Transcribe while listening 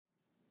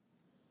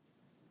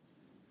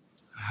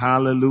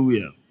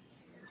Hallelujah.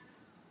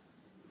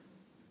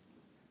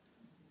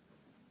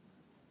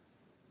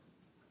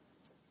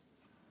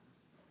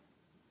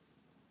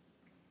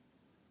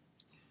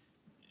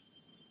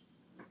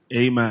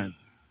 Amen.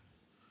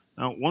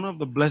 Now, one of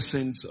the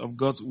blessings of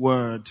God's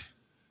word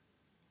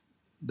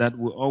that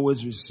we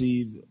always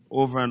receive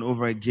over and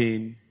over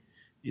again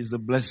is the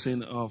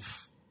blessing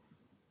of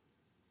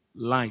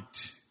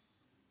light,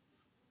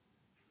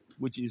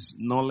 which is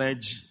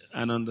knowledge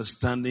and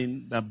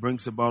understanding that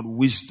brings about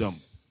wisdom.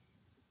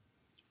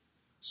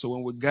 So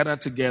when we gather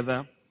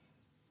together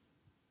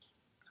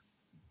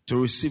to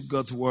receive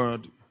God's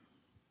word,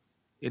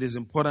 it is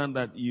important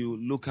that you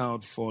look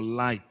out for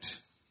light.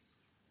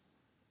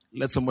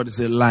 Let somebody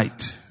say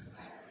light.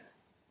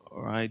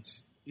 All right.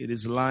 It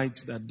is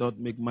light that doth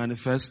make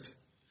manifest.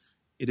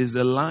 It is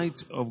the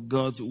light of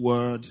God's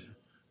word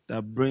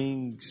that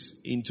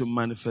brings into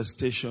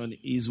manifestation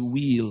his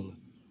will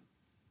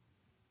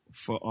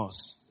for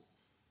us.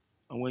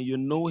 And when you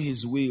know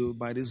his will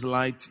by this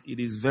light, it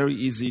is very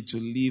easy to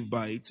live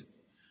by it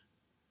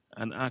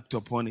and act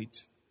upon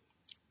it.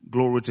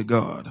 Glory to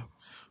God.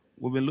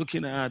 We've been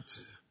looking at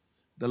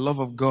the love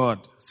of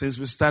God. Since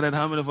we started,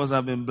 how many of us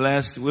have been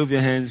blessed? Wave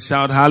your hands,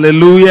 shout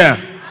hallelujah.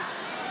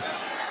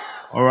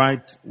 All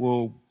right,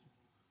 we'll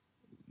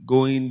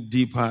go in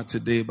deeper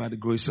today by the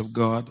grace of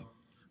God.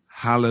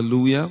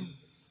 Hallelujah.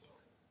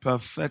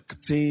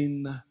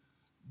 Perfecting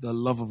the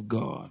love of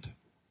God.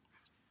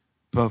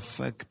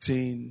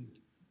 Perfecting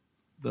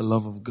the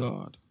love of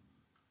God.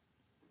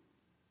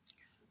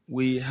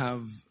 We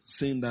have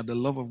seen that the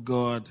love of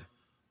God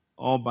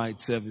all by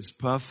itself is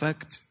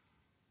perfect,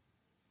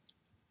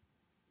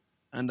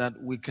 and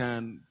that we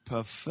can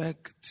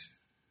perfect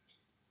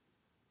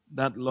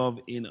that love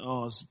in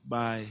us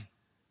by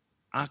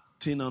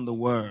acting on the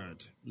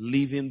word,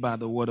 living by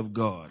the word of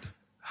God.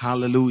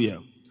 Hallelujah.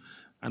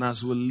 And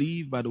as we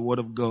live by the word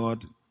of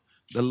God,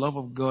 the love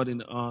of God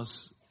in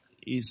us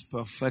is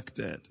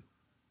perfected.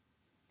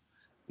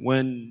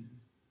 When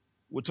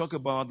we talk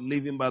about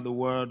living by the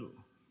word,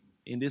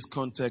 in this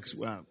context,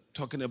 we're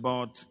talking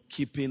about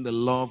keeping the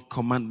love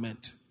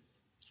commandment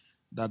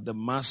that the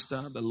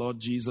Master, the Lord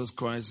Jesus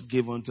Christ,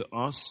 gave unto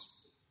us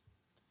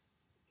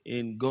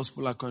in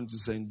Gospel according to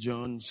St.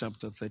 John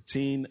chapter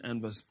 13 and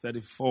verse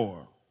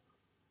 34.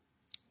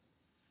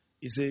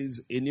 He says,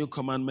 a new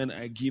commandment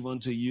I give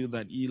unto you,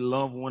 that ye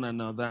love one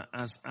another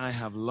as I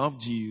have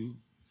loved you,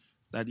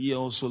 that ye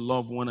also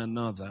love one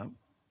another.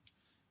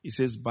 He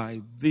says,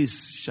 by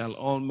this shall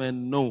all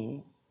men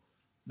know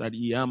that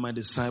ye are my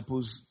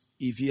disciples,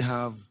 if ye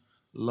have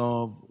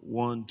love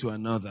one to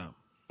another.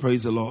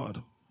 Praise the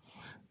Lord.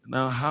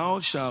 Now,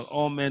 how shall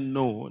all men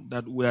know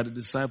that we are the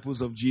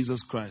disciples of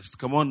Jesus Christ?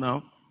 Come on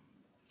now.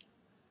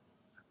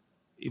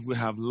 If we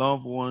have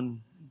love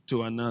one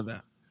to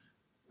another.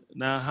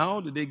 Now,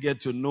 how do they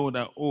get to know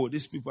that, oh,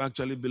 these people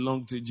actually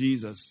belong to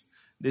Jesus?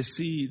 They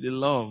see the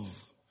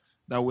love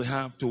that we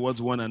have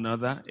towards one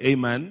another.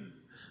 Amen.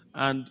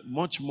 And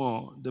much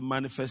more, the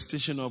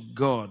manifestation of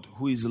God,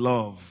 who is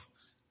love,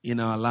 in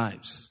our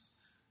lives.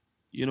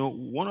 You know,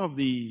 one of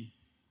the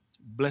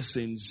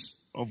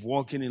blessings of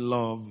walking in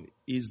love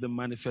is the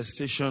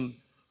manifestation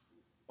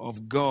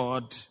of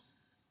God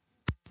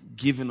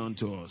given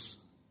unto us.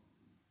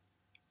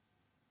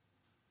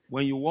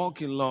 When you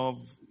walk in love,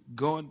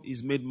 God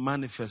is made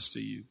manifest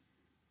to you.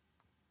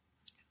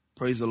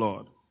 Praise the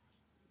Lord.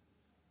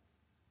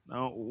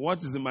 Now,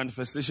 what is the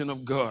manifestation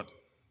of God?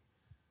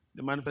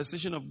 The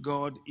manifestation of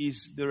God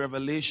is the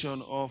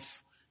revelation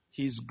of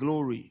his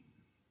glory.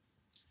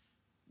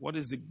 What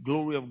is the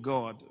glory of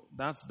God?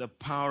 That's the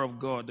power of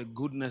God, the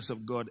goodness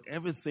of God,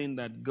 everything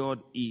that God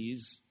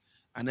is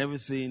and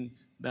everything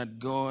that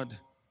God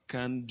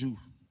can do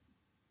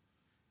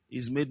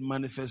is made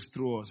manifest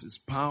through us. His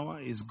power,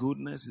 his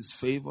goodness, his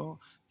favor,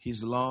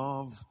 his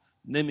love,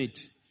 name it.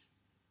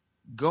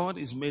 God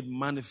is made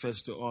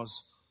manifest to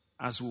us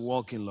as we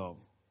walk in love.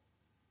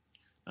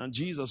 And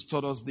Jesus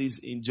taught us this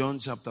in John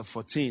chapter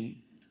 14.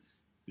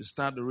 You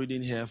start the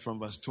reading here from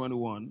verse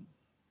 21.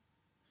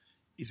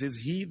 He says,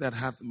 he that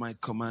hath my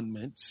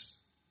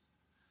commandments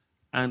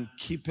and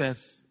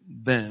keepeth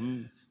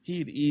them,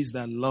 he it is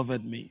that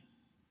loveth me.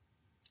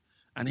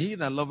 And he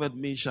that loveth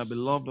me shall be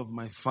loved of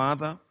my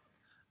Father,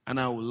 and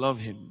I will love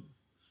him.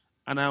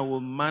 And I will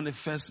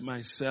manifest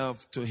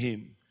myself to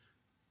him.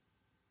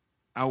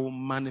 I will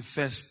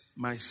manifest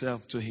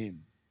myself to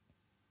him.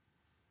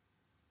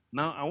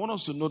 Now, I want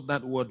us to note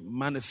that word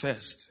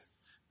manifest.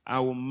 I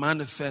will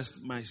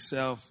manifest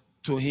myself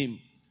to him.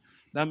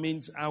 That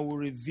means I will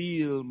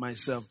reveal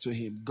myself to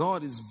him.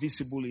 God is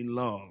visible in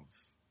love.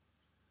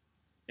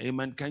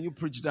 Amen. Can you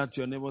preach that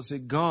to your neighbor? Say,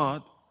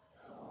 God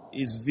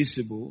is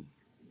visible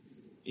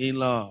in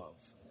love.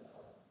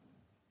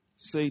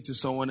 Say to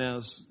someone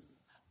else,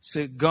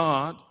 say,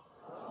 God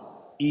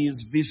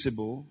is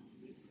visible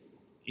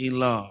in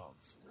love.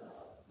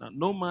 Now,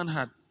 no man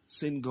had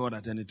seen God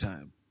at any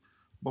time,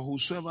 but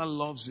whosoever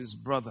loves his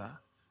brother,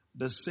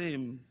 the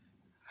same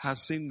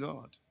has seen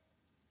God.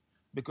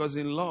 Because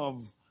in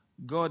love,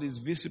 God is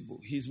visible.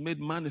 He's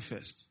made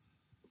manifest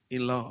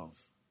in love.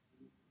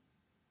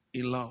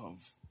 in love.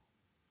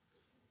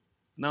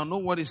 Now, know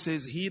what it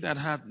says. He that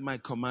hath my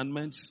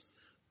commandments,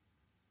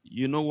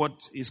 you know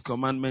what his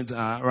commandments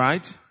are,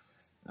 right?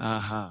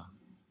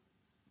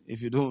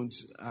 If you don't,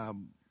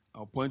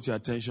 I'll point your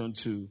attention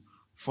to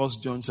 1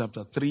 John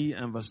chapter 3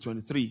 and verse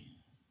 23.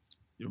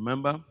 You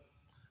remember?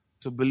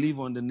 To believe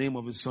on the name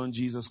of his son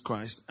Jesus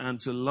Christ and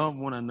to love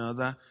one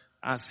another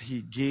as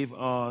he gave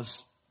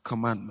us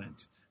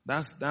commandment.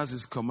 That's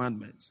his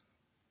commandment.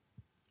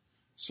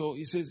 So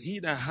he says, he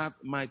that hath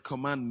my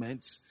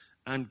commandments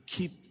and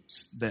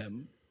keeps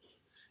them,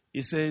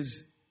 he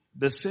says,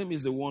 the same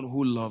is the one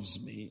who loves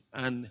me.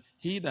 And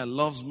he that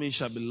loves me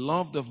shall be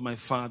loved of my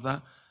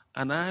Father,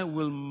 and I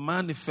will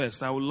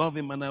love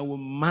him, and I will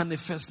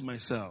manifest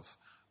myself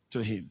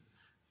to him.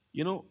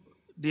 You know,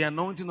 the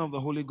anointing of the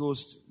Holy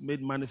Ghost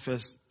made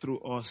manifest through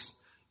us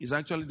is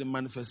actually the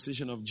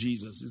manifestation of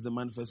Jesus. It's the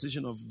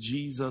manifestation of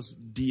Jesus,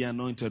 the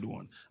anointed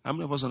one. How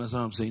many of us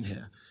understand what I'm saying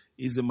here?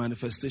 It's the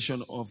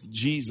manifestation of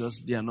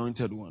Jesus, the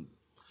anointed one.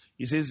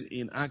 He says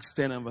in Acts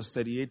 10 and verse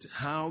 38,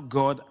 how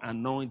God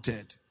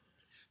anointed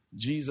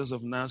Jesus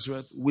of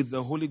Nazareth with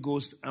the Holy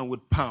Ghost and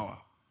with power.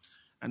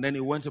 And then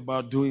he went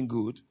about doing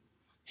good,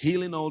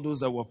 healing all those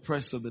that were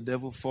oppressed of the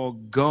devil, for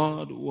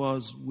God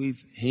was with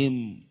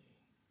him.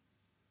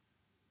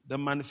 The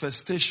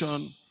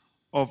manifestation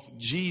of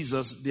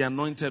Jesus, the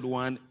anointed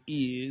one,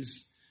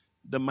 is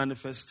the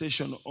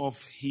manifestation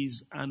of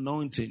his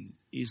anointing,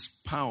 his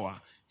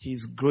power,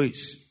 his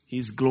grace,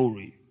 his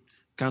glory.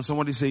 Can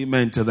somebody say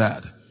amen to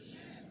that?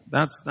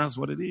 That's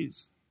what it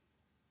is.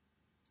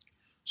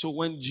 So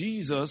when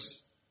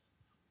Jesus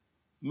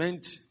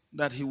meant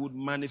that he would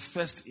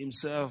manifest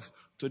himself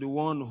to the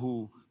one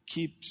who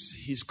keeps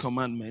his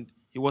commandment,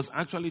 he was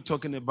actually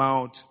talking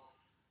about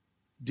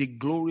the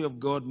glory of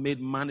God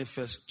made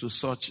manifest to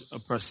such a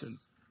person.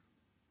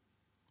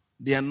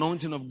 The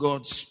anointing of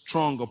God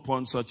strong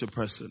upon such a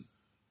person.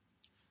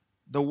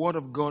 The word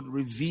of God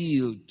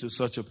revealed to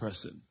such a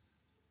person.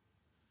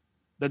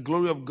 The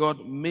glory of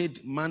God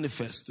made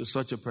manifest to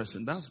such a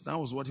person. That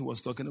was what he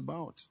was talking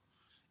about.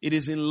 It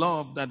is in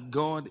love that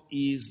God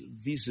is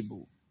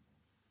visible.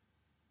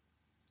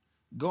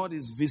 God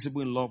is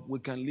visible in love. We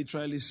can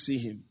literally see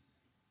him.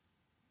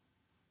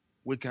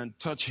 We can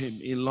touch him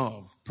in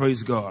love.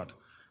 Praise God.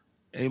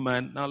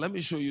 Amen. Now let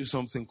me show you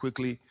something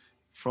quickly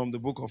from the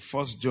book of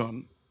 1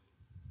 John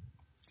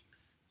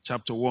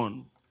chapter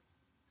 1.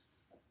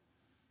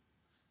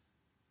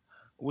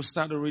 We'll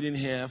start the reading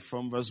here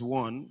from verse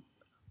 1.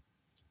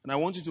 And I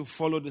want you to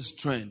follow this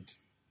trend.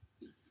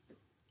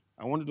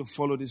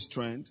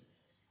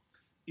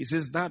 It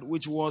says, that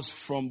which was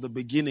from the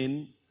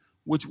beginning,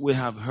 which we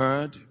have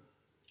heard,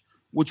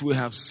 which we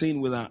have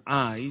seen with our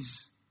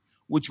eyes,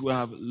 which we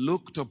have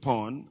looked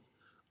upon,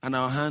 and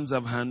our hands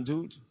have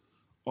handled,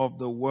 of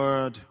the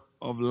word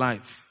of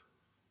life.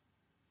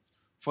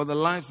 For the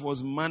life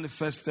was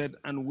manifested,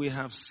 and we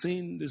have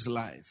seen this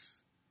life,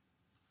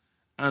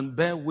 and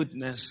bear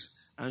witness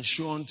and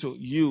show unto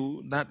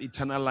you that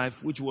eternal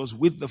life which was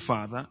with the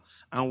Father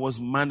and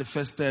was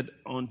manifested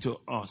unto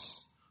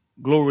us.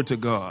 Glory to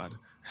God.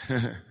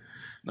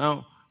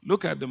 Now,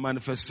 look at the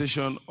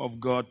manifestation of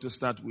God to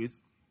start with.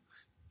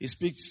 It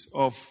speaks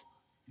of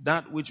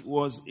that which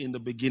was in the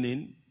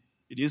beginning.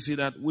 Did you see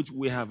that? Which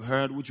we have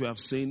heard, which we have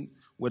seen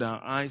with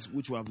our eyes,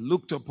 which we have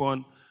looked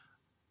upon,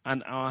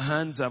 and our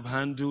hands have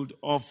handled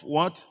of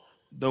what?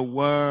 The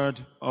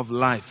word of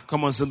life.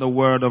 Come on, say the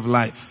word of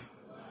life.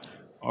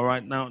 All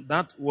right, now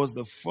that was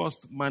the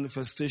first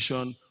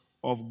manifestation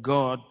of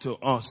God to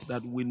us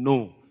that we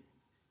know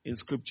in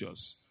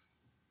scriptures.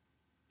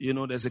 You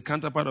know, there's a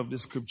counterpart of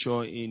this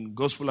scripture in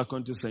Gospel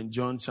according to St.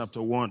 John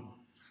chapter 1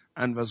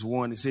 and verse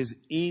 1. It says,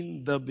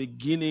 in the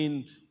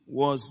beginning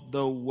was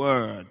the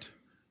Word,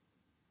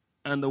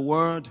 and the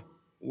Word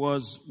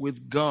was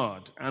with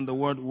God, and the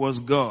Word was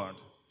God.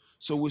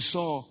 So we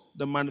saw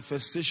the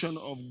manifestation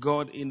of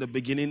God in the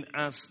beginning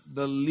as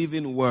the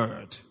living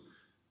Word.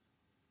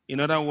 In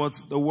other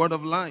words, the word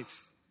of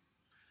life.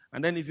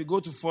 And then if you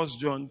go to 1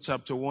 John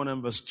chapter 1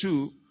 and verse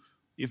 2,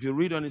 if you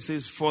read on, it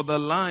says, for the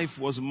life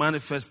was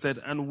manifested,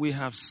 and we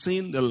have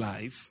seen the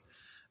life,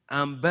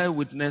 and bear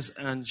witness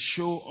and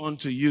show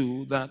unto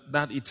you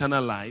that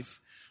eternal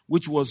life,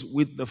 which was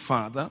with the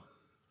Father,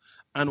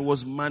 and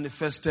was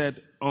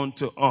manifested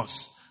unto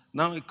us.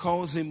 Now he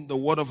calls him the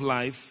word of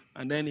life,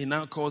 and then he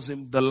now calls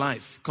him the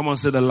life. Come on,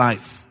 say the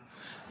life.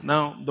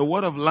 Now, the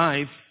word of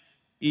life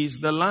is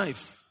the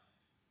life,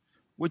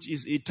 which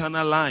is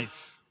eternal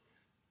life.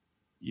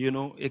 You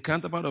know, a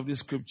counterpart of this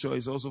scripture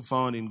is also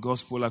found in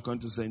Gospel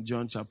according to St.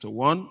 John chapter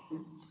 1.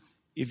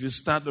 If you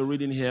start the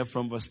reading here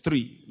from verse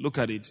 3, look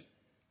at it.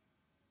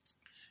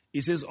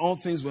 It says, all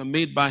things were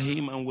made by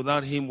him, and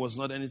without him was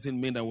not anything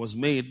made that was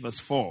made. Verse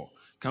 4.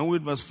 Can we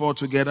read verse 4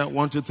 together?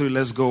 1, 2, 3,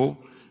 let's go.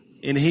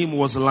 In him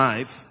was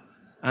life,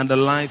 and the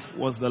life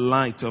was the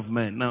light of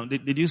men. Now,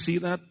 did you see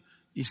that?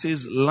 It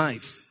says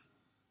life.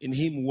 In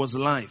him was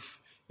life.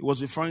 It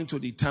was referring to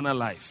the eternal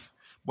life.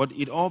 But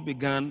it all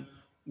began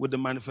with the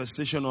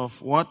manifestation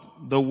of what?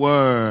 The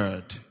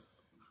Word,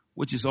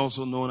 which is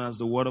also known as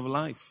the word of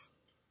life.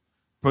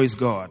 Praise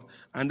God.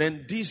 And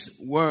then this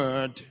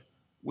word,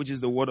 which is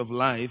the word of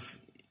life,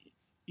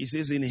 he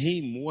says in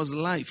him was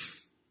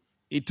life,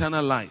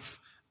 eternal life.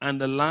 And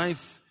the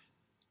life,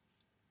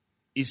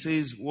 he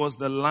says, was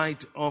the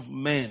light of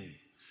men.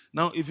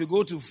 Now, if you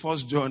go to 1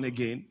 John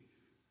again,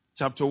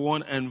 chapter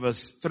 1 and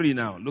verse 3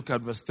 now. Look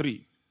at verse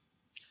 3.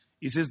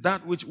 He says,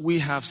 that which we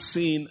have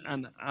seen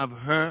and have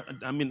heard,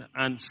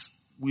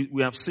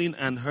 we have seen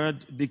and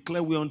heard,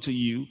 declare we unto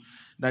you,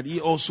 that ye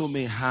also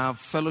may have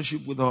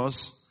fellowship with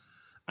us.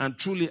 And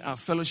truly our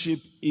fellowship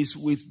is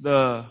with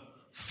the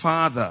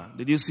Father.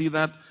 Did you see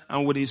that?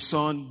 And with his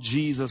Son,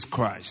 Jesus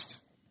Christ.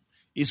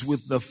 Is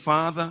with the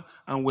Father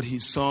and with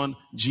his Son,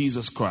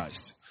 Jesus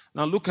Christ.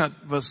 Now look at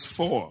verse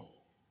 4.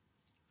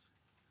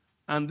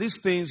 And these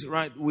things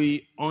write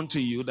we unto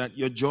you, that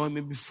your joy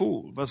may be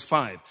full. Verse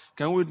 5.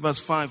 Can we read verse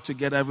 5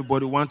 together,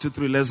 everybody? 1, 2,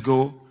 3, let's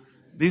go.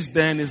 This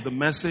then is the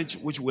message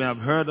which we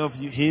have heard of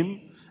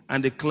him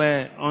and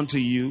declare unto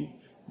you,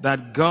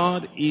 that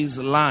God is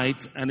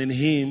light and in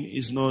him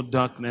is no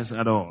darkness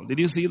at all. Did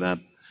you see that?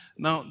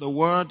 Now, the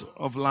word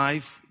of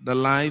life, the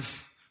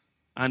life,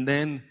 and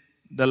then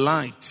the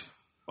light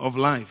of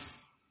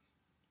life.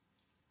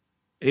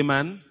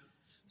 Amen.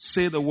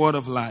 Say the word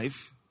of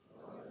life,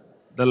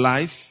 the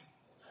life,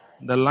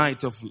 the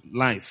light of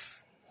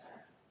life.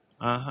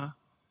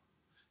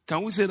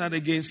 Can we say that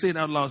again? Say it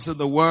out loud. Say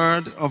the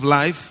word of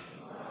life,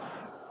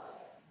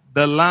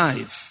 the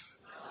life,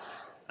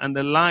 and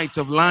the light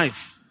of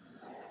life.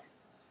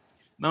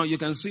 Now you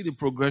can see the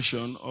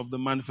progression of the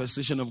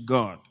manifestation of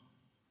God.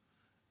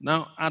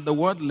 Now at the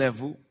word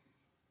level,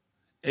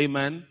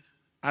 amen,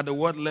 at the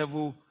word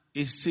level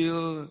is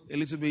still a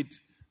little bit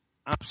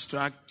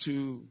abstract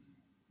to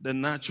the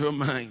natural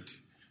mind.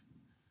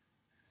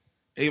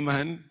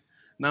 Amen.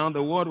 Now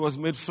the word was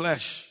made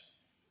flesh.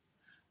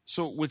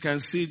 So we can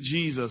see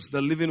Jesus,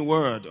 the living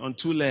word, on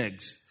 2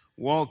 legs,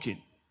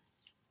 walking.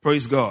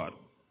 Praise God.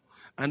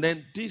 And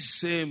then this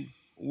same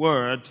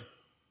word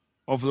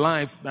of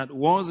life that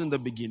was in the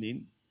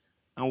beginning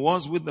and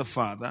was with the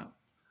Father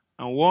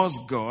and was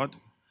God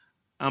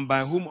and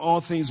by whom all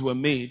things were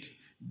made,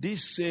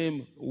 this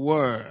same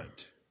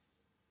word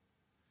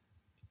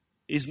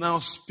is now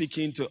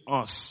speaking to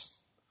us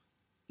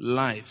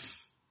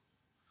life.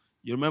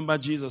 You remember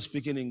Jesus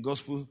speaking in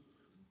Gospel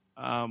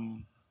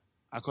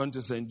according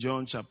to St.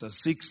 John chapter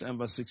 6 and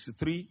verse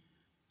 63.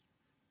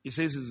 He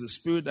says, it's the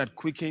spirit that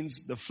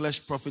quickens, the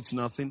flesh profits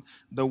nothing.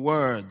 The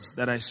words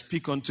that I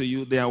speak unto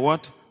you, they are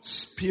what?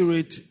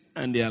 Spirit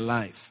and they are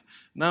life.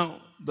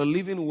 Now, the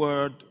living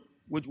word,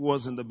 which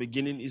was in the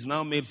beginning, is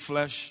now made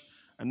flesh.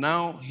 And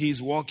now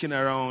he's walking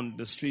around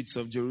the streets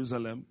of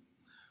Jerusalem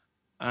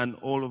and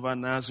all over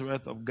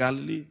Nazareth of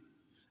Galilee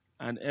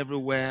and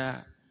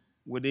everywhere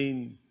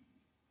within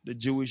the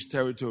Jewish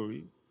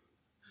territory.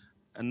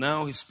 And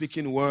now he's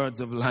speaking words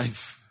of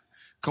life.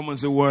 Come on,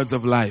 say words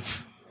of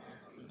life.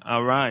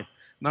 All right.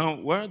 Now,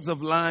 words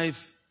of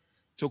life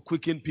to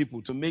quicken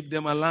people, to make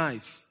them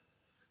alive.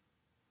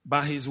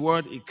 By his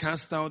word, he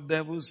cast out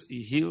devils.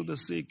 He healed the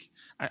sick.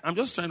 I'm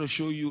just trying to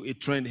show you a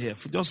trend here.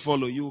 Just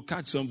follow. You will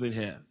catch something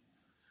here.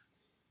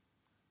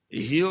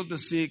 He healed the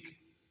sick.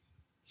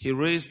 He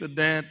raised the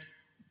dead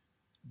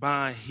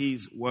by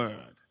his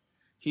word.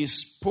 He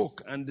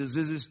spoke and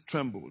diseases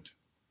trembled.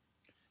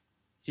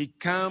 He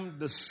calmed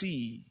the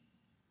sea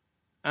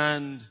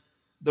and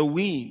the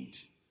wind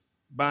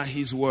by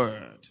his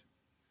word.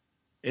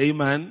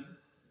 Amen.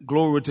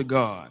 Glory to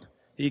God.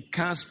 He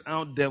cast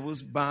out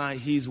devils by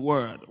his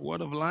word.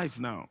 Word of life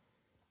now.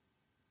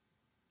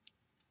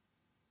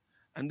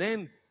 And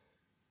then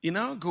it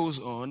now goes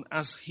on,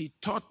 as he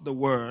taught the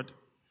word,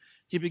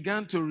 he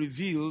began to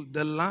reveal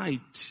the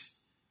light.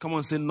 Come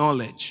on, say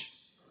knowledge.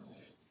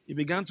 He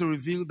began to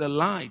reveal the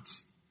light,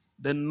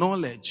 the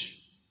knowledge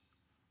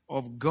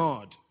of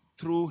God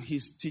through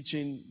his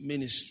teaching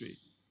ministry.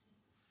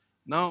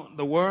 Now,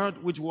 the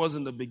word which was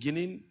in the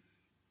beginning,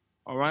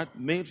 all right,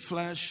 made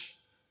flesh,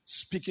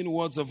 speaking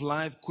words of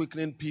life,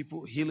 quickening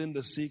people, healing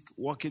the sick,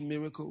 working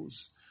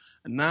miracles.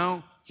 And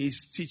now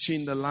he's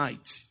teaching the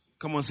light.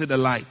 Come on, say the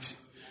light.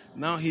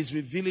 Now he's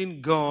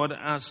revealing God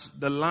as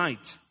the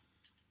light.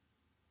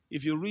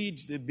 If you read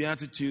the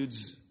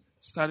Beatitudes,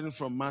 starting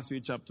from Matthew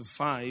chapter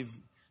 5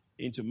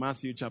 into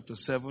Matthew chapter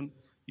 7,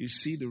 you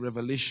see the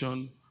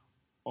revelation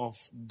of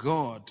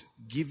God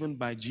given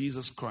by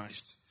Jesus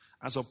Christ,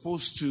 as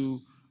opposed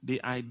to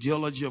the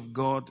ideology of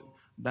God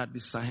that the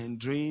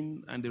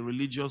Sanhedrin and the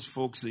religious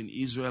folks in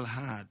Israel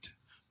had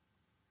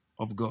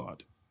of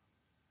God.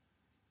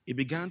 He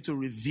began to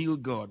reveal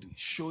God,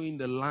 showing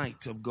the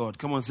light of God.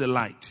 Come on, say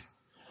light.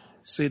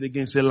 Say it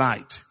again, say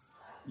light.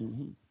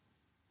 Mm-hmm.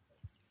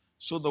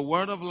 So the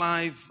word of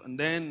life, and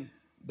then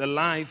the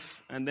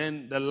life, and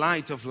then the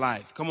light of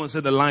life. Come on, say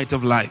the light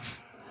of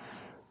life.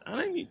 And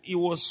then he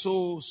was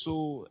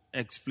so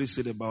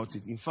explicit about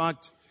it. In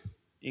fact,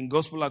 in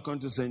Gospel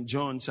according to St.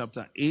 John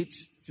chapter 8,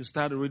 if you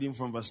start reading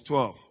from verse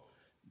 12,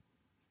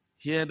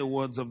 hear the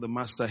words of the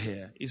master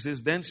here. He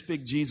says, then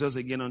spake Jesus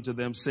again unto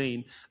them,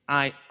 saying,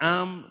 I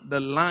am the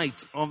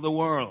light of the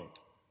world.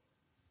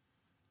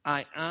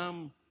 I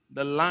am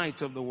the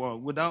light of the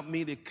world. Without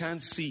me, they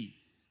can't see.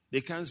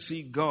 They can't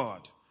see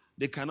God.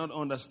 They cannot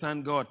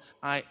understand God.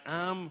 I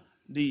am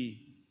the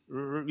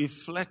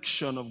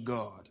reflection of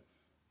God.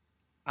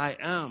 I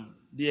am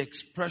the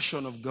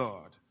expression of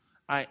God.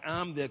 I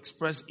am the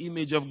express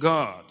image of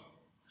God.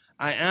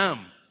 I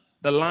am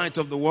the light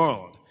of the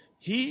world.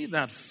 He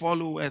that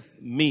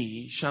followeth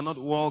me shall not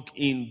walk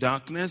in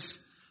darkness,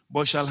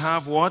 but shall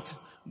have what?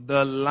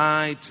 The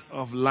light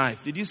of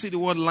life. Did you see the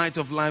word light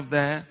of life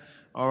there?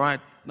 All right.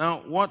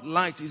 Now, what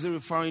light is he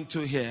referring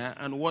to here,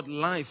 and what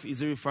life is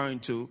he referring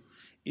to?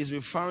 Is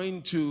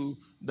referring to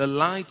the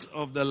light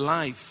of the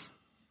life,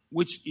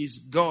 which is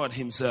God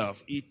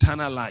himself,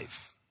 eternal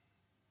life.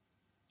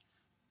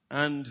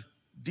 And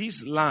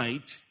this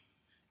light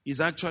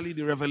is actually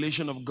the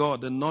revelation of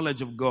God, the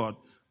knowledge of God.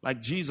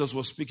 Like Jesus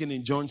was speaking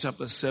in John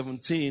chapter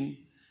 17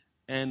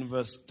 and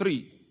verse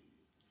 3.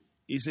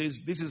 He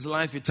says, this is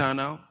life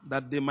eternal,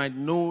 that they might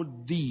know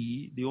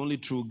thee, the only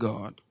true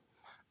God,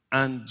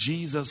 and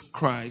Jesus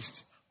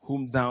Christ,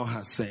 whom thou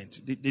hast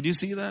sent. Did you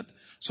see that?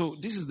 So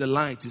this is the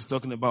light he's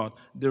talking about,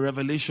 the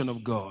revelation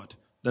of God,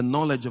 the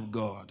knowledge of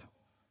God.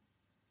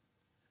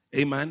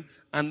 Amen.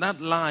 And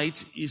that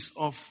light is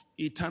of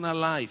eternal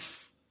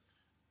life.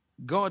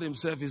 God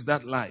himself is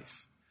that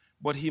life.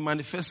 But he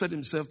manifested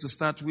himself to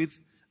start with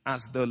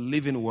as the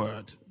living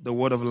word, the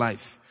word of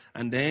life.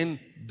 And then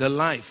the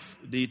life,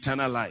 the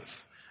eternal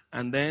life.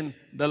 And then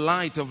the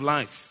light of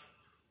life.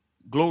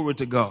 Glory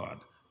to God.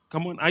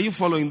 Come on, are you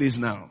following this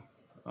now?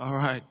 All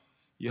right.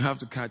 You have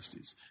to catch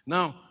this.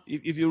 Now,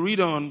 if you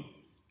read on,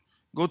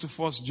 go to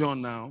 1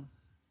 John now,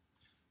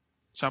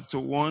 chapter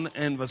 1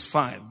 and verse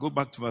 5. Go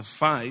back to verse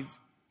 5.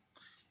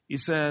 It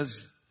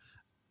says,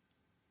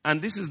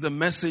 and this is the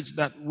message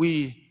that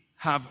we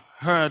have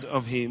heard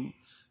of him,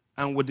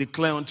 and will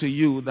declare unto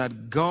you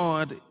that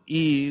God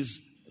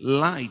is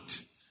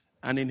light,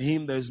 and in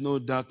him there is no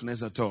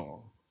darkness at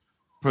all.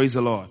 Praise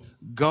the Lord.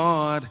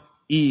 God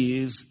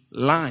is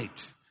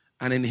light,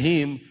 and in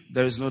him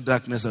there is no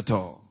darkness at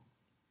all.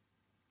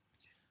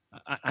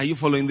 Are you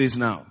following this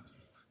now?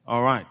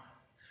 All right.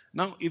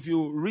 Now, if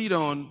you read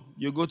on,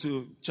 you go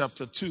to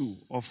chapter 2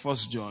 of 1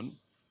 John.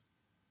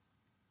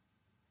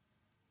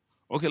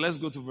 Okay, let's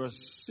go to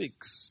verse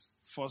 6.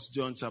 1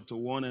 John chapter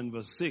 1 and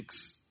verse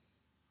 6.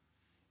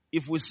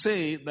 If we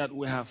say that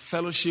we have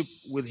fellowship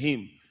with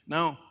him.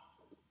 Now,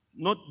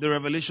 note the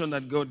revelation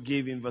that God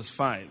gave in verse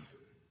 5.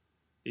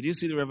 Did you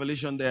see the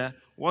revelation there?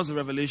 What's the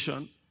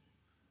revelation?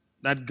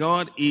 That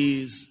God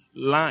is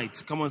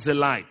light. Come on, say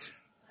light.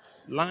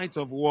 Light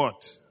of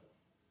what?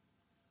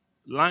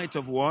 Light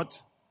of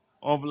what?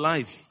 Of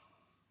life.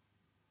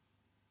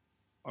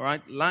 All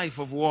right, life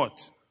of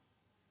what?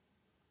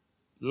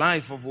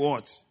 Life of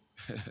what?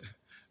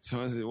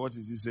 Someone say, what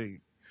is he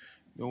saying?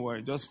 Don't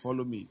worry, just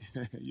follow me.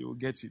 You will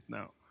get it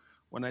now.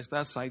 When I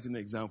start citing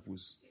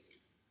examples,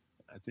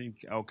 I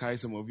think I'll carry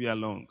some of you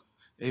along.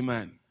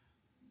 Amen.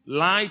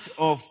 Light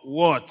of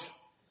what?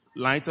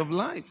 Light of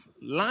life.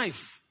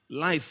 Life.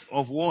 Life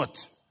of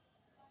what?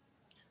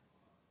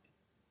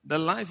 The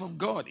life of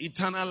God.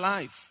 Eternal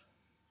life.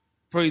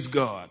 Praise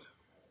God.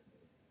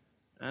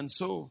 And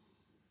so,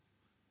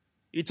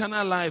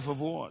 eternal life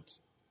of what?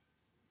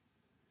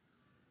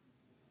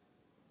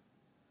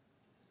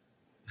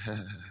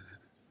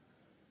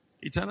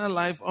 Eternal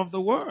life of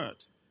the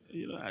word.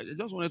 You know, I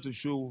just wanted to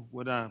show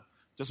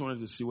just wanted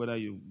to see whether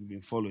you've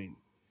been following.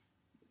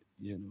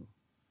 You know,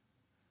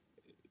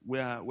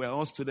 we're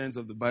all students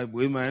of the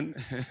Bible, amen.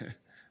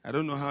 I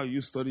don't know how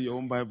you study your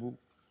own Bible,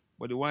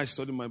 but the way I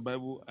study my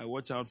Bible, I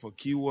watch out for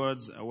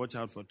keywords, I watch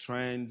out for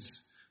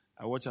trends,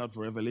 I watch out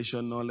for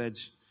revelation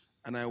knowledge,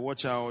 and I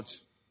watch out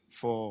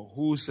for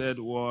who said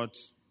what,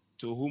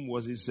 to whom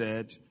was it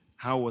said,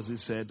 how was it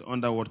said,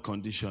 under what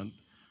condition,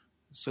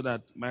 so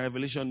that my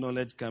revelation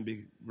knowledge can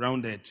be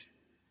rounded.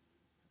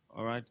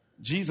 All right?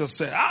 Jesus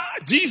said,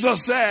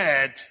 Jesus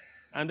said.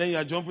 And then you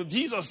are jumping,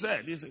 Jesus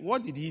said.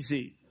 What did he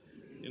say?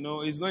 You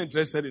know, he's not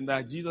interested in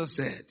that. Jesus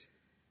said.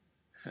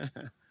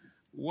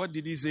 What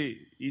did he say?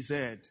 He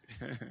said.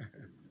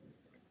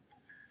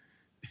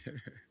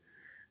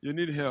 You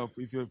need help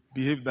if you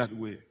behave that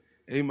way.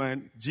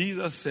 Amen.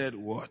 Jesus said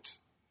what?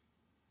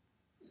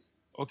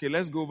 Okay,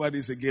 let's go over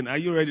this again. Are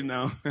you ready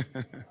now?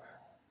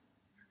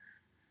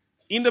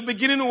 In the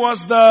beginning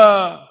was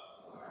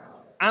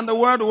and the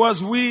Word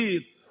was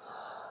with,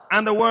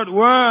 and the Word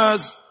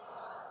was,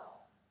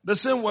 the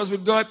same was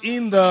with God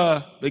in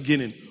the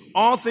beginning.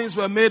 All things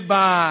were made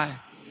by,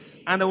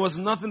 and there was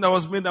nothing that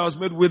was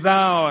made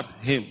without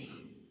him.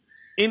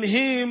 In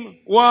him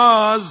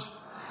was,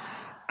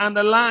 and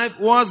the life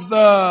was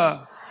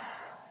the,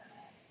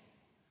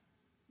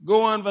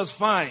 go on verse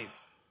 5.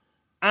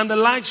 And the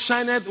light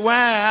shineth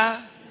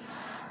where?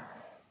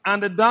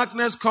 And the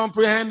darkness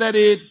comprehended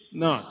it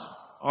not.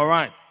 All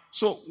right.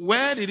 So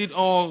where did it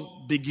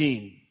all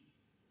begin?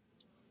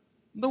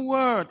 The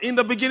Word. In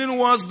the beginning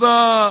was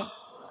the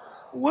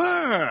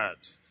Word.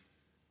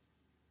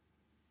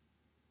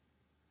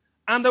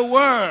 And the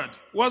Word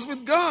was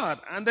with God.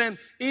 And then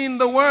in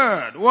the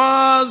Word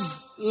was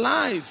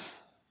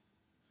life.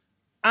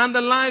 And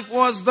the life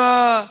was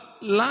the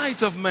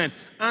light of men.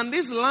 And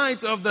this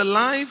light of the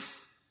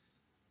life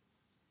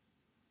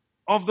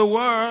of the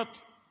world,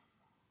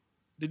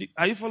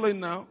 are you following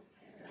now?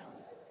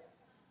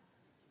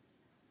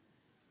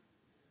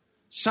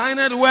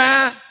 Shined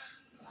where?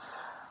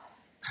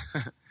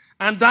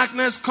 And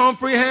darkness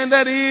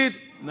comprehended it.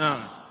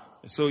 No.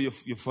 So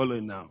you're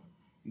following now.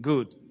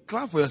 Good.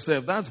 Clap for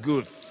yourself. That's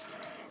good.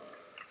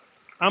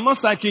 I'm not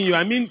psyching you.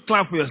 I mean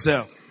clap for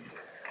yourself.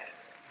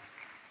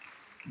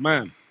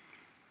 Man.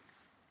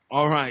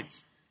 All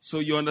right. So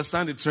you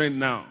understand the trend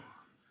now.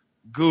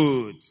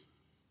 Good.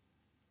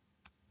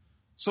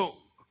 So,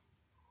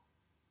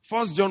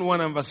 1 John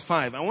 1 and verse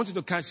 5. I want you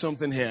to catch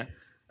something here.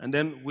 And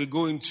then we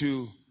go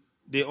into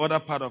the other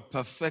part of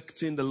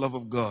perfecting the love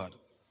of God.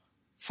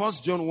 1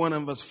 John 1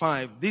 and verse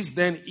 5. This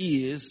then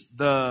is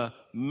the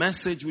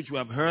message which we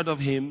have heard of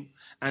him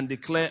and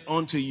declare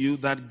unto you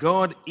that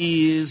God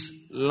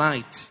is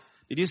light.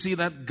 Did you see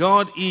that?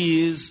 God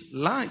is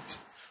light.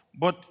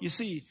 But you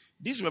see,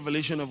 this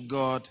revelation of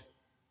God,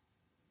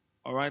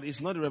 all right,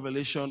 it's not a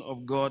revelation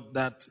of God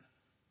that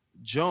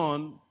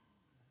John,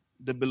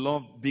 the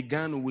beloved,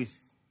 began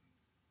with.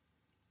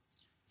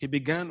 He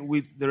began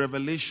with the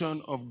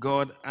revelation of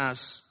God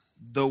as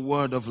the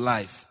word of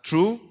life.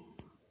 True?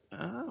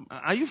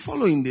 Are you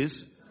following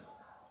this?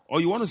 Or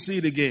you want to see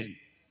it again?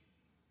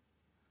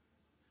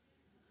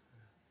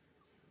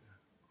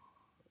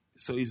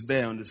 So it's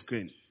there on the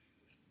screen.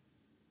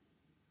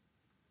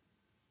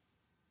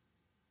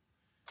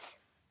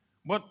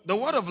 But the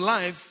word of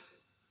life,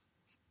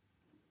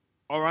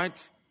 all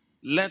right,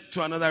 led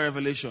to another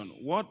revelation.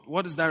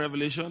 What is that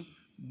revelation?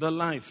 The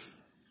life.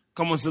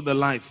 Come on, say the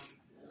life.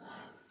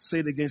 Say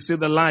it again. Say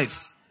the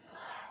life.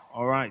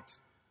 All right.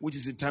 Which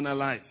is eternal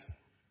life.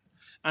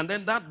 And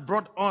then that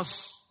brought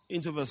us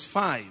into verse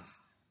 5,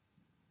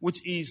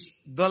 which is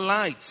the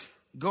light.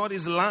 God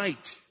is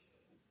light.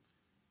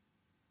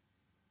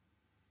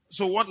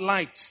 So what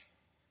light?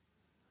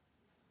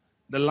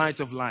 The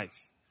light of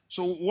life.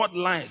 So what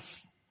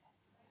life?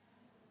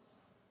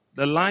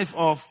 The life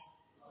of...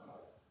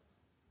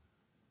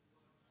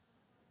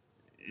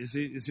 You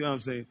see what I'm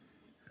saying?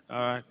 All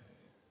right.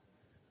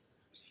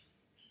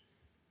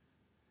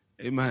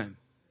 Amen.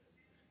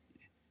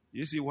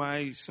 You see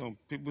why some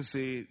people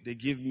say they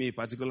give me a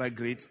particular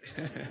grade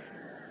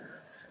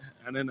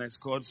and then I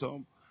scored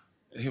some?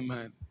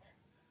 Amen.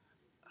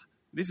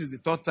 This is the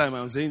third time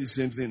I'm saying the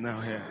same thing now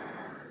here.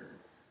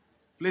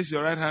 Place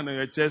your right hand on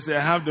your chest. Say, I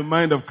have the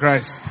mind of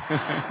Christ.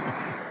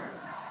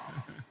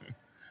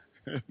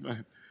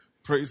 Amen.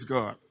 Praise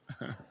God.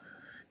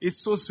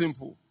 It's so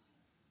simple.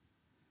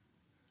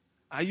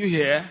 Are you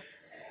here?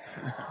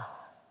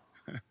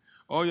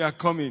 Or you are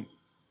coming?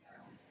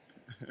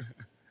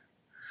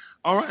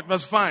 All right,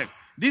 verse 5.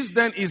 This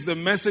then is the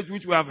message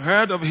which we have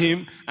heard of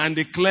him and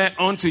declare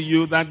unto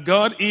you that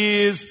God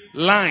is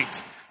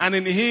light and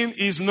in him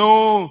is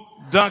no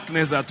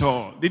darkness at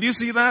all. Did you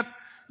see that?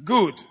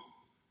 Good.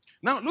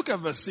 Now look at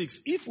verse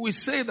 6. If we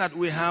say that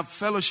we have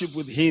fellowship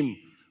with him,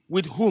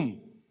 with whom?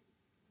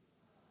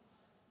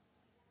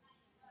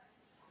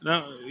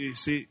 Now, you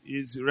see,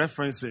 it's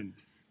referencing.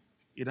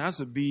 It has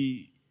to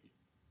be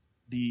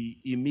the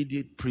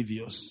immediate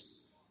previous.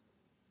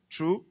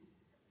 True?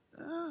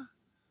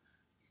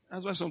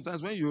 That's why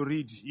sometimes when you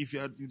read, if you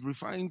are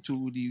referring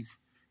to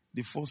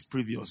the first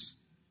previous,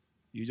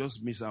 you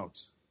just miss out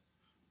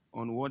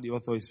on what the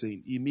author is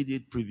saying.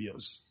 Immediate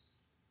previous.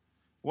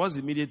 What's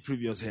immediate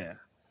previous here?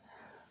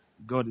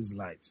 God is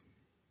light.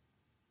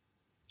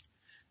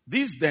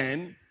 This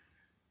then,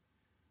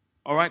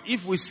 all right,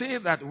 if we say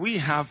that we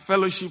have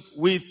fellowship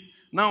with,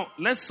 now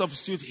let's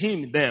substitute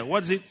him there.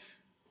 What is it?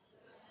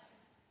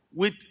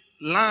 With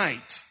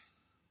light.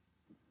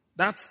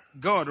 That's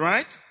God,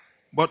 right?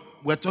 But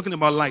we're talking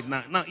about light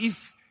now. Now,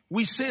 if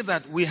we say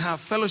that we have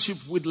fellowship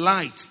with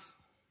light,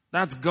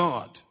 that's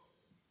God,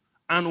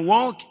 and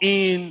walk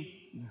in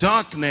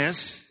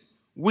darkness,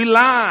 we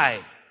lie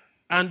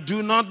and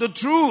do not the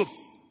truth.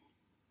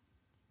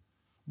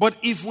 But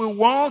if we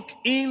walk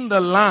in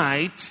the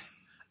light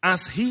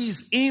as he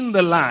is in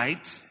the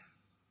light,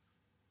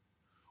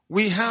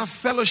 we have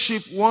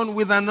fellowship one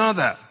with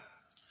another.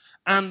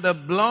 And the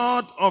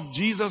blood of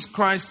Jesus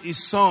Christ,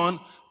 his Son,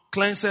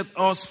 cleanseth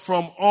us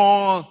from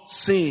all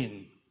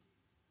sin.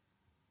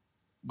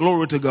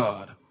 Glory to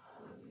God.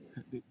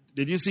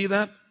 Did you see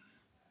that?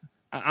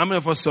 How many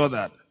of us saw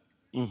that?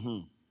 Mm-hmm.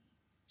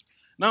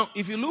 Now,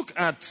 if you look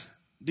at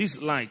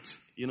this light,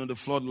 the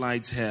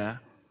floodlights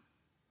here,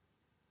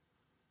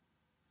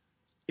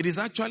 it is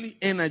actually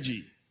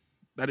energy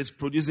that is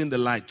producing the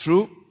light.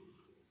 True?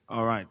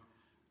 All right.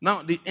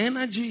 Now, the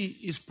energy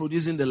is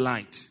producing the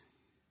light.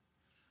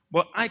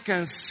 But I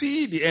can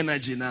see the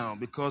energy now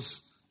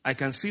because I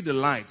can see the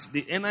light.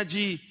 The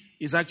energy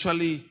is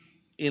actually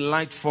in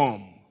light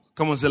form.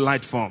 Come on, say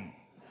light form.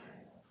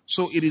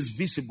 So it is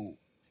visible.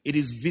 It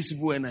is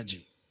visible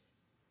energy.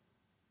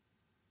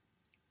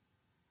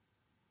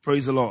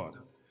 Praise the Lord.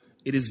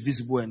 It is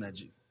visible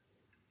energy.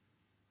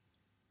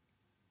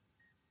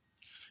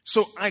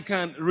 So I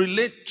can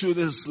relate to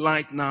this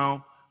light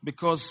now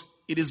because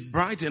it is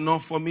bright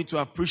enough for me to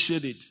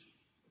appreciate it.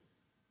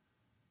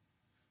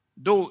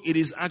 Though it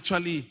is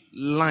actually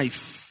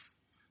life,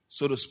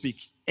 so to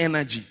speak,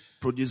 energy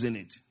producing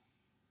it.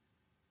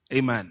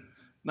 Amen.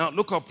 Now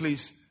look up,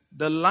 please.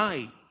 The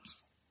light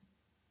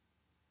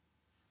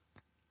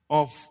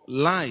of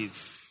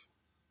life,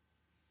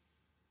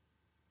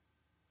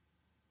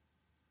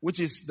 which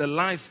is the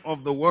life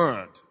of the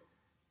Word,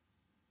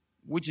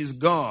 which is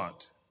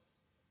God,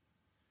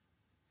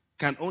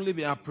 can only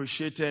be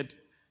appreciated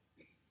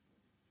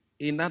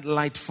in that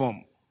light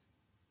form.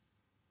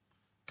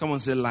 Come on,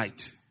 say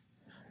light.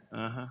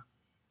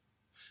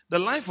 The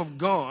life of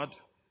God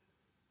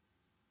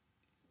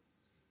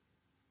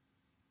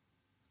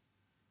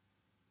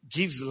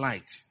gives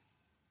light.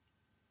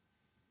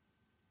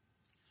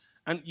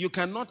 And you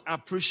cannot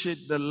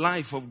appreciate the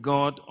life of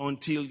God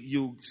until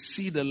you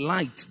see the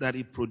light that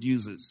it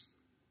produces.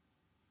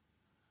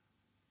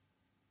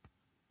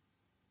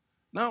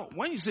 Now,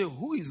 when you say,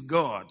 who is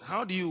God?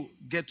 How do you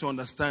get to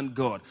understand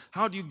God?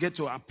 How do you get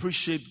to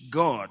appreciate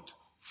God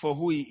for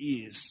who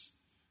He is?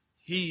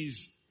 He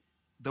is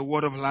the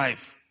word of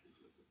life.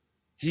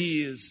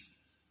 He is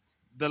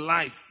the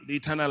life, the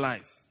eternal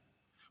life.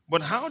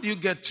 But how do you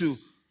get to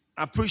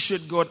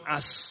appreciate God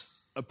as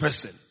a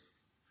person?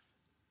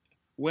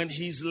 When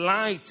His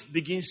light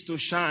begins to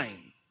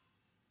shine.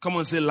 Come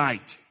on, say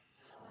light.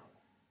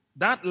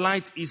 That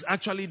light is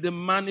actually the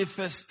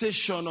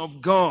manifestation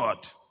of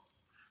God.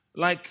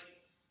 Like,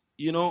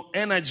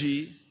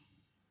 energy,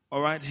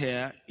 all right,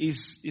 here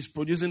is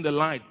producing the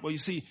light. But you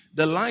see,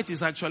 the light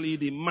is actually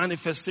the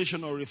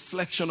manifestation or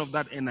reflection of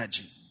that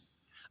energy.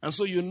 And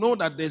so you know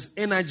that there's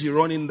energy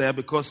running there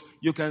because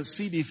you can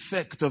see the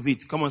effect of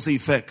it. Come on, say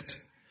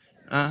effect.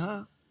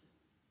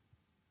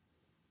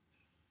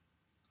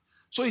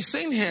 So he's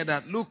saying here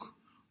that, look,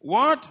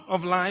 word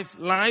of life,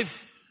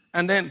 life,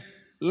 and then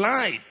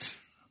light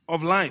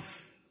of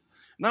life.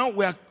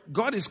 Now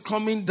God is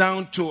coming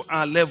down to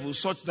our level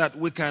such that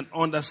we can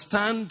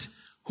understand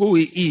who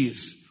He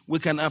is. We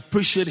can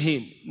appreciate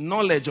Him.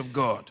 Knowledge of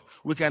God.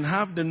 We can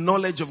have the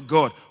knowledge of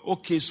God.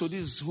 Okay, so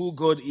this is who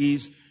God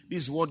is.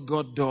 This is what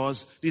God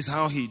does. This is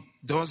how He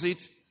does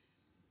it.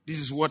 This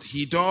is what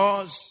He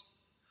does.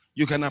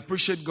 You can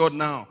appreciate God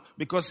now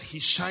because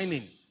He's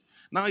shining.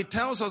 Now it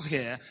tells us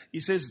here,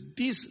 it says,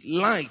 this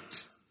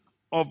light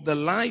of the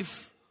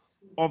life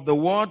of the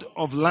word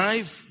of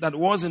life that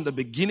was in the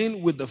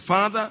beginning with the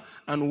Father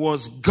and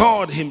was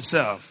God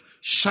Himself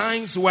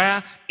shines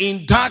where?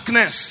 In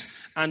darkness.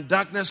 And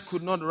darkness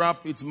could not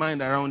wrap its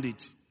mind around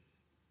it.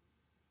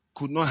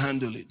 Could not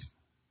handle it.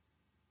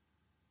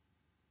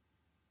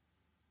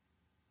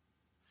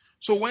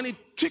 So when it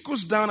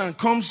trickles down and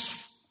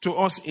comes to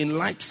us in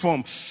light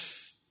form,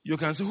 you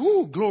can say,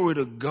 "Oh, glory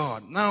to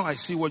God. Now I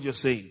see what you're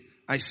saying.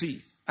 I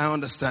see. I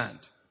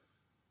understand."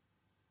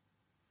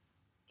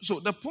 So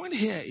the point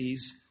here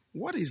is,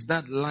 what is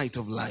that light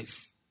of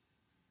life?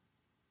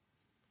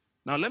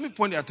 Now let me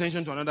point your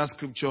attention to another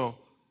scripture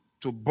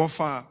to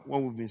buffer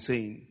what we've been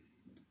saying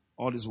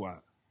all this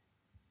while.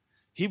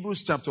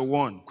 Hebrews chapter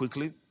 1,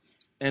 quickly,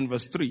 and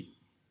verse 3.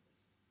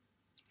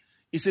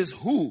 It says,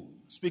 who,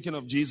 speaking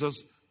of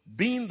Jesus,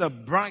 being the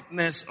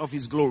brightness of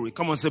His glory.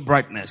 Come on, say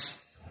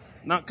brightness.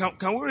 Now,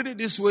 can we read it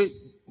this way?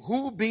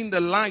 Who being the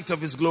light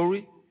of His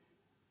glory?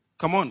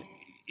 Come on,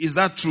 is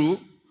that true?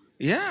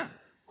 Yeah.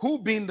 Who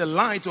being the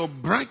light or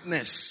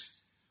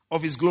brightness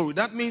of His glory.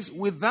 That means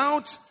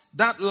without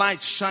that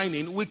light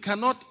shining, we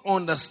cannot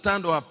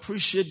understand or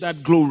appreciate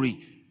that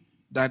glory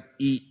that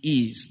He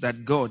is,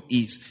 that God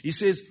is. He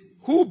says,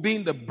 who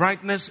being the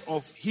brightness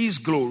of His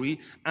glory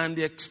and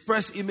the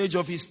express image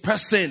of His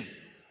person.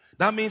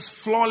 That means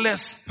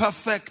flawless,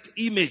 perfect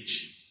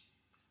image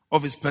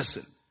of His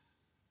person.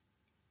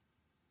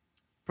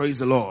 Praise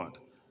the Lord.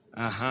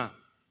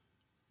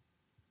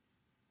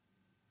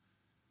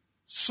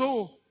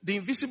 So, the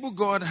invisible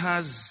God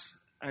has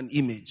an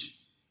image.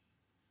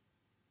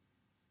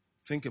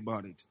 Think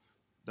about it.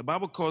 The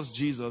Bible calls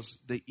Jesus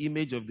the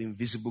image of the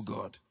invisible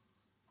God.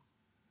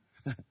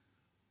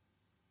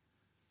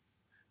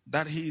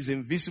 That He is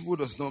invisible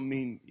does not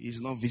mean He's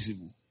not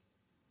visible.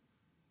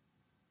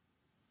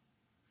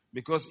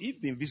 Because if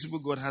the invisible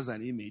God has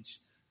an image,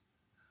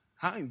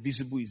 how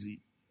invisible is He?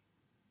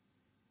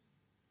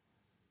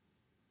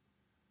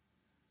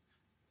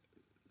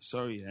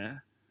 Sorry,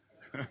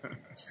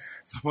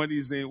 Somebody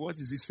is saying, what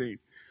is He saying?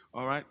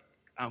 All right,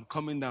 I'm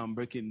coming down,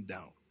 breaking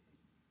down.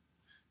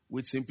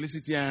 With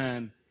simplicity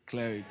and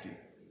clarity.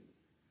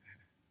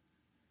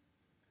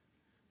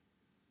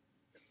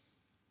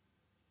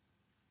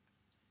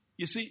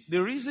 You see,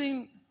 the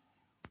reason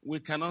we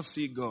cannot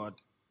see God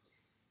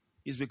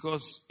is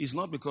because it's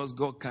not because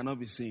God cannot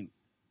be seen.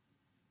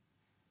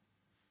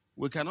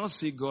 We cannot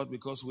see God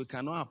because we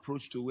cannot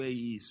approach to where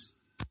He is.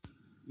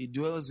 He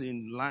dwells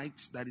in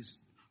light that is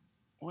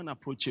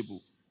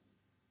unapproachable.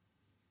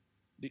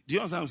 Do you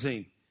understand what I'm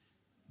saying?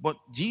 But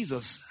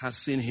Jesus has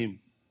seen Him.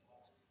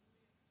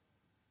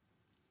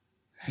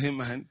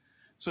 Amen.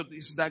 So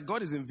it's that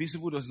God is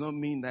invisible does not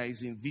mean that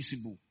He's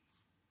invisible.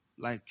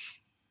 Like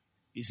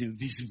He's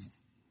invisible.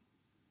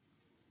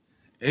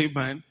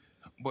 Amen.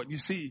 But you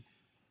see,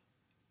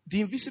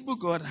 the invisible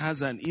God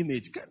has an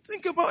image.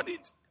 Think about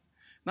it.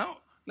 Now,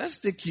 let's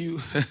take you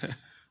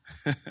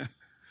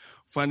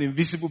for an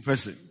invisible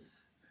person.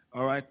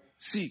 All right.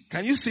 See,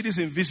 can you see this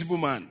invisible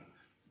man?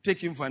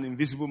 Take him for an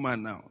invisible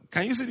man now.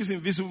 Can you see this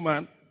invisible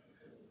man?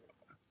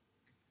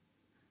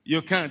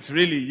 You can't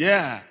really,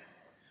 yeah.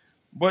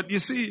 But you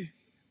see,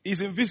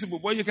 he's invisible,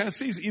 but you can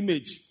see his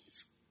image.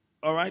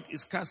 All right.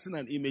 He's casting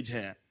an image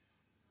here.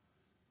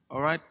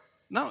 All right.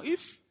 Now,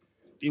 if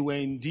he were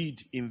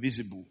indeed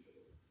invisible,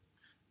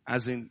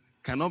 as in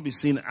cannot be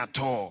seen at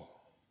all,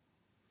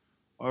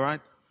 all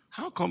right,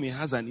 how come he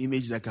has an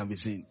image that can be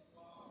seen?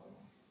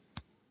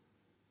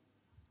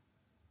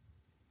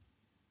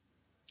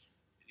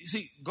 You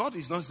see, God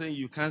is not saying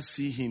you can't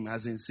see him,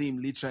 as in see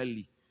him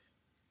literally.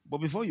 But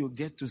before you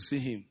get to see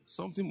him,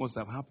 something must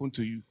have happened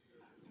to you.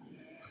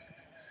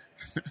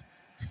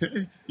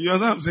 You know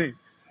what I'm saying?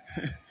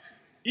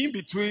 In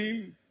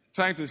between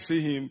trying to see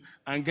him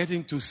and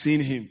getting to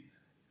seeing him,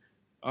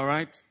 all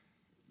right,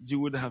 you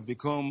would have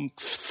become...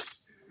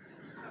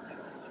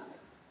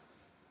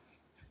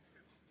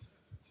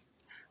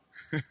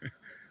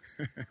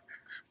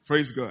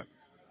 Praise God.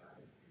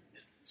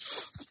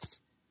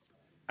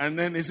 And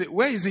then they say,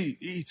 where is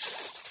he?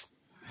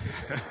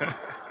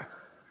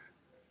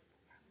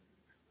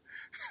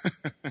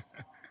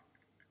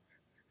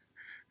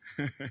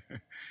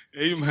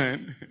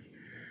 Amen.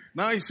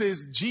 Now he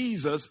says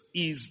Jesus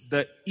is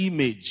the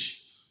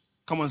image.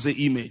 Come on, say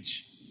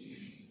image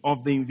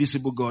of the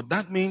invisible God.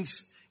 That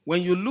means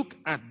when you look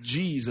at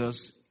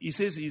Jesus, he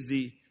says he's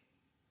the,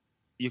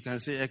 you can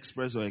say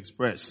express or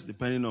express,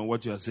 depending on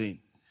what you are saying.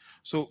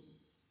 So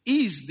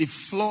he is the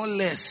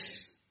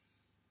flawless,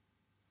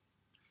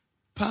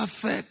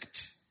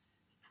 perfect,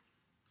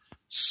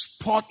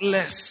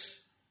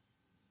 spotless,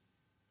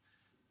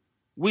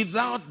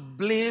 without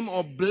blame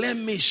or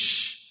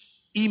blemish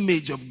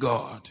image of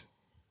God.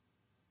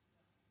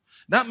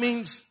 That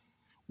means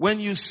when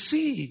you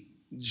see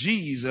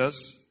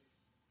Jesus,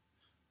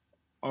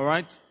 all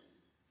right,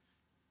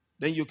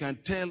 then you can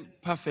tell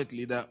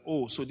perfectly that,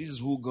 oh, so this is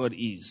who God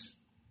is.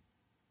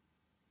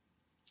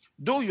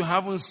 Though you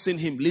haven't seen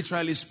him,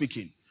 literally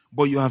speaking,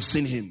 but you have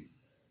seen him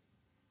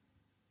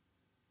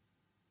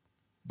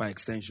by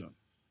extension.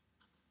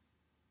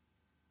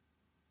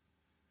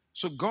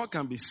 So God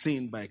can be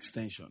seen by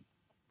extension.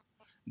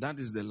 That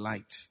is the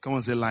light. Come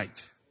on, say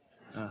light.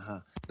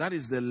 That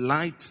is the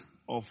light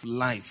of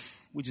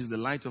life, which is the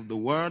light of the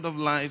word of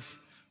life,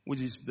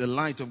 which is the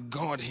light of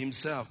God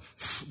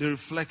himself, the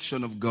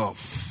reflection of God.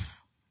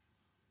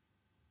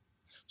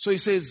 So he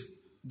says,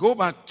 go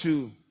back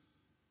to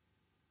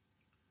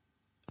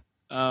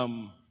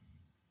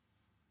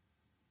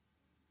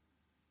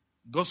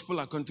Gospel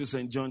according to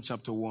St. John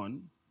chapter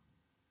 1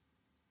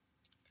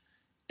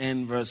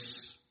 and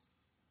verse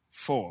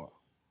 4.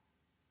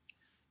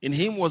 In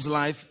him was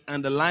life,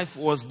 and the life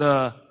was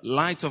the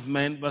light of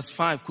men. Verse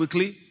 5,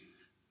 quickly.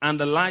 And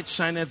the light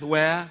shineth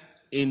where?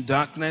 In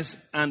darkness,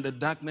 and the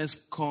darkness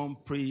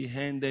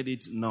comprehended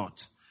it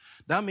not.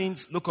 That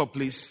means, look up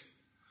please.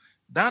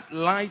 That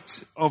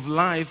light of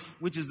life,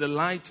 which is the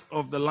light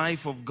of the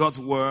life of God's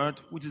word,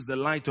 which is the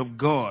light of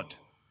God.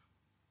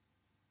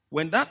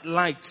 When that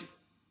light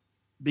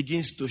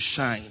begins to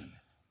shine,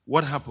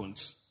 what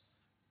happens?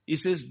 It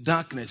says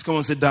darkness. Come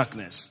on, say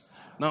darkness.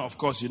 Now, of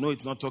course, you know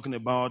it's not talking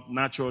about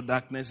natural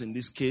darkness in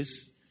this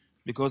case,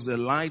 because the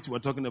light we're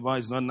talking about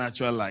is not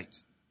natural light.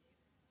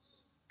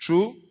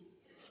 True?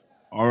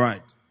 All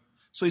right.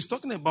 So he's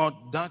talking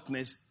about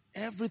darkness,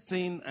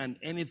 everything and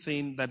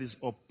anything that is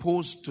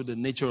opposed to the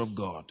nature of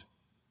God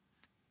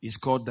is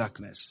called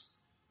darkness.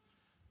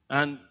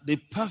 And the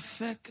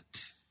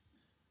perfect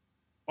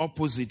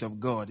opposite of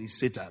God is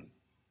Satan.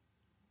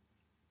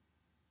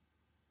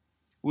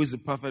 Who is the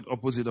perfect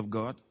opposite of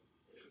God?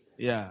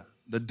 Yeah,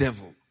 the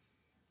devil.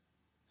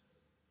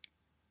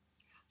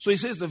 So he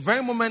says the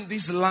very moment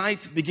this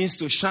light begins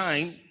to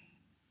shine,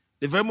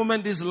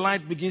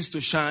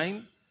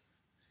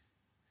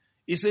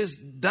 he says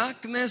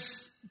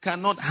darkness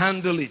cannot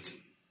handle it.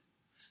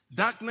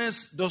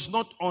 Darkness does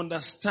not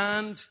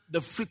understand the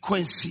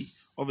frequency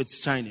of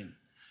its shining.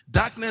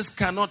 Darkness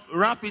cannot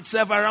wrap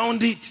itself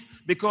around it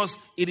because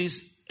it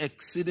is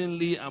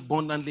exceedingly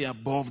abundantly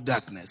above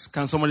darkness.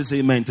 Can somebody say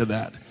amen to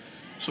that?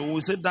 So when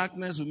we say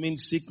darkness, we mean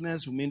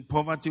sickness, we mean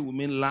poverty, we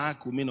mean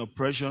lack, we mean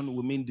oppression,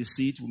 we mean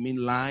deceit, we mean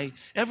lie.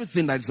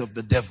 Everything that is of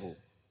the devil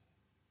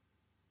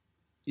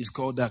is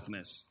called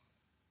darkness.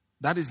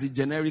 That is the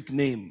generic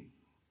name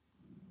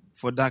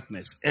for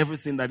darkness.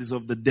 Everything that is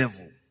of the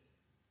devil.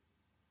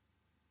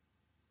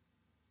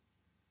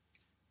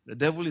 The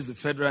devil is the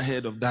federal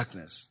head of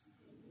darkness.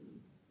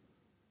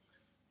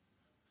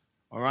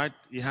 All right?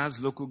 He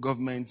has local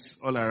governments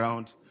all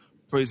around,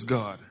 praise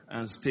God,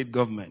 and state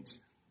governments.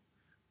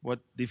 But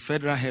the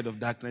federal head of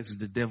darkness is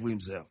the devil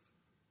himself.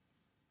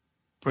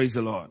 Praise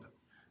the Lord.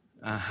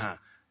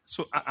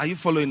 So are you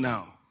following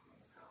now?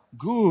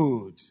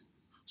 Good.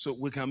 So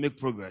we can make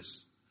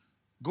progress.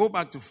 Go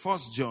back to 1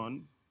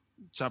 John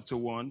chapter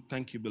 1.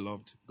 Thank you,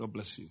 beloved. God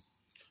bless you.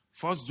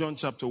 1 John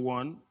chapter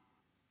 1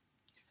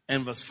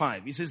 and verse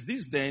 5. He says,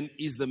 this then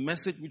is the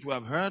message which we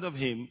have heard of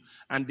him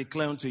and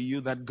declare unto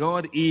you, that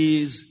God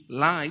is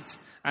light,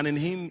 and in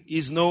him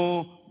is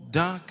no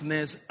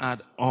darkness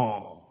at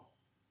all.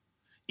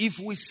 If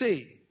we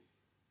say,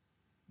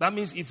 that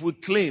means if we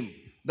claim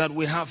that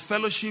we have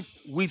fellowship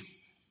with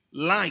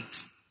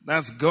light,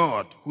 that's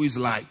God who is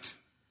light,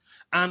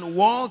 and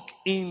walk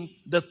in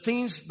the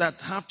things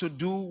that have to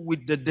do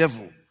with the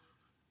devil,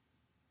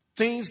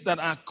 things that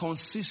are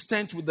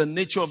consistent with the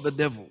nature of the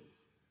devil,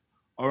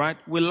 all right,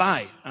 we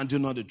lie and do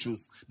not the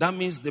truth. That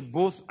means they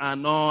both are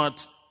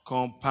not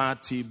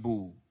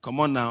compatible. Come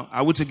on now.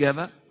 Are we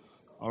together?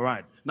 All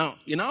right. Now,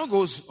 it now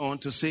goes on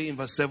to say in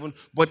verse 7,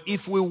 but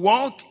if we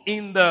walk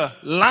in the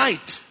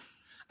light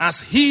as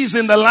he is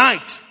in the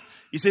light,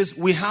 he says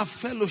we have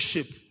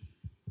fellowship.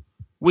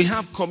 We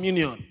have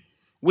communion.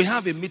 We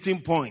have a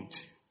meeting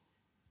point.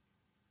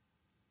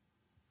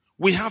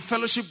 We have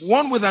fellowship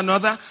one with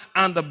another,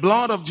 and the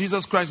blood of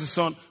Jesus Christ, his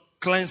Son,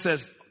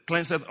 cleanseth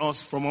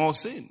us from all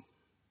sin.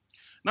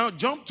 Now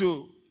jump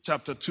to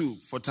chapter 2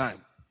 for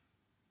time.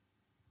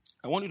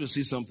 I want you to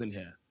see something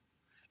here.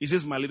 He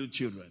says, my little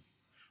children,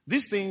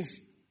 these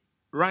things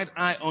write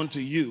I unto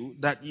you,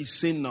 that ye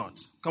sin not.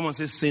 Come on,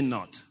 say sin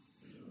not.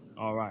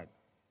 All right.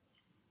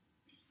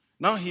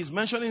 Now he's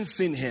mentioning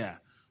sin here.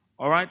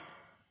 All right.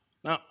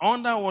 Now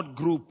under what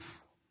group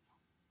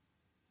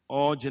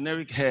or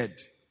generic head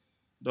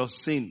does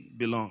sin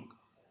belong?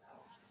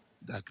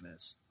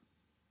 Darkness.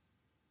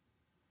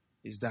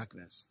 It's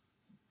darkness.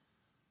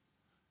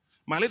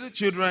 My little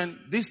children,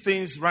 these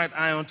things write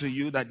I unto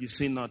you, that you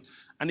sin not.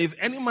 And if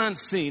any man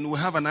sin, we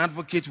have an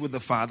advocate with the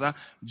Father,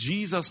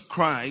 Jesus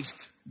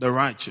Christ the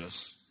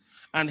righteous.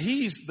 And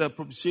he is the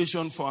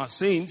propitiation for our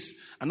sins,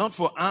 and not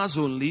for ours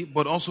only,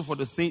 but also for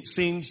the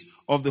sins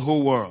of the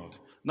whole world.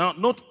 Now,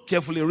 note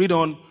carefully, read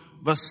on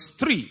verse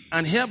 3.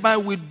 And hereby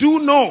we do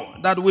know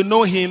that we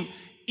know him,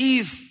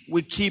 if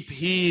we keep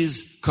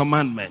his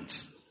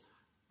commandments.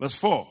 Verse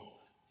 4.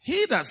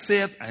 He that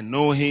saith, I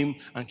know him,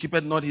 and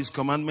keepeth not his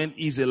commandment,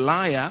 is a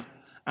liar,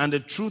 and the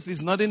truth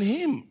is not in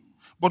him.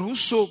 But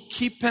whoso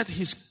keepeth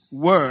his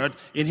word,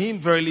 in him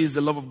verily is the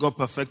love of God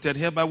perfected.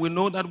 Hereby we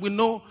know that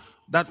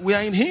we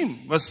are in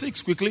him. Verse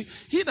 6 quickly.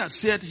 He that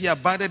saith he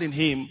abideth in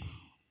him,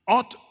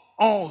 ought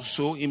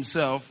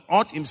himself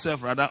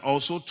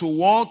also to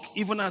walk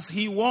even as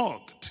he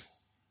walked.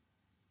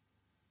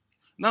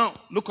 Now,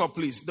 look up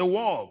please. The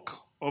walk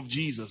of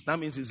Jesus, that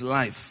means his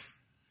life.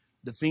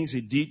 The things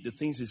he did, the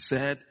things he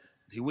said,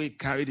 the way he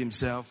carried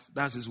himself,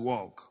 that's his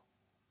walk.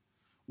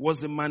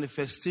 Was the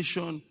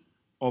manifestation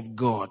of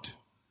God.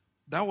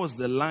 That was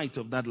the light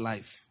of that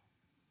life.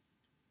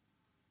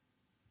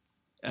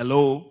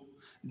 Hello?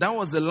 That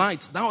was the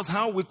light. That was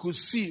how we could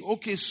see,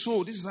 okay,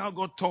 so this is how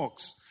God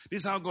talks.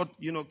 This is how God,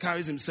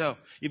 carries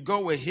himself. If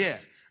God were here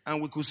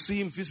and we could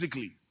see him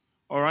physically,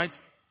 all right,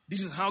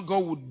 this is how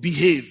God would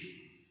behave.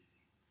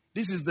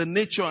 This is the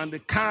nature and the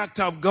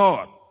character of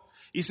God.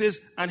 He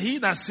says, and he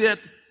that said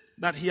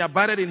that he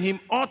abided in him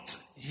ought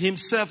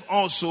himself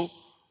also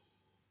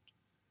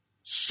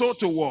so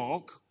to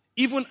walk,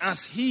 even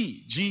as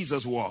he,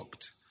 Jesus,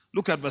 walked.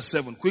 Look at verse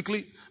 7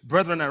 quickly.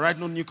 Brethren, I write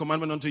no new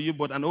commandment unto you,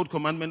 but an old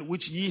commandment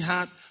which ye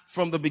had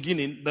from the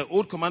beginning. The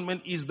old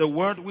commandment is the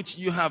word which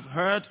you have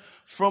heard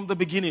from the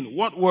beginning.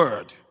 What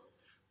word?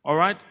 All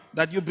right?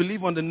 That you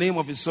believe on the name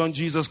of his Son,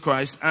 Jesus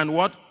Christ, and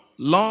what?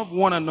 Love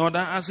one another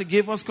as he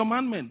gave us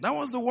commandment. That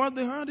was the word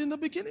they heard in the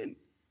beginning.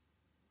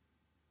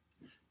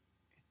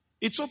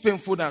 It's so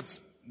painful that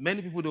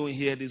many people don't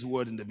hear this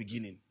word in the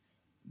beginning.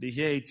 They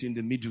hear it in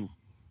the middle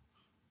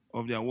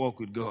of their walk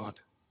with God.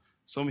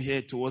 Some hear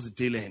it towards the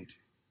tail end.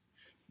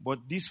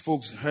 But these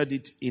folks heard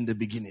it in the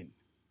beginning.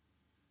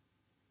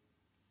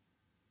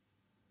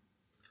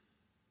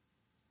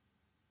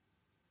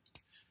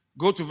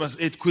 Go to verse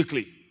 8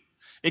 quickly.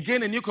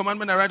 Again, a new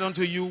commandment I write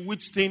unto you,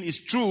 which thing is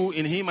true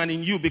in him and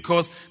in you,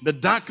 because the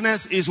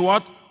darkness is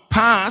what?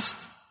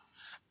 Past,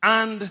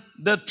 and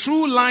the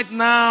true light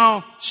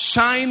now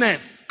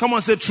shineth. Come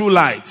on, say true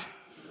light.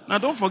 Now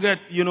don't forget,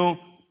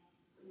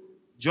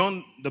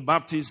 John the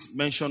Baptist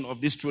mentioned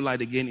of this true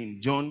light again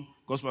in John,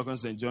 Gospel according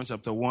to St. John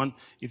chapter 1.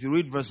 If you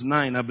read verse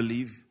 9, I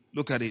believe,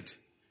 look at it.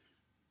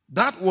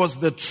 That was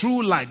the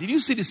true light. Did you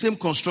see the same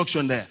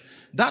construction there?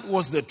 That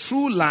was the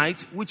true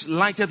light which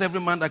lighteth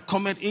every man that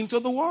cometh into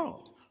the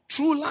world.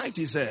 True light,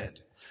 he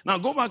said. Now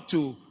go back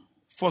to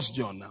 1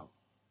 John now.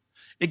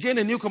 Again,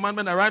 a new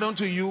commandment I write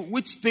unto you,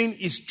 which thing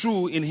is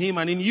true in him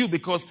and in you,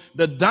 because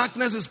the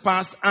darkness is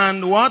past,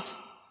 and what?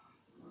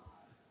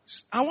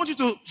 I want you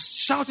to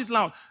shout it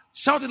loud.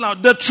 Shout it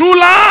loud. The true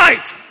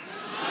light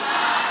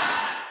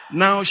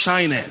now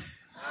shineth.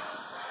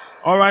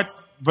 All right,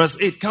 verse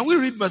 8. Can we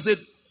read verse 8?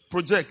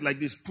 Project like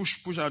this.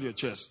 Push out your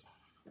chest.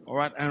 All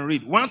right, and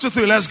read. 1, 2,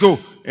 3, let's go.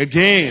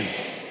 Again,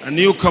 a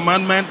new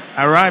commandment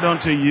I write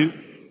unto you,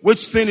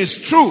 which thing is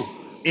true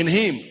in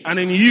him and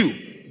in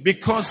you,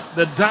 because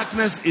the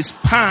darkness is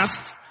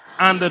past,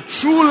 and the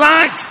true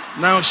light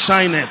now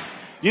shineth.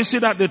 You see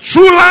that? The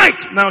true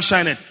light now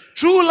shineth.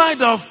 True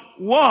light of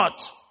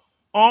what?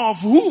 Of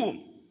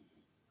whom?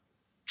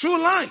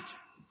 True light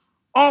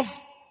of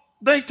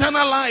the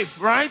eternal life,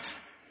 right?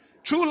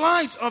 True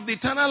light of the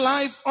eternal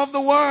life of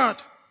the Word.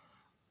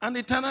 And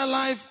the eternal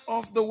life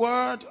of the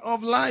Word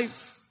of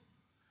life.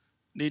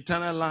 The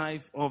eternal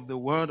life of the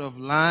Word of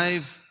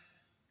life,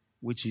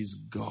 which is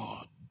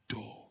God.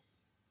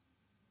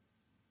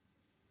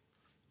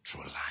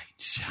 True light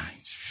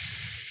shines.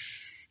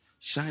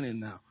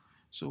 Shining now.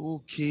 So,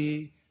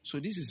 okay. So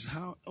this is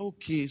how,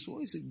 okay. So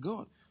what is it?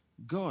 God.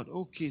 God,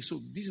 okay. So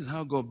this is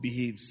how God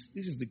behaves.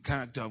 This is the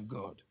character of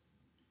God.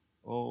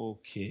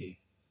 Okay.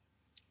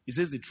 He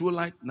says the true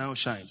light now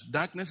shines.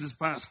 Darkness is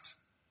past.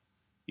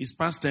 It's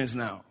past tense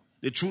now.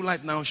 The true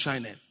light now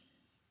shineth.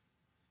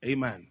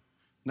 Amen.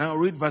 Now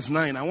read verse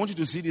 9. I want you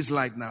to see this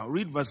light now.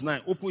 Read verse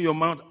 9. Open your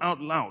mouth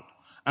out loud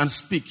and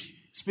speak.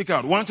 Speak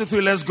out. 1, 2,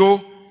 3, let's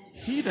go.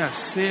 He that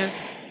said,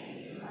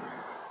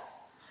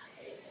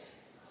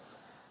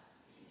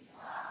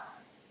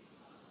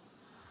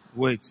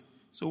 wait.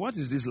 So what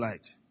is this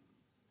light?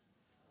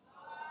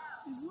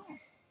 It's love.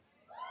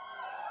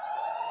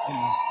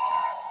 Amen.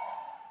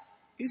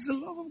 It's the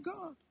love of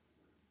God.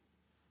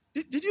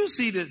 Did you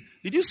see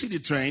the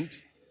trend?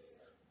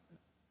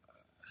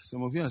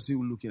 Some of you are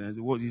still looking at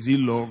it. What is he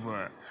love?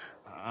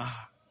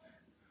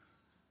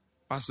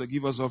 Pastor,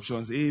 give us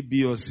options A,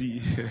 B, or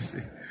C.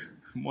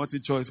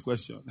 Multi-choice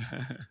question.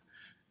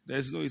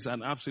 It's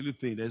an absolute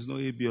thing. There's no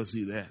A, B, or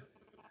C there.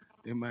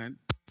 Amen.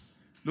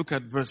 Look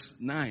at verse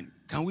 9.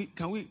 Can we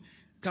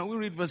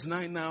read verse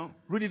 9 now?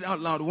 Read it out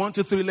loud. 1,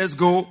 2, 3, let's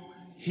go.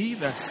 He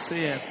that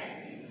saith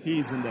he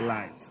is in the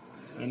light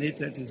and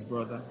hateth his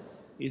brother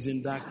is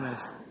in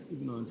darkness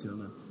even until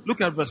now.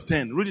 Look at verse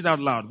 10. Read it out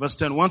loud. Verse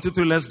 10. 1, 2,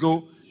 3, let's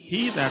go.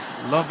 He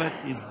that loveth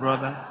his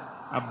brother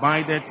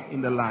abideth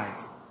in the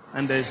light,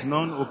 and there is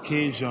none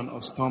occasion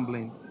of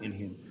stumbling in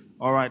him.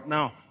 All right,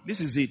 now, this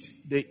is it.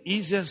 The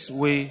easiest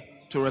way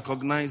to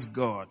recognize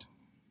God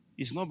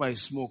is not by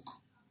smoke.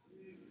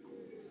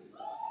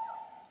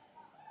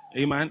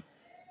 Amen.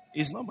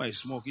 It's not by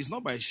smoke. It's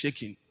not by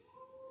shaking.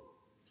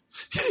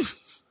 Hey.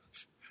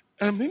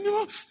 And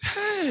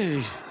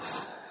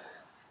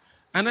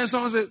then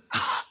someone says,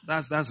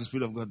 that's the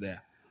Spirit of God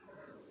there.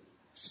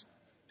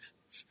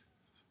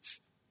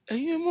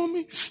 Hey,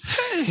 mommy.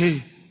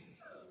 Hey.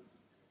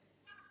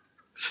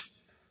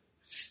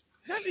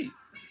 Helly.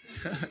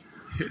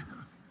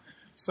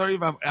 Sorry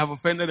if I've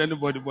offended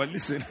anybody, but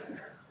listen.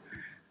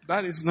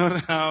 That is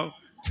not how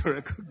to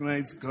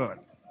recognize God.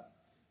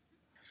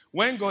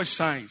 When God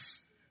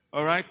shines,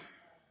 all right,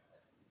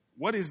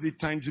 what is the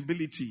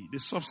tangibility, the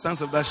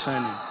substance of that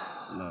shining?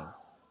 Love.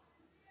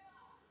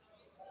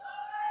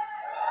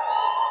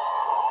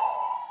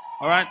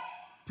 All right,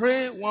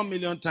 pray 1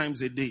 million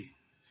times a day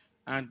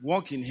and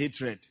walk in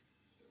hatred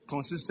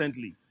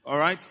consistently. All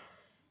right,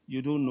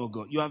 you don't know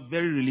God. You are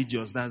very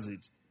religious. That's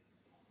it.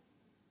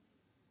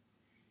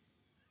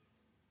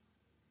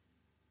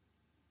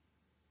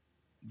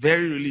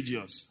 Very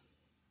religious.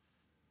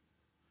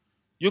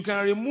 You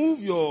can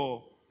remove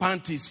your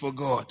panties for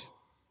God.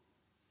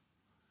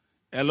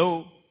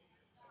 Hello?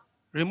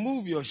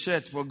 Remove your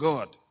shirt for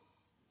God.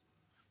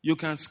 You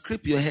can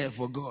scrape your hair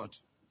for God.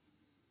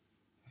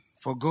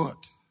 For God.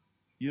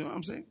 You know what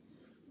I'm saying?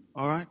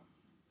 All right?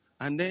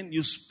 And then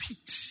you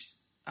spit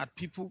at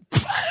people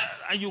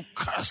and you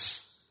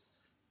curse.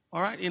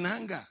 All right? In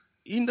anger.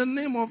 In the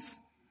name of...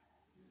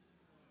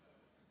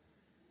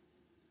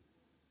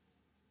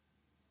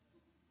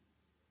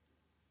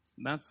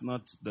 That's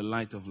not the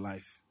light of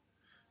life.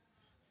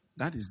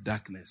 That is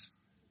darkness.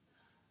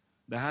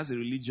 That has a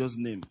religious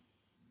name.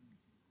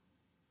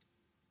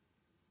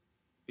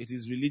 It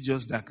is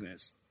religious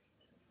darkness.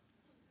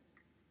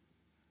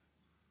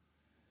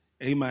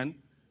 Amen.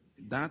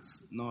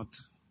 That's not.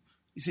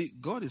 You see,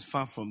 God is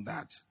far from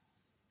that.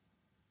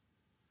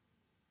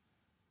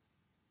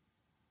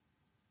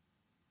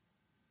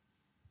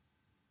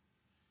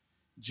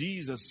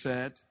 Jesus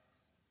said,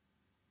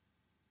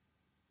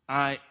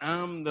 I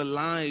am the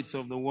light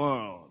of the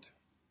world.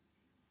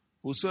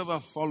 Whosoever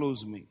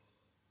follows me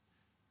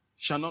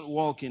shall not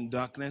walk in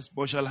darkness,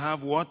 but shall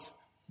have what?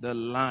 The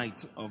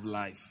light of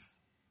life.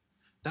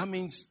 That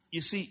means, you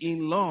see,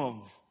 in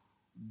love,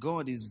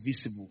 God is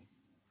visible.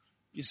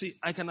 You see,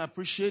 I can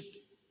appreciate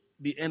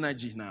the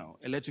energy now,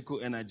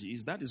 electrical energy.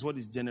 That is what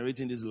is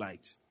generating this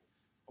light.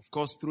 Of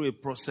course, through a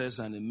process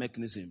and a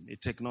mechanism, a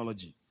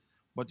technology.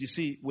 But you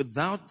see,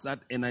 without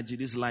that energy,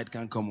 this light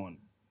can't come on.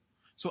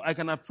 So I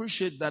can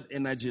appreciate that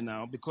energy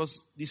now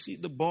because, you see,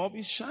 the bulb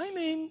is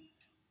shining.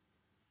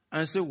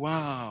 And I say,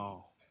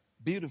 wow,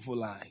 beautiful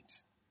light.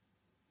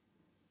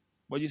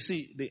 But you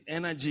see, the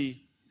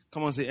energy,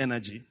 come on, say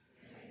energy.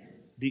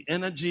 The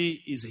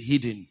energy is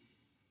hidden,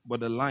 but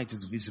the light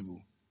is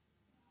visible.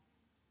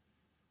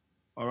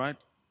 All right?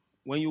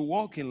 When you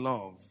walk in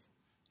love,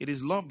 it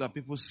is love that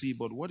people see,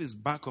 but what is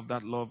back of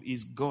that love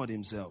is God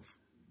himself.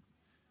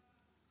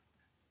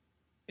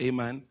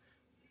 Amen.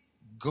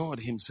 God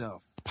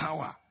himself.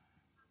 Power.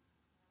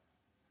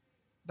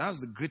 That's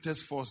the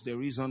greatest force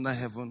there is under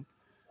heaven,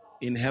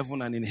 in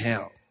heaven and in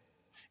hell.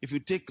 If you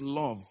take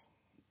love,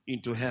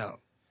 into hell.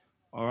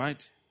 All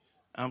right?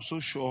 I'm so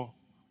sure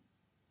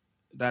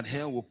that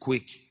hell will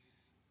quake.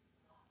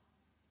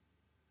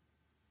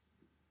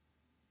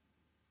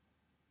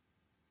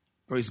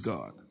 Praise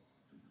God.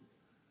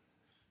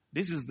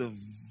 This is the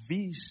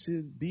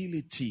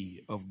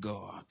visibility of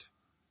God.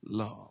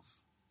 Love.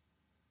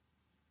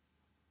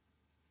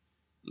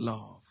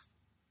 Love.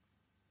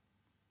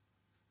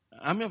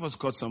 How many of us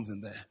caught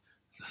something there?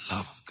 The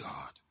love of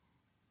God.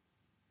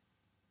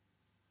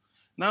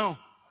 Now,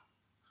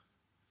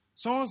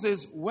 someone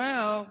says,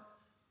 well,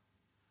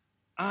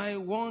 I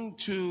want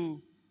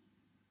to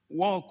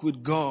walk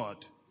with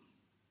God,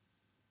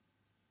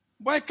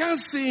 but I can't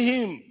see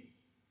Him.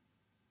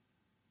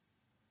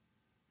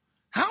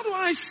 How do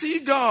I see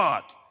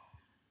God?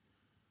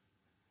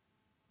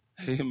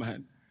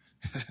 Amen.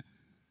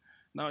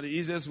 Now, the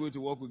easiest way to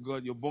walk with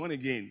God, you're born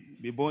again.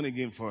 Be born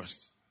again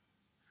first.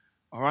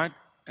 All right?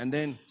 And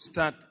then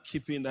start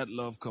keeping that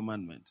love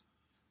commandment.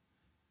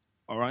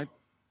 All right?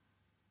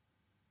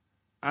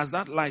 As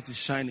that light is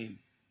shining,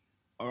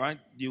 all right,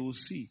 you will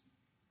see.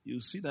 You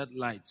will see that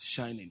light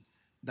shining.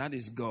 That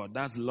is God.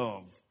 That's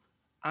love.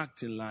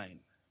 Act in line.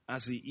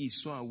 As He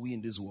is, so are we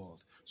in this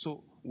world.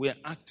 So we are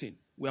acting.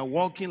 We are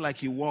walking like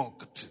He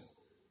walked.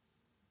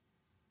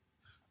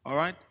 All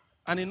right?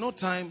 And in no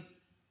time,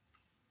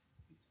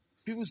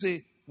 people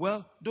say,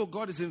 well, though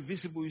God is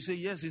invisible, you say,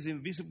 yes, He's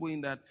invisible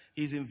in that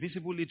He's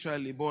invisible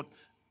literally, but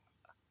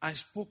I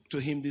spoke to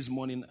Him this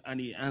morning and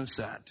He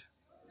answered.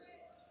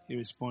 He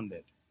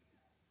responded.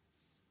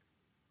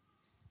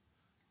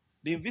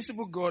 The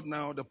invisible God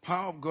now, the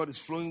power of God is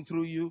flowing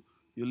through you.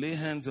 You lay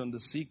hands on the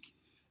sick,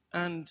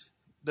 and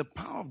the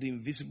power of the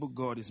invisible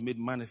God is made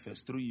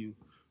manifest through you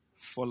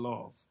for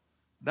love.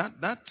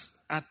 That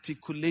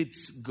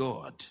articulates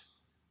God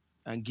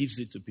and gives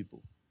it to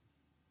people.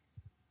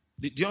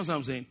 Do you understand what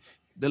I'm saying?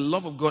 The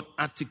love of God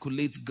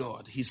articulates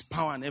God, His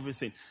power and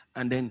everything,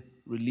 and then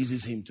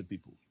releases Him to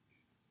people.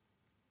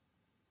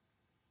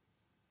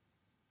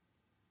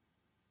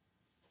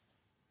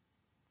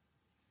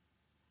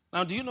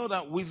 Now, do you know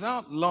that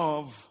without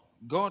love,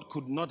 God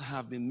could not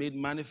have been made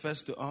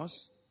manifest to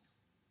us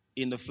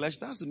in the flesh?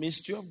 That's the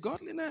mystery of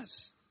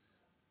godliness.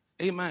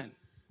 Amen.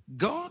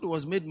 God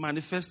was made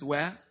manifest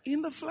where?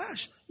 In the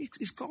flesh.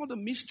 It's called the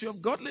mystery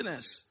of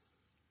godliness.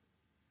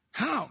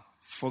 How?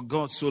 For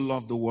God so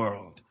loved the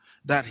world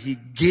that He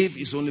gave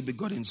His only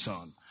begotten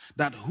Son,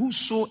 that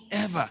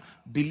whosoever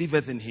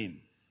believeth in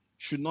Him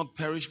should not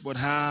perish but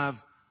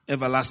have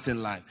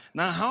everlasting life.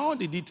 Now, how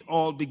did it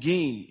all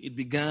begin? It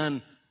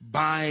began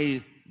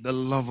by the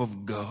love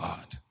of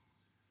God.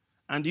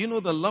 And do you know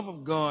the love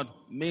of God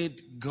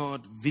made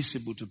God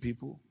visible to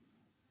people?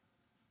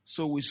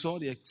 So we saw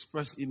the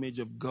express image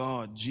of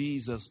God,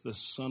 Jesus, the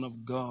Son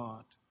of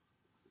God.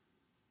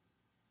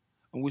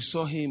 And we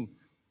saw Him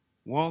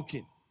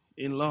walking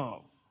in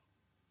love.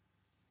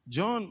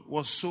 John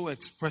was so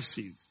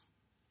expressive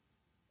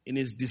in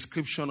his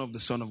description of the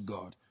Son of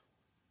God.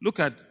 Look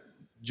at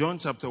John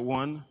chapter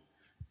 1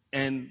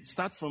 and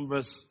start from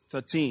verse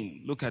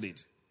 13. Look at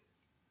it.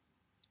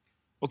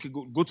 Okay,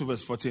 go to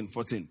verse 14.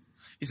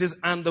 It says,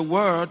 and the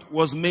Word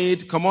was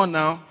made, come on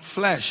now,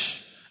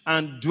 flesh,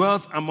 and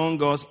dwelt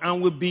among us,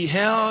 and we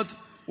beheld,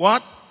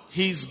 what?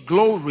 His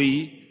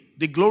glory,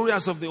 the glory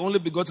as of the only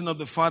begotten of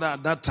the Father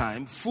at that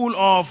time, full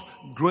of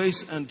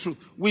grace and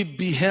truth. We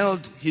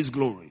beheld His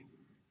glory.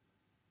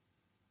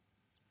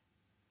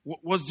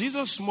 Was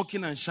Jesus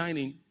smoking and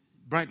shining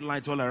bright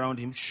light all around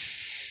Him?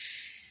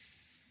 Shh.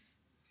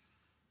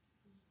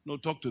 No,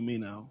 talk to me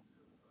now.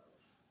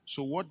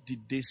 So what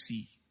did they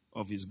see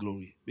of His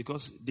glory?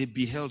 Because they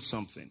beheld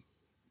something.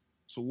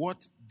 So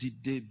what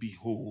did they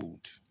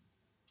behold?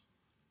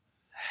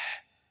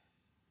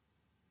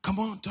 Come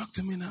on, talk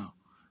to me now.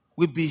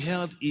 We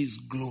beheld His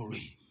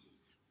glory.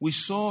 We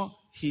saw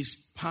His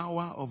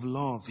power of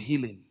love,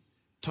 healing,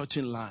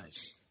 touching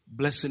lives,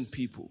 blessing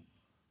people.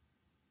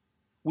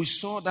 We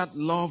saw that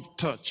love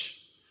touch,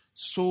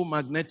 so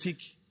magnetic,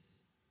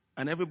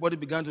 and everybody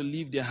began to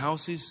leave their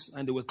houses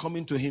and they were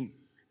coming to Him.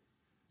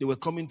 They were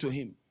coming to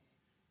Him.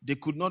 They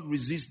could not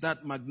resist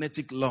that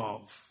magnetic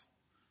love.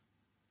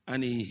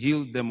 And He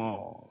healed them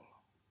all.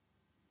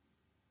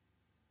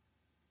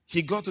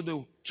 He got to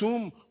the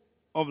tomb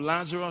of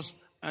Lazarus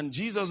and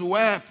Jesus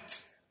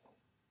wept.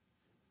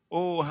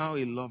 Oh, how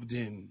He loved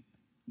him,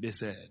 they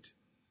said.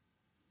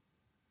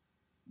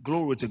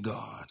 Glory to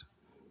God.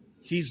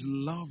 His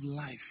love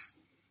life.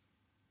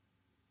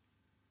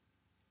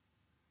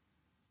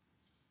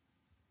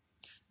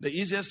 The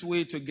easiest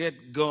way to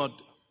get God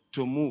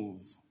to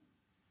move,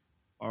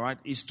 all right,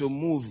 is to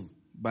move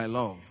by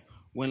love.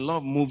 When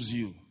love moves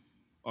you,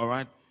 all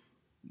right,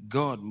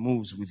 God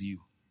moves with you.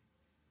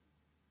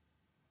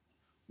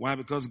 Why?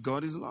 Because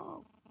God is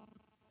love.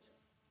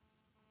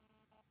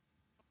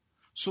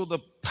 So the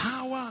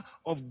power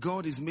of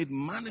God is made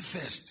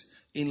manifest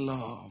in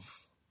love.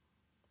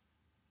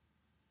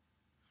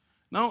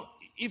 Now,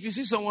 if you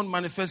see someone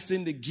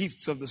manifesting the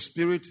gifts of the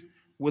Spirit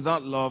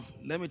without love,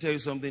 let me tell you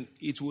something,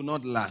 it will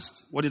not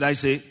last. What did I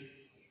say?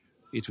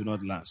 It will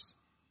not last.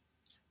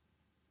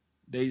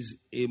 there is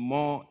a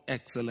more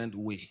excellent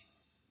way.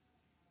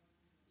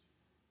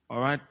 All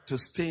right? To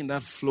stay in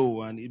that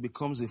flow, and it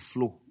becomes a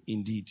flow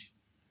indeed.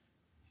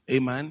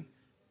 Amen?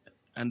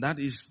 And that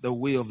is the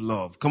way of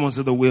love. Come on,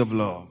 say the way of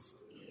love.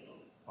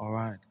 All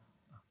right.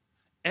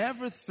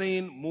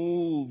 Everything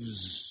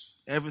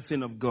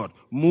of God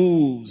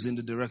moves in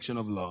the direction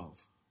of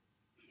love.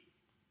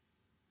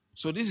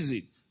 So this is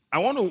it. I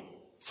want to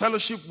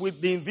fellowship with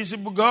the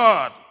invisible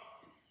God,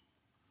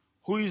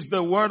 who is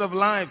the word of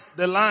life,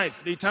 the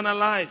eternal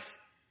life.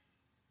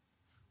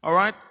 All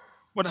right?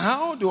 But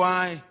how do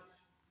I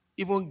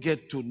even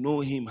get to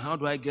know him? How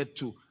do I get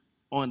to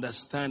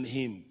understand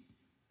him?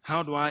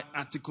 How do I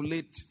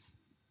articulate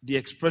the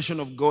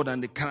expression of God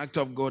and the character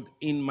of God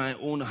in my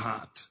own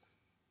heart?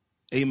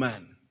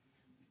 Amen.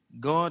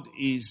 God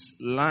is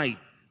light.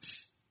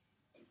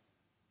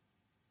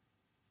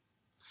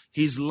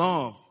 His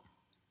love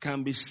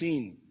can be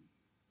seen.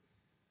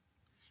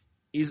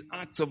 His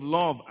acts of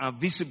love are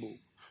visible.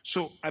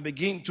 So I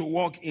begin to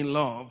walk in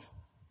love.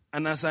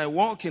 And as I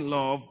walk in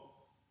love,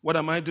 what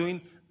am I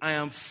doing? I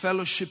am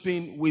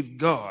fellowshipping with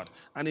God.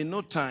 And in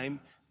no time,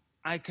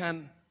 I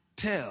can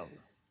tell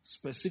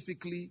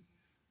specifically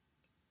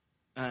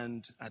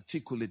and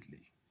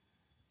articulately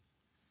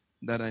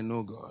that I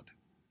know God.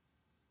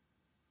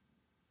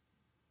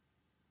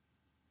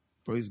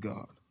 Praise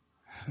God.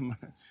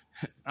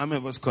 How many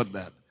of us caught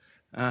that?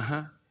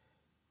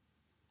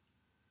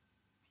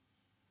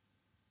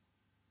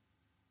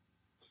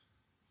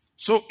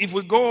 So if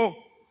we go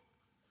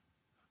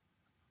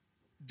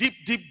deep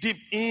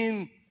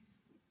in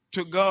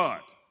to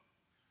God,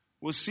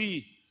 we'll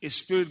see a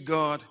spirit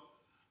God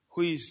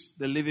who is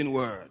the living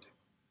word.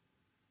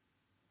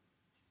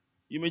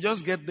 You may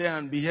just get there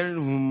and be hearing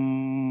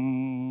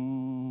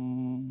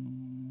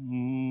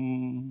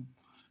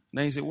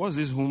Then you say, what's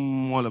this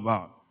all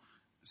about?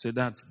 Say,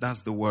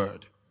 that's the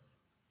word.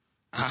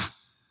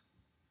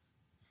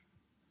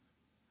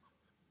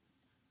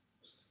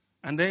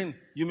 And then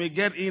you may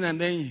get in and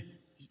then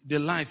the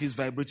life is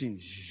vibrating.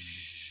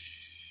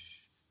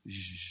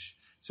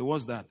 So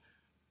what's that?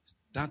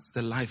 That's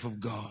the life of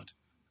God.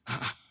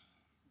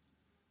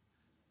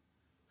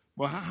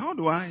 But how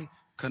do I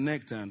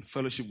connect and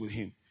fellowship with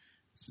him?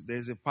 So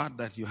there's a part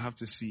that you have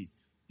to see.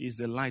 Is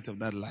the light of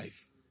that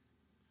life,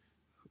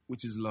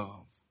 which is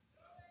love.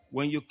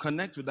 When you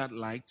connect with that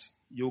light,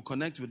 you'll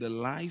connect with the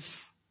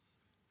life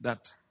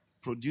that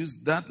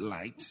produced that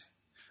light,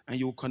 and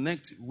you'll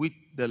connect with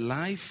the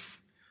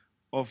life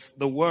of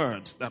the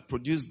word that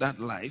produced that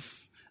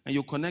life, and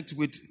you'll connect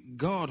with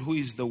God, who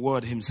is the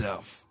word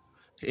himself.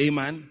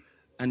 Amen.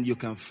 And you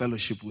can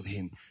fellowship with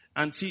him.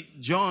 And see,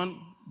 John,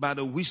 by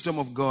the wisdom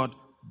of God,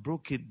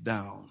 broke it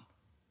down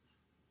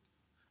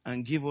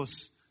and give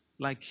us,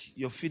 like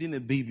you're feeding a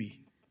baby.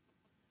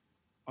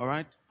 All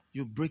right?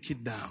 You break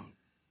it down.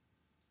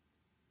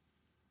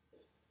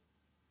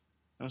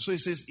 And so he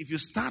says, if you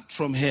start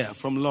from here,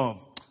 from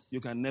love, you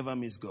can never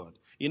miss God.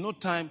 In no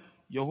time,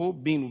 your whole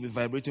being will be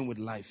vibrating with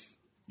life.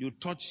 You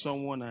touch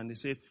someone and they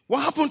say,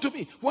 what happened to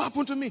me? What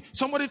happened to me?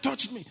 Somebody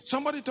touched me.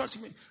 Somebody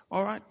touched me.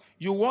 All right?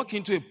 You walk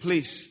into a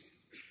place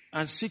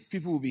and sick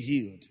people will be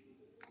healed.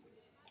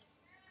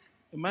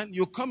 Man,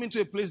 you come into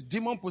a place,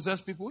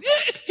 demon-possessed people.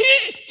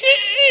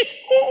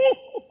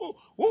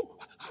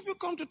 Have you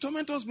come to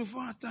torment us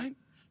before our time?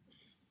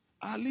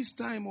 Our least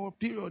time or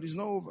period is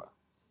not over.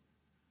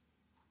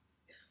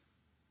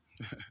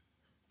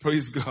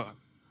 Praise God.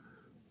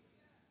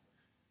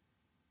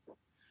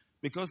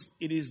 Because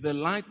it is the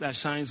light that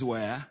shines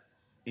where?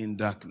 In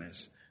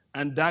darkness.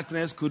 And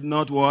darkness could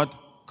not what?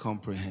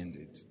 Comprehend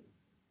it.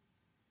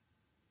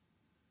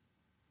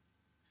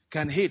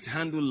 Can hate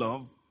handle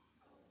love?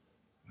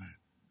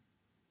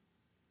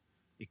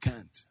 It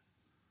can't.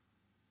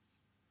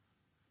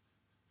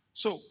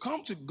 So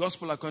come to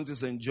Gospel according to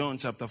St. John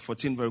chapter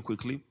 14 very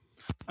quickly.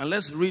 And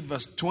let's read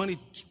verse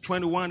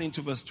 21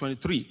 into verse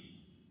 23.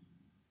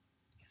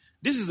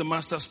 This is the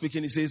master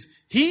speaking. He says,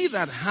 he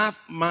that hath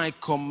my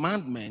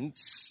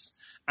commandments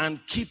and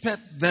keepeth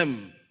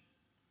them.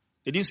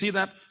 Did you see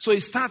that? So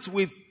it starts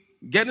with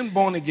getting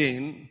born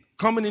again,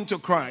 coming into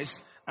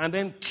Christ, and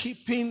then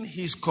keeping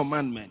his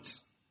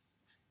commandments.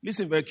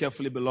 Listen very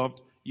carefully,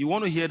 beloved. You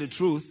want to hear the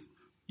truth.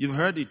 You've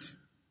heard it.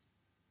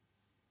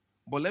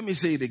 But let me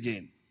say it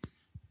again.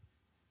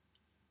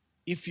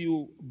 If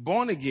you're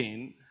born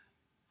again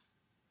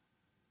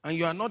and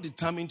you are not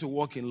determined to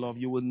walk in love,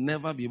 you will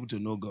never be able to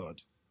know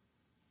God.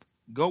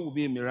 God will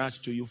be a mirage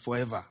to you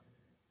forever,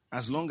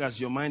 as long as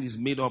your mind is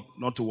made up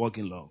not to walk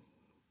in love.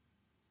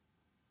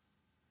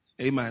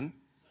 Amen.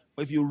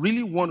 But if you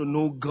really want to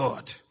know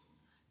God,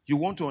 you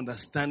want to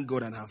understand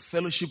God and have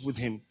fellowship with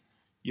him,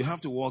 you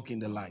have to walk in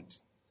the light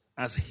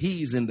as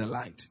he is in the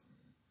light.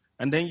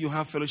 And then you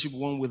have fellowship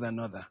one with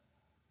another.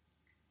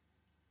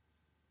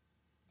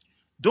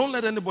 Don't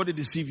let anybody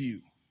deceive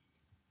you.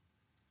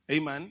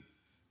 Amen.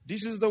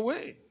 This is the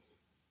way.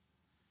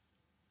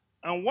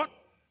 And what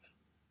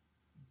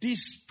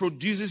this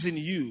produces in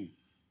you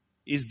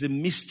is the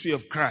mystery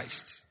of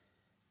Christ.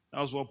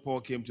 That was what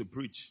Paul came to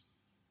preach.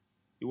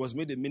 He was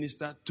made a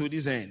minister to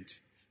this end.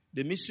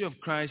 The mystery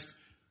of Christ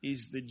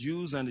is the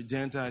Jews and the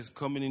Gentiles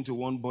coming into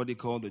one body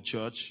called the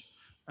church,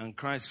 and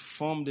Christ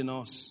formed in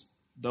us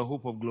the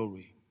hope of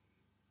glory.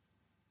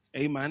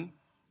 Amen.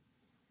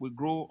 We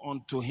grow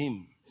unto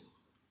him.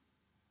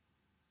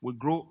 We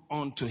grow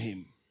unto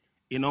him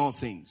in all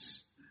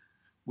things.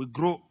 We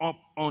grow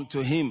up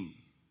unto him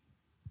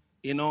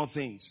in all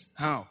things.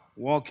 How?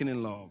 Walking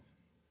in love.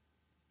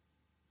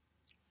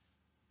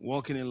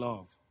 Walking in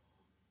love.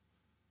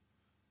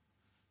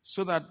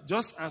 So that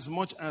just as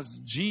much as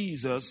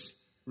Jesus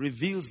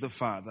reveals the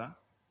Father,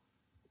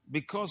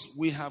 because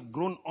we have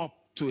grown up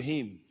to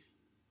him,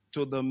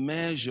 to the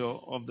measure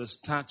of the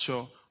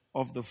stature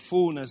of the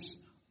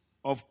fullness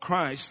of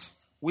Christ,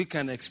 we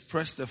can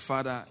express the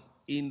Father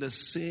in the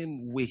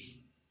same way.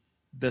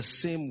 The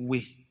same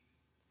way.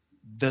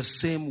 The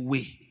same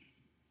way.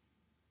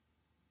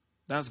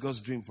 That's God's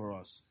dream for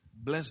us.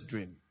 Blessed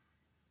dream.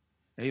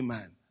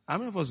 Amen. How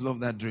many of us love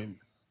that dream?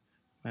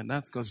 And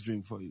that's God's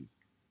dream for you.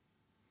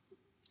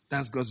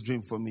 That's God's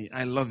dream for me.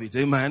 I love it.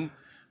 Amen.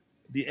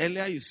 The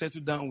earlier you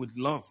settle down with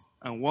love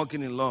and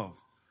walking in love,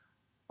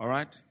 all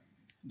right,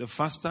 the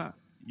faster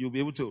you'll be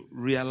able to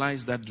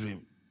realize that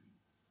dream.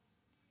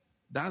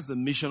 That's the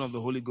mission of the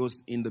Holy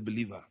Ghost in the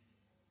believer.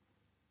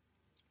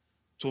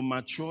 To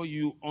mature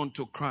you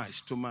unto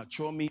Christ, to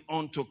mature me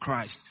unto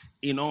Christ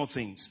in all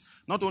things.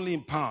 Not only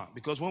in power,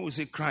 because when we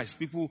say Christ,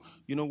 people,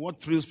 what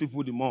thrills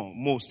people the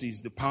most is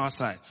the power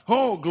side.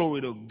 Oh,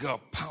 glory to God,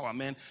 power,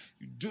 man.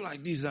 You do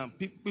like this, and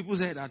people's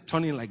heads are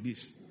turning like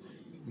this.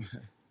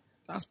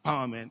 That's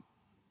power, man.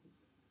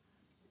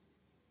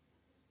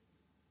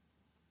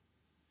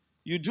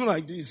 You do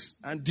like this,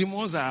 and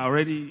demons are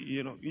already,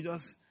 you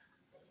just...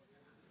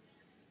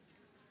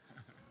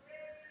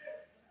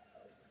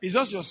 It's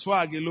just your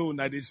swag alone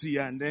that they see,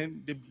 and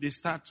then they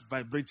start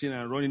vibrating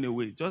and running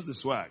away. Just the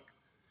swag.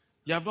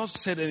 You have not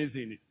said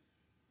anything.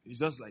 It's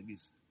just like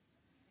this.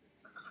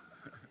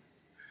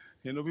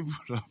 People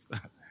love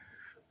that.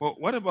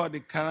 But what about the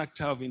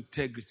character of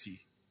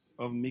integrity,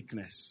 of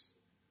meekness?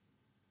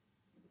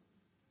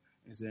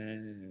 It's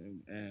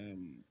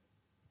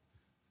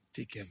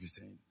take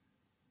everything.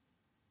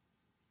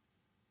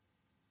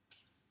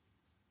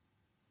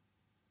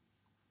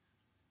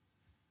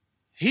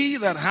 He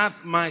that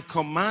hath my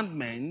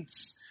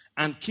commandments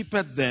and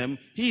keepeth them,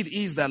 he it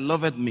is that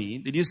loveth me.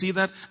 Did you see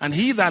that? And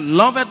he that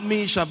loveth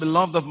me shall be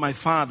loved of my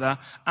Father,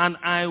 and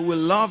I will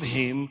love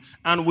him,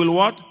 and will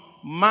what?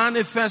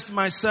 Manifest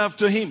myself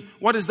to him.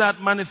 What is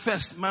that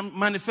manifest?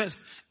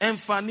 Manifest.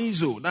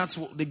 Emphanizo. That's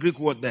the Greek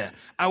word there.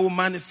 I will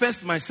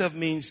manifest myself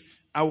means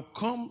I will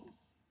come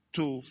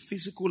to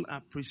physical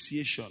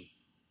appreciation.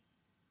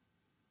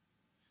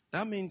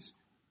 That means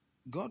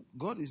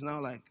God is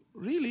now like,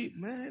 really,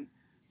 man?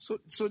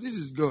 So this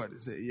is God. He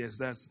said, yes,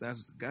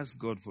 that's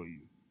God for you.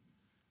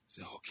 I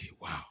said, okay,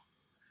 wow.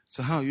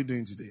 So how are you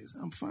doing today? He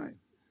said, I'm fine.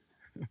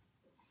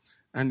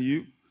 And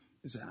you?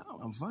 He said, oh,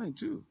 I'm fine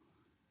too.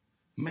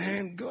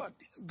 Man, God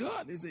is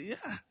God. He said,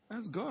 yeah,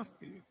 that's God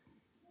for you.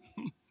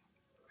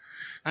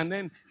 And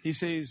then he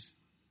says,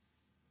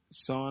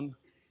 son,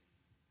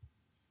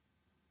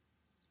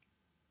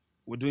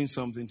 we're doing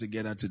something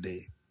together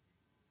today.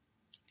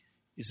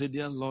 He said,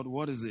 dear Lord,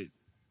 what is it?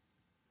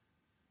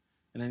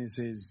 And then he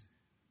says,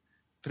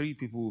 3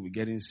 people will be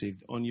getting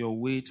saved on your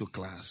way to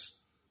class.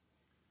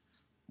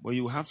 But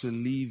you have to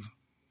leave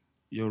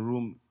your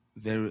room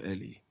very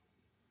early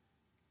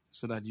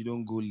so that you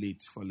don't go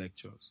late for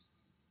lectures.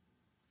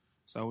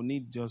 So I will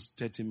need just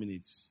 30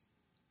 minutes.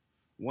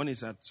 One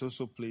is at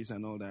social place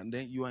and all that. And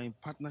then you are in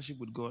partnership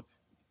with God.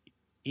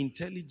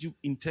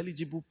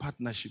 Intelligible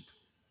partnership.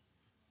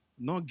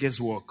 Not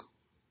guesswork.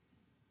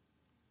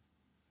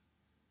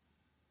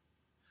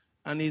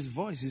 And his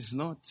voice is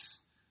not,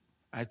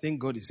 I think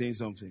God is saying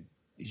something.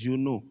 You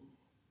know.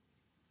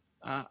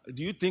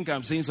 Do you think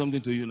I'm saying something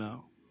to you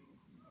now?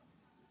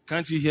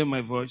 Can't you hear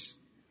my voice?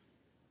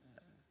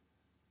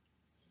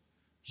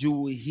 You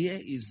will hear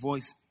his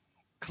voice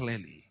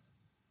clearly.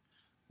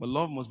 But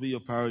love must be your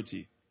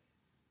priority.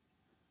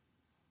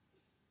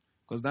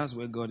 Because that's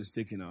where God is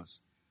taking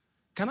us.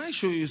 Can I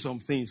show you some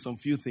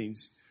few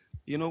things?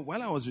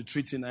 While I was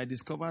retreating, I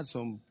discovered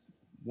some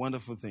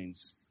wonderful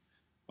things.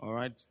 All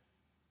right?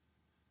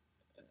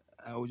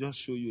 I will just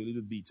show you a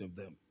little bit of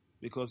them.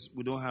 Because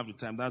we don't have the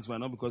time. That's why,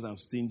 not because I'm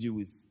stingy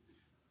with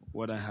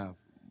what I have.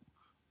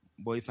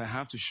 But if I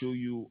have to show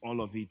you all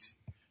of it,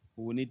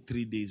 we will need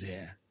 3 days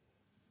here.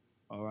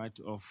 All right?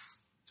 Of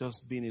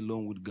just being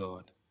alone with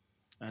God.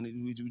 And it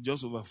will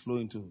just overflow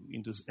into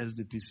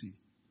SDPC.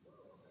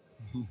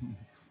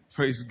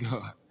 Praise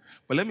God.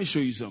 But let me show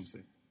you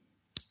something.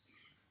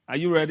 Are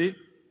you ready?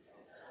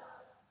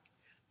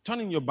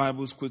 Turn in your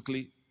Bibles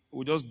quickly.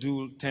 We'll just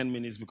do 10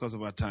 minutes because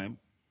of our time.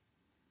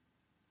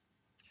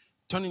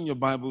 Turn in your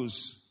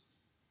Bibles.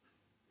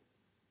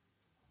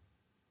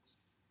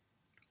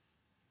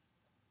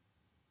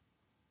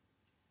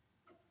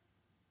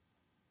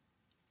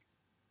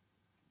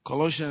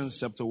 Colossians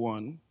chapter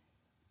 1.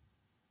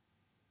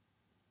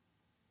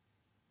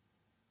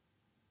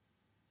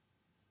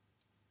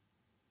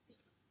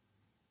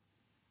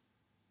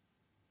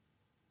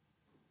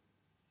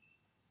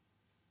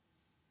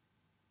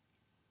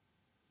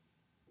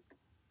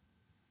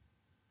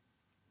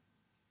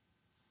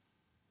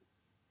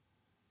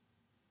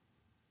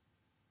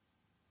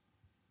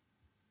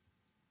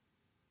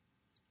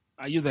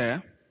 Are you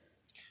there?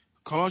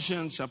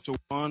 Colossians chapter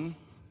 1.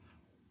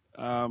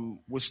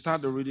 We'll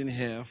start the reading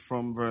here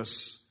from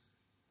verse.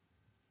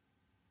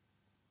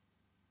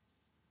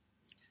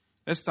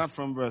 Let's start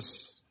from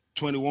verse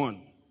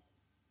 21.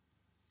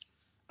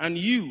 And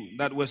you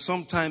that were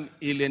sometime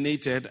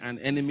alienated and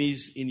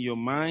enemies in your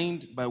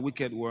mind by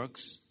wicked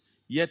works,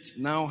 yet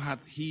now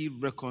hath he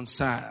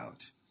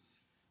reconciled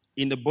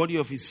in the body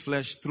of his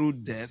flesh through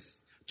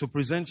death, to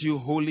present you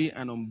holy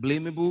and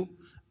unblameable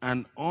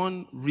and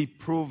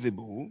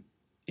unreprovable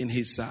in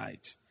his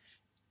sight.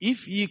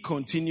 If ye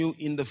continue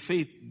in the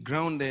faith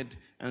grounded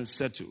and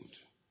settled,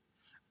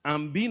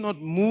 and be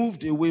not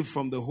moved away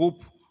from the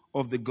hope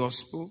of the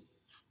gospel,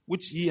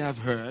 which ye have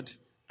heard,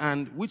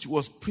 and which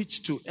was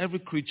preached to every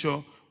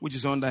creature which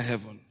is under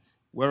heaven,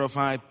 whereof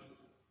I,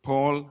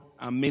 Paul,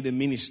 am made a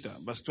minister.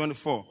 Verse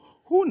 24,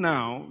 who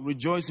now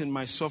rejoice in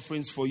my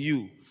sufferings for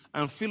you,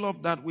 and fill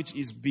up that which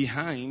is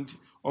behind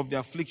of the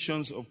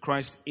afflictions of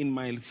Christ in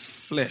my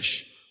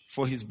flesh,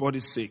 for his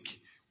body's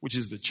sake, which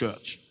is the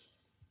church.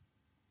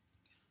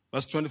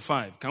 Verse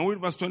 25. Can we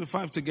read verse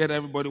 25 together,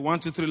 everybody? 1,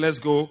 2, 3, let's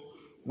go.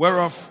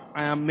 Whereof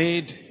I am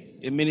made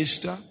a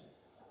minister,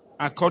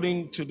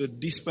 according to the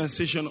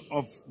dispensation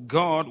of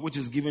God, which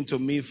is given to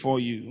me for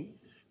you,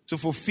 to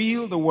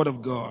fulfill the word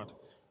of God.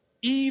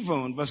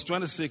 Even, verse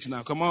 26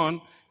 now, come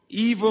on.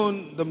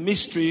 Even the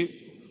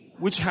mystery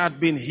which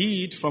had been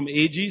hid from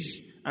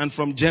ages and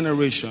from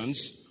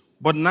generations,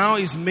 but now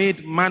is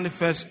made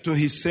manifest to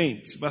his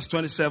saints. Verse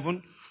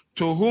 27,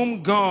 to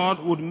whom God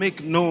would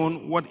make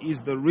known what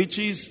is the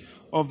riches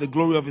of the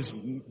glory of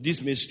this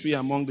mystery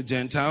among the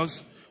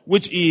Gentiles,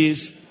 which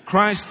is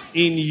Christ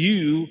in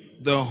you,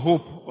 the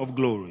hope of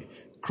glory.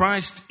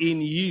 Christ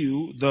in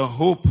you, the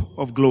hope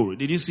of glory.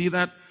 Did you see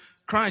that?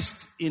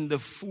 Christ in the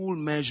full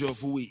measure of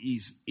who he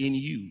is, in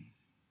you,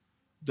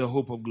 the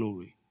hope of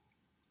glory.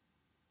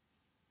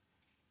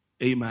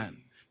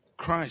 Amen.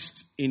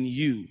 Christ in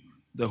you,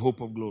 the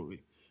hope of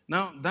glory.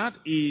 Now, that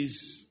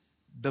is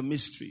the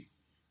mystery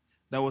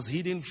that was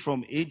hidden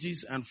from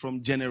ages and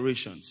from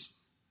generations.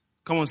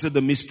 Come on, say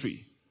the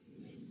mystery.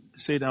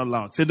 Say it out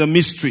loud. Say the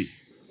mystery.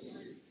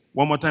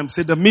 One more time.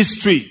 Say the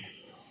mystery.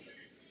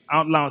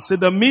 Out loud. Say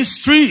the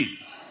mystery.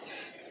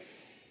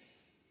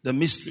 The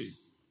mystery.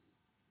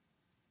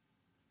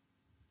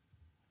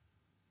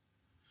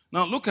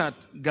 Now, look at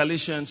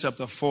Galatians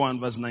chapter 4 and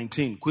verse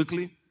 19.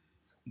 Quickly.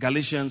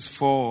 Galatians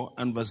 4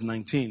 and verse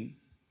 19.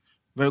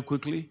 Very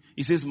quickly.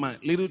 It says, my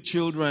little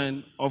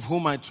children, of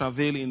whom I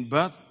travail in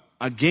birth,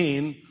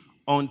 again,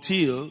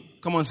 until,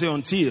 come on, say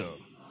until,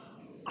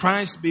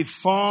 Christ be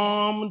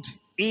formed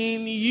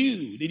in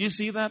you. Did you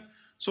see that?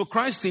 So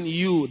Christ in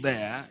you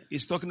there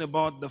is talking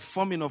about the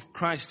forming of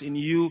Christ in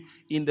you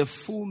in the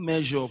full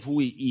measure of who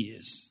he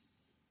is.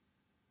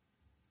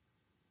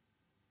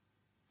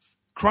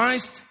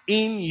 Christ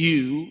in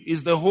you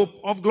is the hope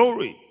of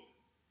glory.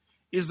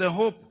 Is the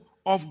hope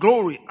of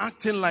glory,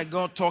 acting like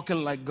God,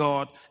 talking like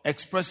God,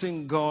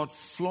 expressing God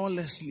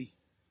flawlessly,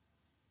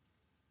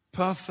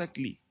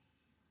 perfectly,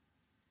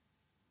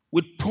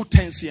 with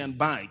potency and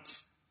bite.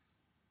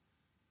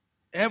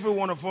 Every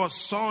one of us,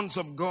 sons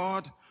of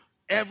God,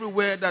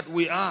 everywhere that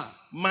we are,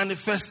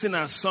 manifesting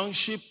our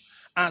sonship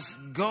as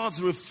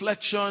God's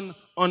reflection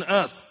on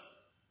earth.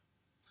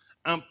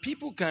 And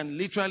people can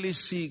literally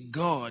see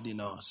God in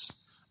us.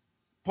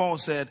 Paul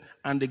said,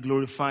 and they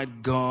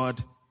glorified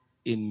God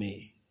in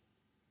me.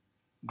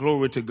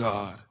 Glory to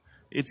God.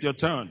 It's your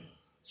turn.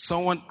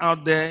 Someone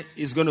out there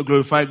is going to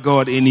glorify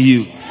God in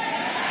you.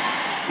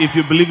 If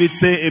you believe it,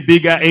 say a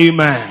bigger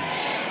amen.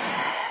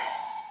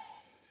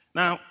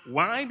 Now,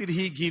 why did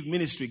he give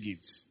ministry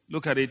gifts?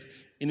 Look at it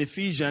in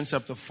Ephesians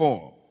chapter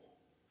 4.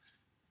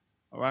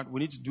 All right, we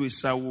need to do a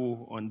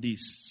sawu on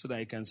this so that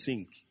I can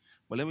sink.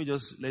 But let me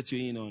just let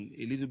you in on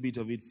a little bit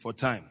of it for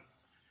time.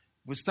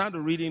 We start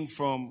the reading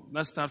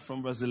let's start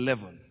from verse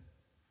 11.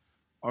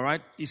 All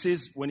right, he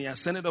says, when he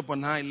ascended up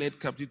on high, led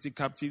captivity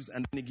captives,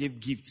 and then he gave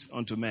gifts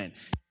unto men.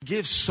 He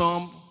gave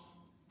some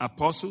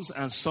apostles,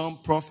 and some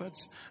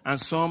prophets,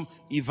 and some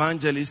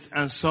evangelists,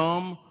 and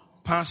some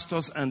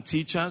pastors and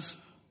teachers.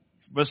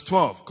 Verse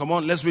 12, come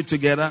on, let's read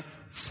together.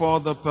 For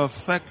the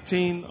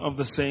perfecting of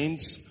the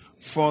saints,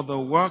 for the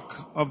work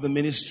of the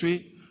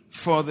ministry,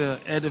 for the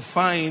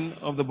edifying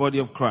of the body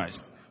of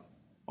Christ.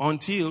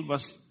 Until,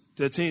 verse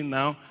 13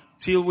 now,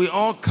 till we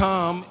all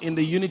come in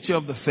the unity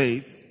of the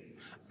faith,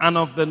 and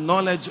of the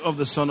knowledge of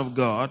the Son of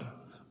God,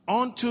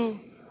 till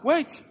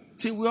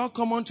we all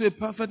come unto a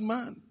perfect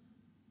man.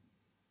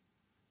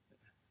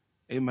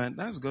 Amen.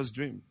 That's God's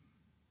dream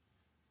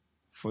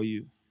for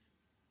you.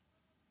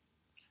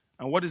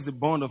 And what is the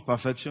bond of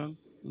perfection?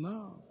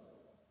 Love.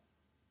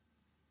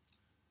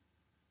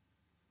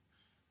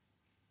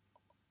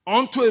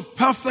 Unto a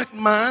perfect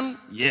man,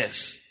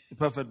 yes, a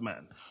perfect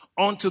man.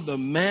 Unto the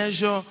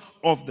measure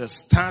of the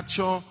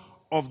stature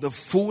of the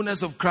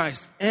fullness of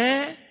Christ.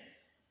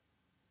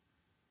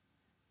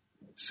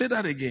 Say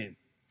that again.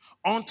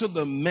 Unto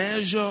the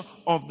measure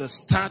of the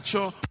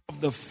stature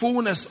of the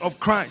fullness of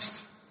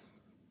Christ.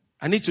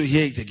 I need to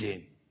hear it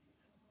again.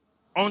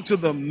 Unto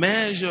the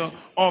measure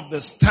of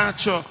the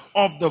stature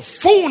of the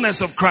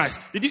fullness of Christ.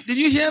 Did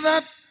you hear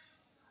that?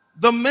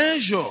 The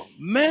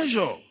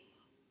measure.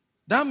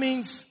 That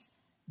means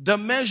the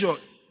measure,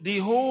 the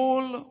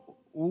whole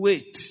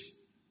weight.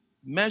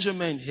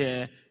 Measurement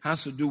here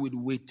has to do with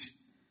weight.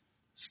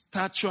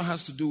 Stature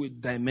has to do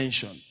with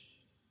dimension.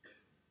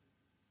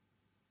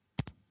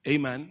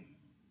 Amen.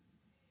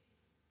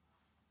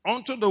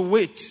 Unto the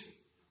weight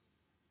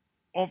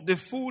of the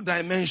full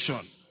dimension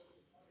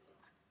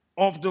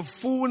of the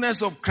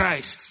fullness of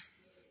Christ.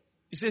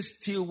 He says,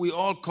 till we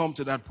all come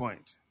to that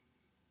point.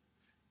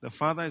 The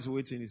Father is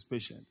waiting, he's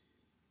patient.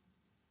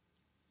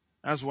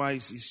 That's why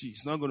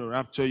he's not going to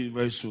rapture you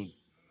very soon.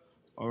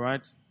 All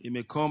right? It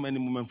may come any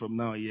moment from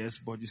now, yes,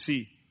 but you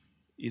see,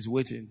 he's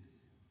waiting.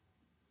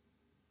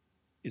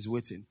 He's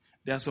waiting.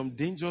 There are some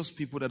dangerous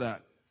people that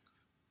are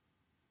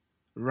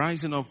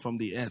rising up from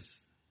the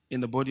earth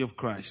in the body of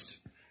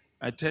Christ.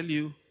 I tell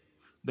you,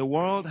 the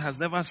world has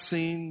never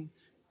seen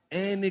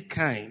any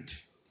kind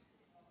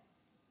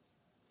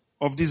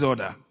of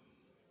disorder.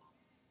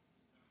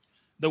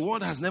 The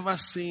world has never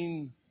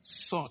seen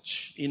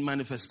such in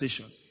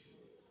manifestation.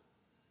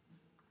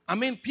 I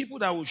mean, people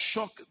that will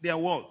shock their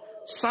world.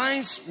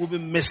 Science will be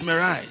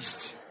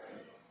mesmerized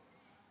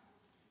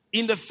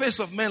in the face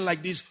of men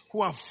like this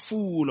who are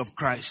full of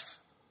Christ.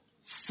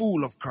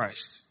 Full of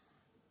Christ.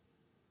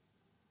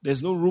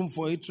 There's no room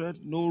for hatred,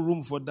 no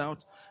room for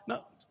doubt.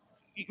 Now,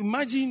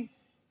 imagine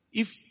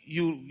if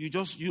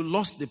you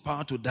lost the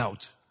power to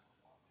doubt.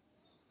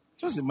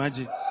 Just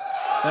imagine.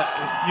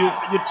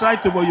 You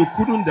tried to, but you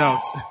couldn't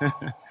doubt.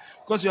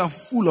 Because you are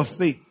full of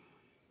faith.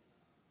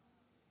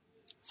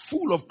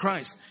 Full of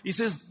Christ. He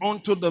says,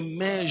 unto the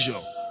measure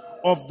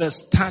of the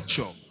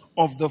stature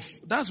of the...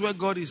 That's where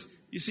God is.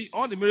 You see,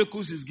 all the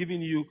miracles he's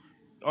giving you,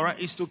 all right,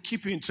 is to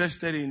keep you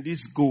interested in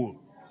this goal.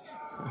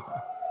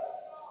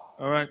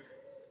 All right?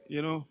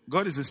 You know,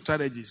 God is a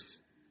strategist.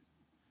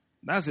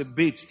 That's a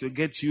bait to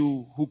get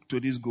you hooked to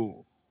this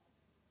goal.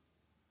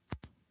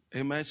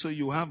 Amen. So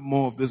you have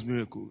more of those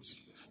miracles.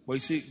 But you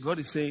see, God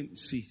is saying,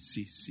 see.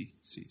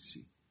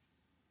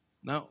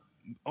 Now,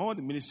 all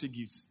the ministry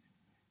gifts,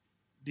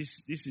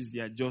 this is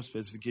their job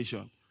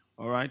specification.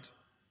 All right?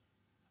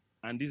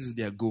 And this is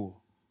their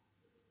goal.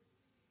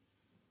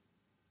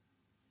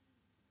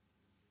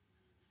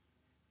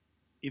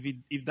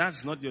 If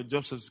that's not your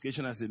job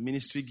specification as a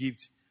ministry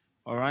gift,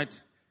 all right,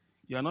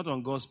 you are not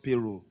on God's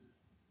payroll.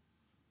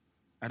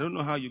 I don't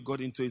know how you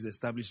got into his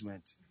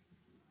establishment.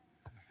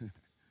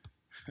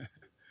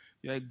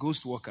 You're a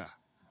ghost worker.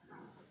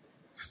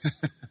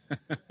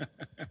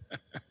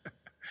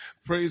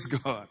 Praise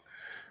God.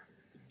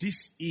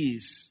 This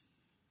is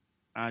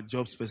our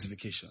job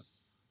specification.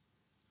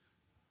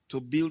 To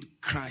build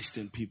Christ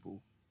in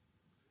people.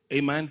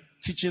 Amen.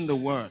 Teaching the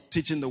word.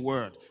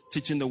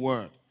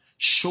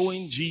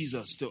 Showing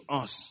Jesus to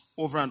us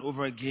over and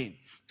over again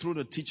through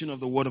the teaching of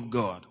the word of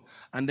God.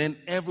 And then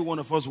every one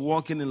of us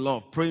walking in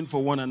love, praying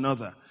for one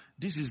another.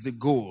 This is the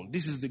goal.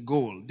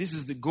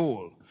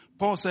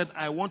 Paul said,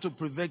 I want to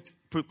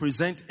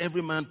present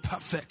every man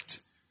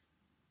perfect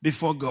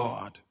before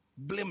God.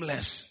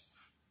 Blameless.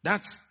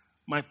 That's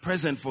my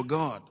present for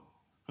God.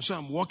 So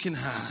I'm working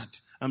hard.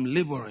 I'm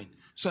laboring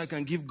so I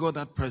can give God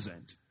that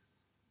present.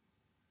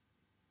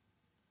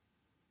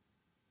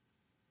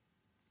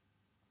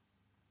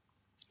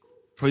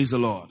 Praise the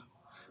Lord.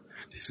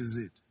 This is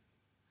it.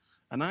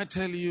 And I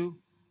tell you,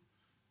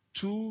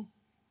 two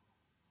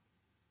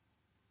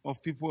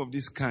of people of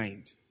this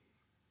kind,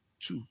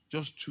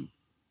 just two,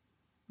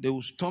 they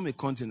will storm a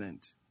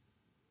continent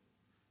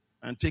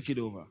and take it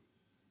over.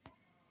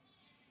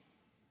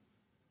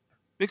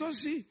 Because,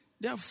 see,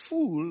 they are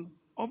full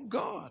of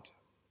God.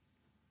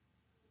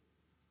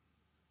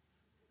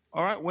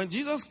 All right, when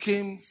Jesus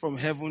came from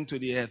heaven to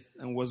the earth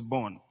and was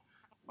born,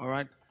 all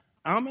right,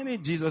 how many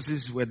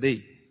Jesuses were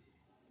they?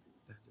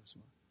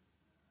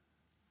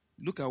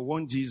 Look at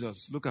one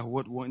Jesus. Look at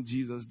what one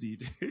Jesus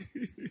did.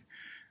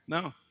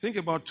 Now, think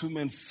about two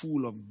men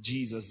full of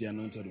Jesus, the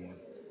anointed one.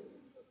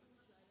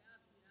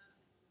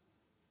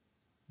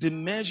 The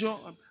measure,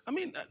 I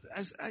mean,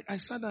 I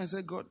sat down and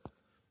said, God,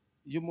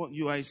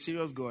 you are a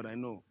serious God, I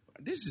know.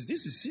 This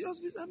is serious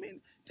business. I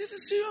mean, this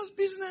is serious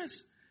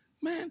business.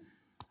 Man,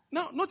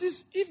 now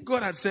notice, if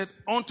God had said,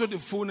 unto the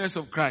fullness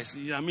of Christ,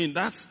 I mean,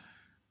 that's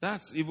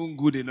even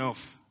good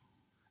enough.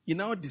 He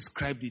now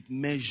described it,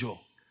 measure.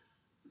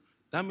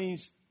 That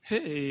means,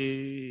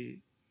 hey,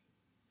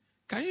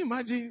 can you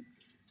imagine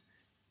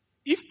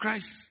if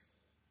Christ,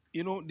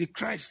 the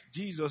Christ,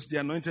 Jesus, the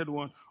anointed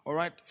one, all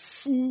right,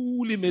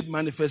 fully made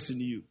manifest in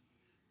you,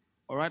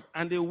 all right,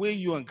 and they weigh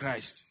you and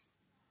Christ,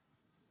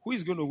 who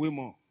is going to weigh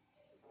more?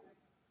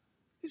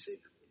 You see,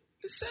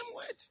 the same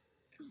weight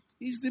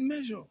is the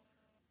measure.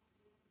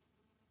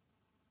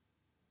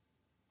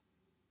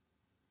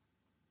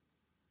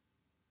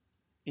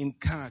 In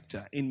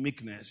character, in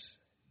meekness,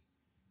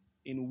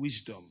 in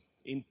wisdom,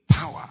 in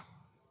power.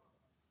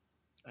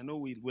 I know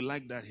we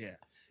like that here.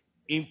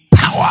 In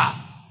power.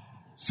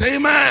 Say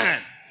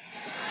amen.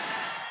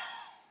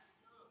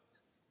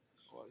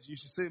 you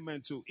should say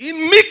amen too.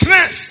 In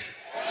meekness.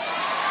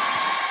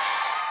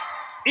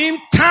 In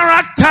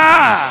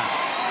character.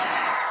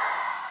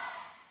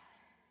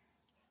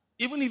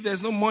 Even if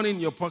there's no money in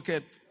your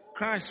pocket,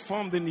 Christ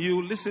formed in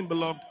you. Listen,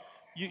 beloved,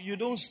 you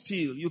don't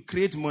steal, you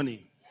create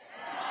money.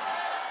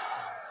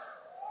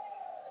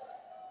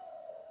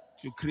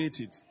 You create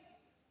it.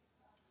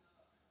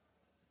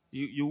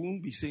 You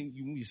won't be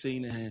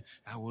saying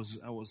I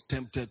was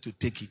tempted to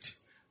take it.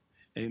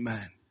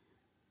 Amen.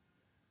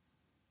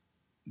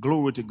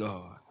 Glory to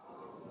God.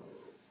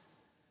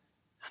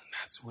 And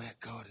that's where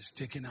God is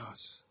taking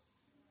us.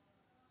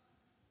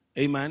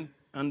 Amen.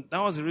 And that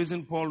was the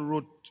reason Paul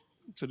wrote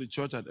to the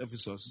church at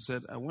Ephesus. He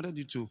said, I wanted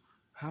you to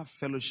have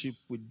fellowship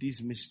with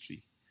this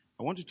mystery.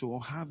 I want you to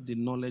have the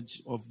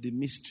knowledge of the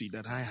mystery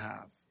that I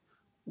have,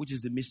 which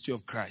is the mystery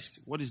of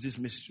Christ. What is this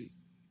mystery?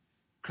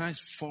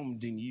 Christ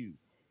formed in you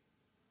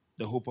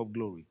the hope of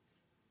glory.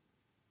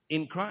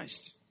 In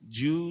Christ,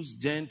 Jews,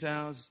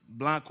 Gentiles,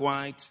 black,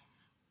 white,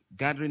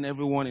 gathering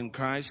everyone in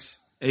Christ.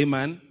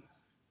 Amen.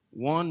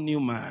 One new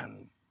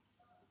man.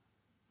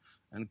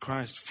 And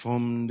Christ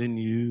formed in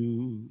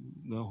you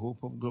the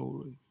hope of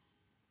glory.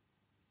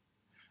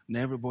 And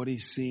everybody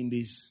is seeing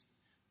this.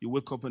 You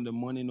wake up in the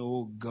morning,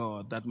 oh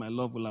God, that my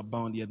love will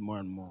abound yet more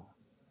and more.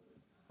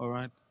 All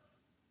right?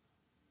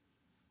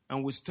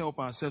 And we stir up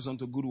ourselves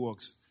unto good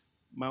works.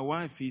 My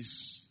wife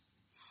is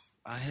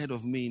ahead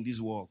of me in this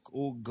walk.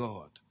 Oh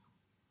God,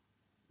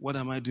 what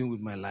am I doing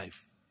with my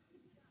life?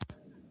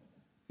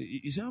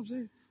 You see what I'm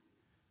saying?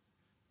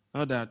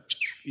 Not that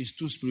it's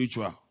too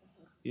spiritual.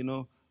 You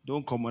know,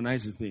 don't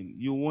commonize the thing.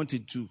 You want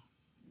it too.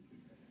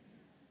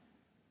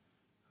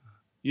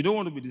 You don't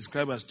want to be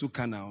described as too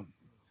carnal.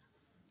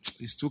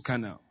 It's too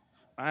carnal.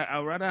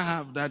 I'd rather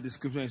have that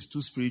description as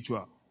too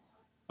spiritual.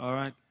 All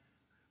right?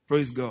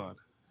 Praise God.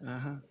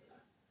 Uh-huh.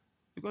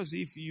 Because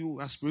if you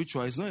are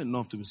spiritual, it's not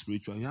enough to be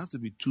spiritual. You have to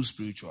be too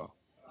spiritual.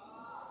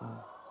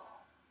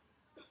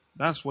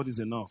 That's what is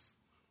enough.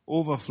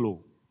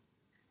 Overflow.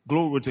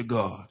 Glory to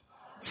God.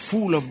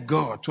 Full of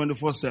God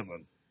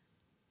 24/7.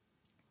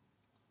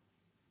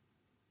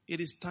 It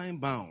is time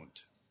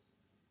bound.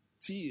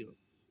 Till.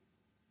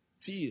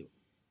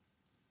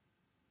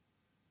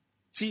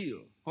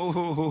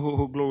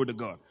 Oh, glory to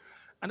God.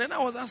 And then I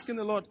was asking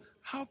the Lord,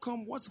 how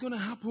come? What's going to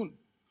happen?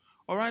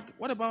 All right,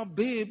 what about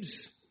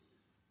babes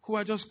who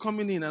are just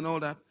coming in and all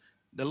that?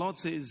 The Lord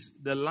says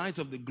the light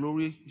of the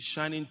glory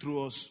shining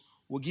through us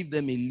will give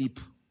them a leap.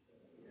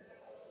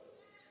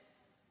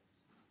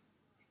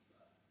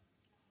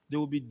 They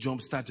will be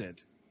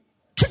jump-started.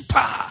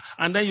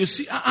 And then you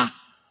see,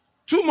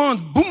 2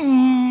 months,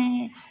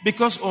 boom,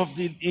 because of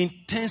the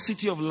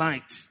intensity of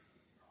light.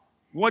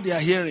 What they are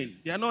hearing.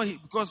 They are not,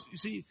 because you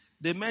see,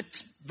 they met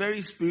very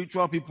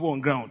spiritual people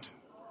on ground.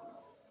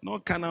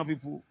 Not carnal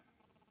people.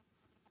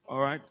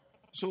 All right?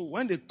 So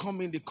when they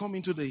come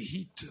into the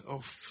heat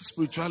of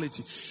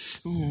spirituality.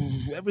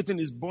 Ooh, everything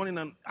is burning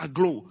and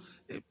aglow.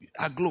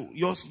 Aglow.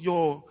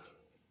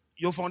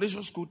 Your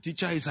foundation school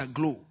teacher is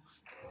aglow.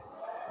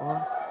 All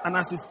right? And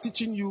as he's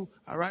teaching you,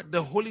 all right,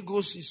 the Holy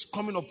Ghost is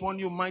coming upon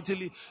you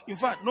mightily. In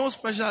fact, no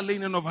special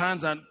laying of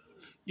hands, and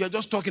you're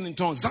just talking in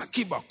tongues.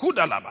 Zakiba,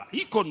 kudalaba,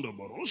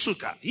 ikondoboro,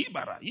 usuka,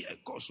 ibara,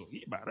 iekoso,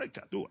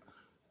 ibareka, dua.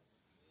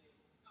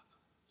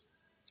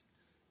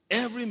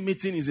 Every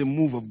meeting is a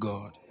move of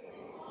God.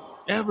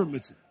 Every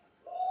meeting.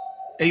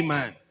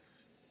 Amen.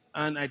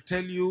 And I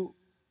tell you,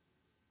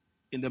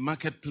 in the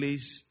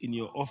marketplace, in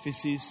your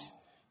offices,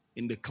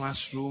 in the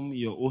classroom,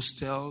 your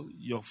hostel,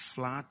 your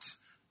flat,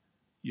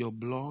 your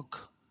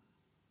block,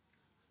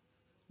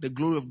 the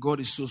glory of God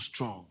is so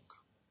strong.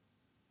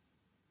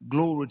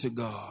 Glory to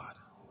God.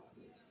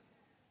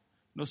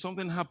 You know,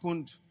 something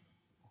happened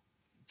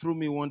through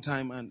me one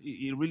time, and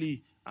it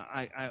really,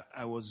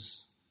 I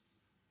was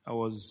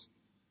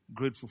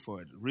grateful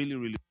for it. Really,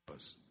 really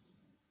was.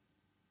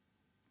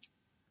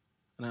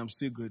 And I'm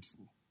still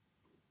grateful.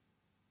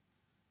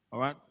 All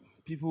right?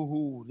 People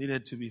who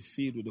needed to be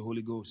filled with the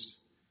Holy Ghost.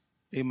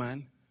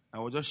 Amen. I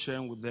was just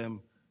sharing with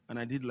them, and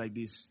I did like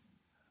this,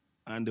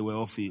 and they were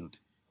all filled.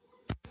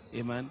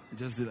 Amen.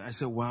 I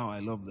said, wow, I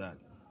love that.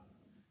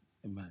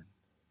 Amen.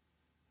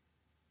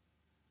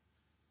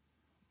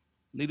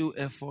 Little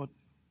effort,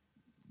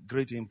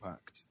 great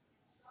impact.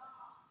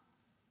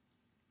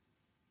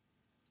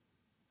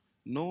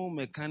 No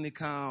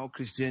mechanical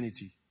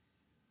Christianity.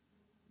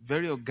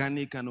 Very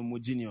organic and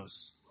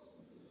homogeneous.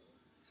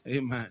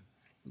 Amen.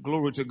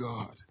 Glory to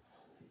God.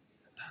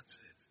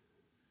 That's it.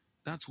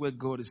 That's where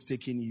God is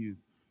taking you.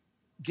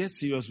 Get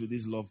serious with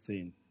this love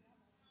thing.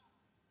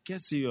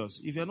 Get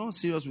serious. If you're not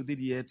serious with it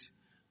yet,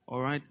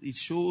 all right, it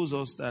shows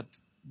us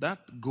that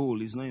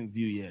goal is not in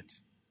view yet.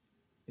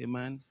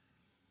 Amen.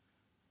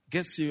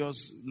 Get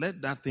serious.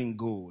 Let that thing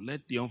go.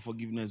 Let the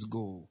unforgiveness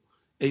go.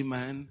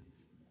 Amen.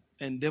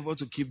 Endeavor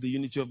to keep the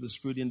unity of the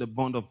Spirit in the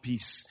bond of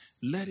peace.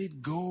 Let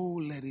it go.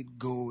 Let it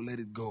go. Let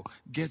it go.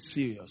 Get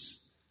serious.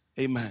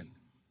 Amen.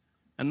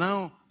 And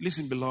now,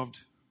 listen, beloved.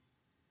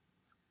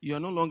 You are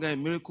no longer a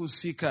miracle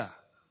seeker.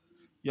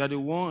 You are the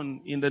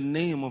one in the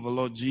name of the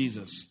Lord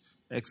Jesus.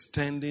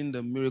 extending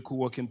the miracle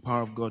working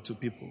power of God to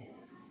people.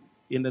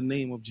 In the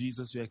name of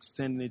Jesus, you're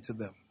extending it to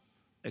them.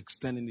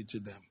 Extending it to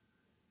them.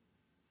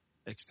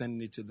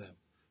 Extending it to them.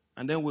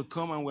 And then we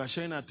come and we're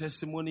sharing our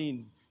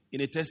testimony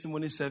in a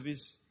testimony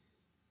service.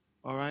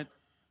 All right?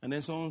 And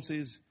then someone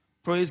says,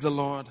 praise the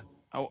Lord,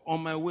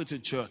 on my way to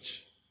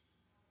church,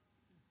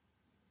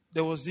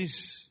 there was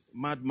this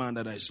madman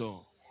that I saw.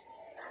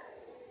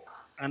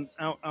 And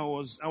I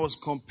was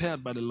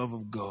compelled by the love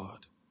of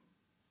God.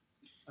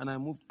 And I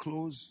moved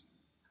close.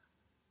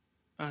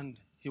 And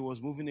he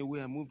was moving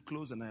away. I moved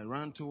close and I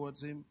ran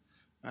towards him.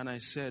 And I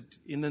said,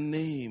 in the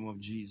name of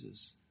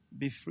Jesus,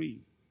 be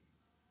free.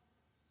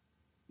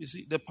 You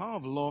see, the power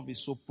of love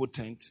is so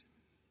potent.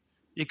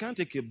 You can't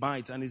take a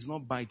bite and it's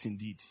not bite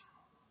indeed.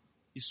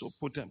 It's so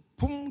potent.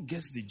 Boom,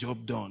 gets the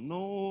job done.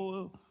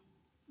 No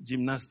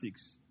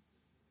gymnastics.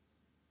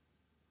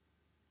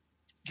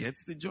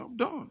 Gets the job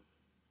done.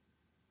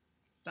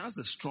 That's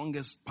the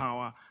strongest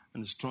power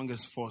and the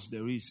strongest force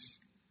there is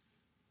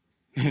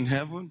in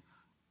heaven,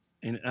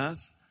 in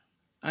earth,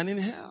 and in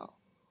hell.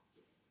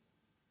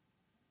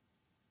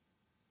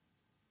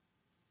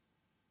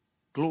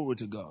 Glory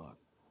to God.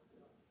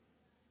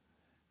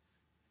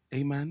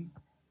 Amen.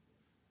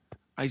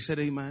 I said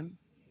amen.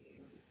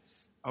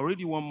 I'll read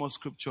you one more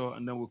scripture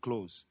and then we'll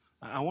close.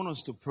 I want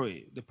us to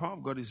pray. The power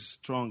of God is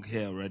strong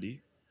here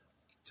already.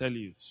 Tell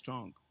you,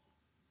 strong.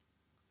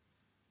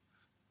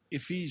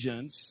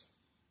 Ephesians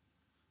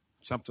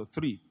chapter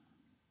 3.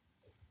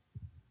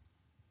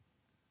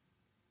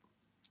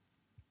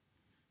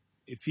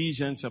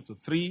 Ephesians chapter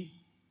 3.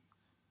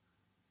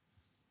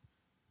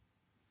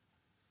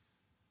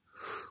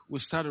 We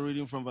started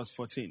reading from verse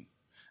 14.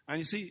 And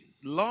you see,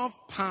 love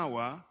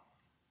power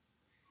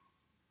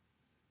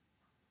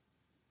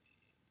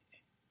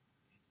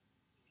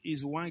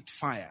is white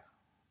fire.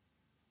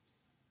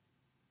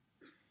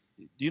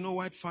 Do you know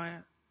white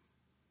fire?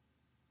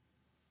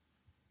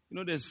 You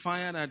know there's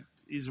fire that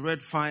is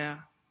red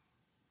fire.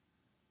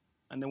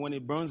 And then when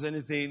it burns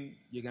anything,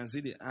 you can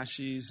see the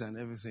ashes and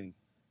everything.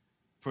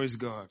 Praise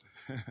God.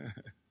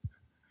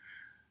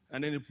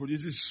 And then it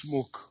produces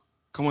smoke.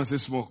 Come on, say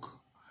smoke.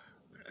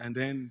 And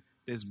then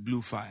there's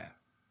blue fire.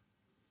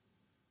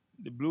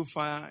 The blue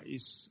fire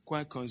is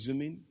quite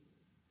consuming.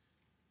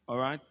 All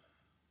right?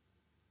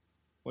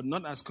 But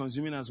not as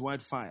consuming as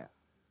white fire.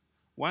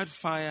 White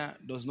fire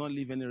does not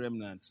leave any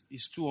remnant.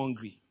 It's too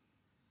hungry.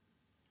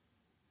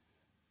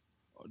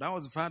 That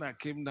was the fire that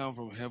came down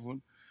from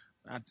heaven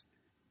that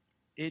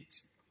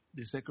ate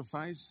the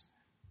sacrifice,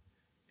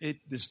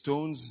 ate the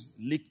stones,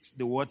 licked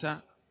the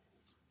water,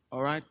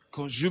 all right,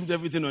 consumed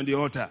everything on the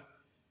altar,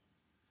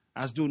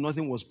 as though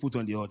nothing was put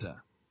on the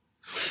altar,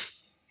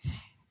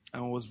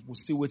 and was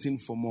still waiting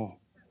for more.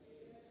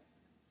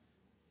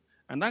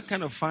 And that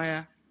kind of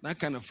fire,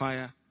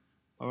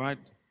 all right,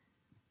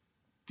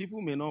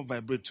 people may not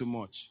vibrate too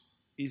much.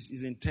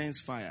 It's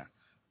intense fire.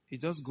 It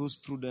just goes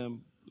through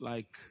them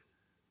like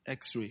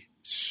X-ray.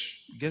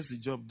 Gets the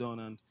job done,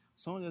 and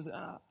someone just says,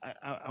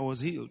 I was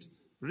healed.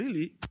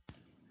 Really?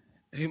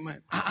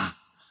 Amen.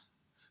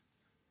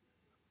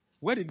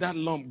 Where did that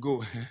lump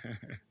go?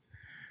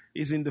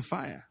 It's in the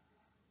fire.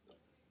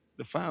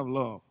 The fire of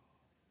love.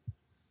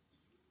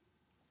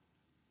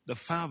 The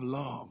fire of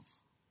love.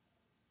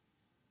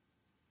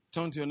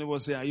 Turn to your neighbor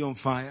and say, are you on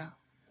fire?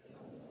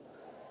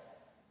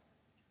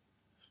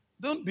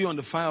 Don't be on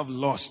the fire of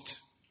lust.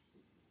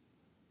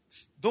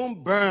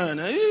 Don't burn.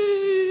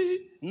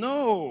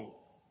 No.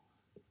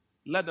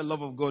 Let the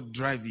love of God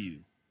drive you.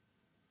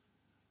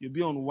 You'll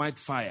be on white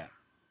fire.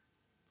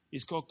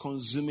 It's called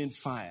consuming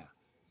fire.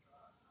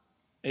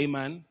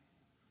 Amen.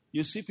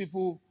 You see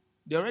people,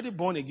 they're already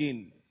born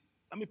again.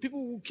 I mean, people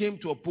who came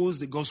to oppose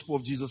the gospel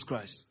of Jesus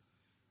Christ.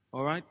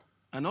 All right?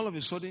 And all of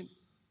a sudden,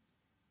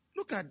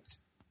 look at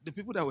the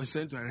people that were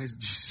sent to arrest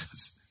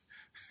Jesus.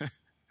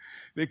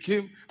 They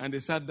came and they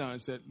sat down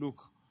and said,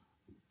 look,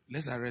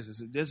 let's arrest him.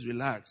 So just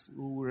relax.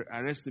 We will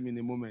arrest him in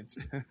a moment.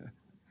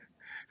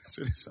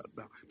 So they sat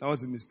down. That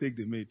was a mistake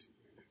they made.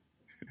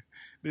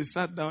 They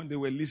sat down, they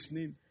were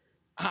listening.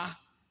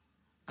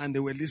 And they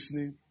were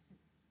listening.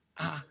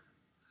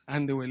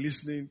 And they were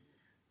listening.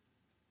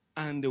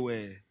 And they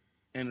were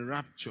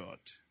enraptured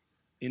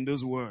in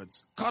those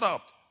words. Caught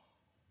up.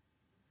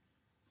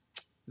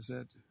 He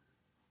said,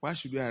 why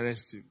should we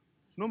arrest him?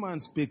 No man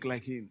spake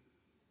like him.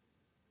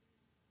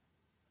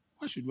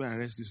 Why should we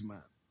arrest this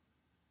man?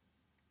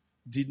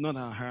 Did not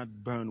our heart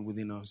burn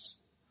within us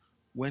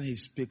when he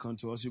spake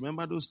unto us? You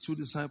remember those two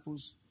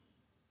disciples?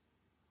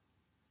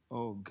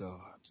 Oh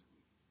God.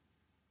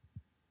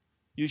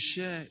 You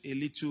share a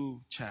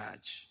little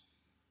charge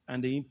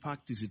and the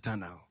impact is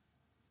eternal.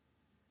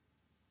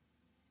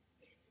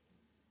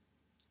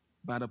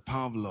 By the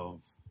power of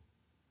love.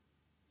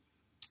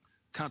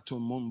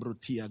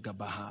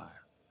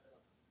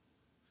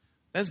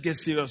 Let's get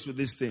serious with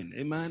this thing.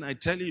 Amen. I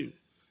tell you.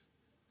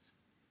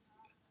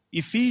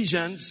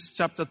 Ephesians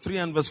chapter 3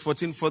 and verse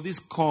 14. For this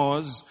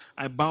cause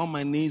I bow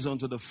my knees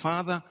unto the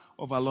Father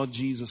of our Lord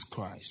Jesus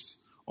Christ,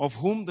 of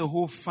whom the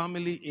whole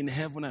family in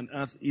heaven and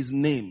earth is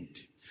named,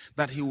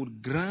 that he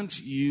would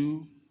grant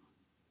you,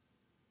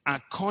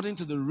 according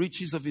to the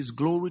riches of his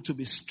glory, to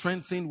be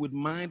strengthened with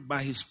might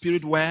by his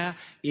Spirit, where?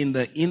 In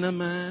the inner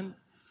man,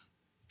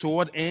 to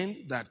what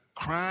end? That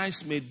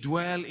Christ may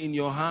dwell in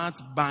your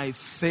hearts by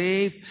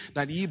faith,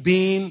 that ye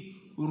being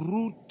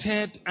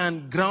rooted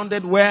and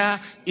grounded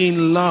where?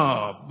 In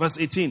love. Verse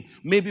 18.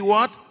 May be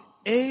what?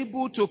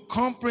 Able to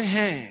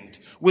comprehend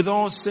with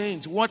all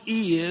saints what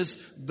is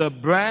the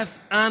breadth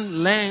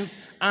and length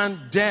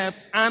and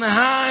depth and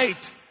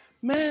height.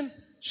 Man,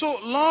 so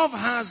love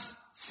has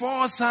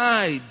 4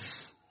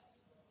 sides.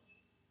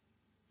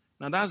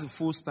 Now that's the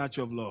full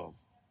stature of love.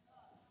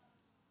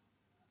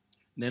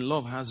 Then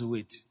love has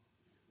weight.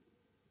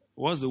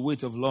 What's the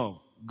weight of love?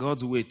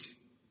 God's weight.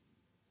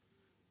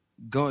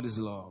 God is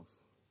love.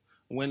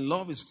 When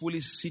love is fully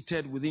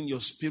seated within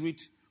your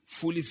spirit,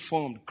 fully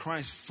formed,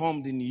 Christ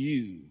formed in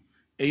you,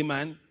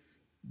 amen,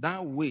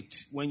 that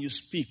weight, when you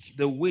speak,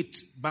 the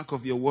weight back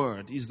of your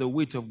word is the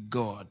weight of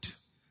God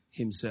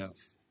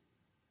himself.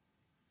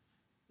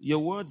 Your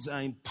words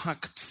are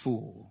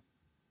impactful.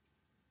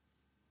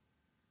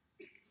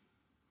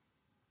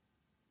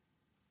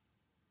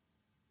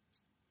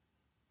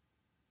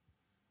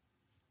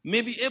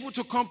 May be able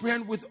to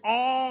comprehend with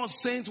all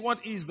saints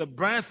what is the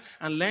breadth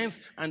and length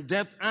and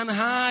depth and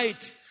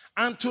height,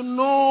 and to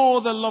know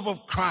the love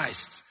of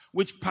Christ,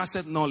 which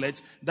passeth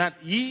knowledge, that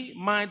ye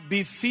might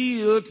be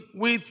filled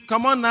with,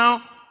 come on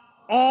now,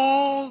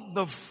 all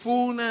the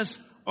fullness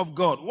of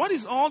God. What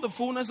is all the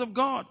fullness of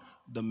God?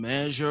 The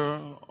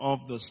measure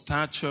of the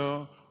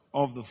stature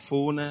of the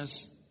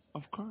fullness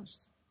of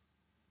Christ.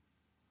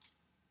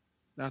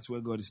 That's where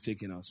God is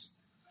taking us.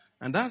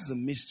 And that's the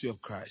mystery of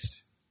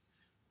Christ.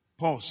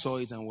 Paul saw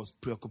it and was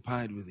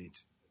preoccupied with it.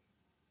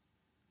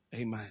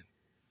 Amen.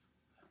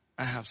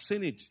 I have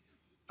seen it,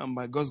 and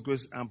by God's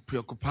grace, I'm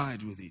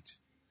preoccupied with it.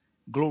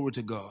 Glory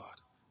to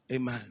God.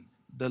 Amen.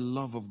 The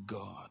love of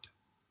God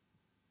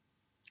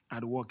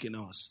at work in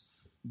us,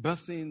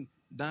 birthing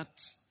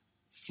that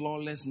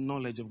flawless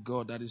knowledge of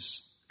God that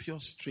is pure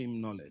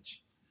stream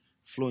knowledge,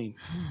 flowing.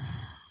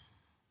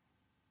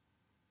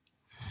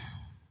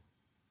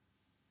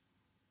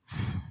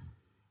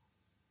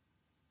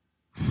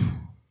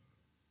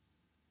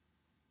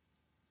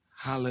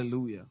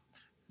 Hallelujah.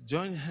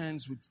 Join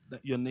hands with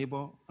your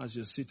neighbor as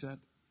you're seated.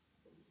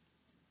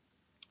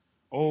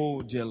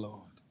 Oh, dear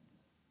Lord.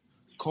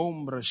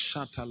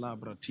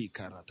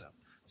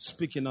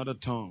 Speak in other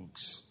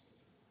tongues.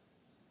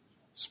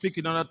 Speak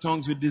in other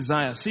tongues with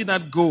desire. See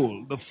that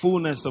goal, the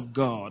fullness of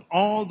God.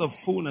 All the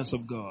fullness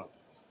of God.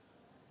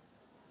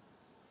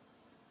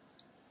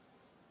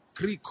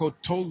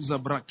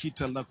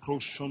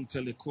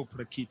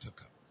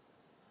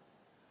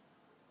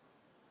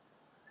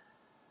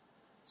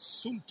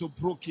 Sunto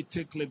broki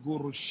tekle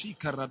guru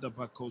shikarada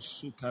bako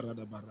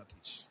sukarada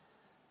baratish.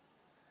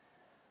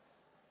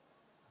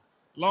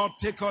 Lord,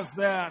 take us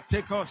there.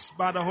 Take us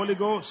by the Holy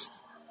Ghost.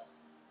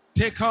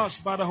 Take us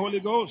by the Holy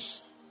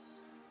Ghost.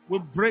 We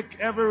break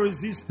every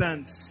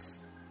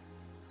resistance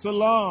to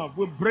love.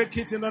 We break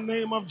it in the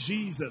name of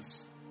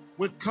Jesus.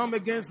 We come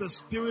against the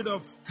spirit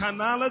of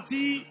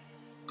carnality.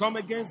 Come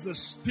against the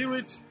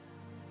spirit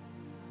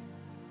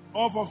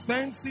of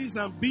offenses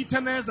and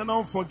bitterness and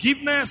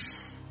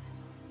unforgiveness.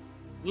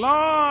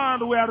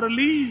 Lord, we are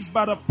released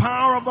by the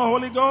power of the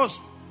Holy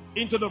Ghost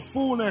into the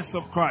fullness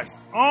of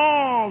Christ.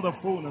 All the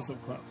fullness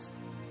of Christ.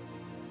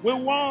 We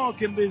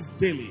walk in this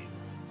daily.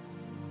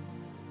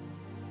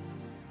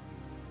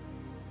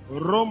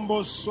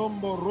 Rombo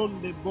sombo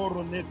ronde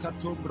borone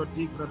katombra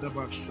digra da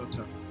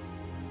bashata.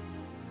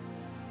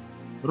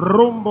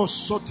 Rombo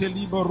sote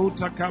libo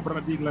ruta cabra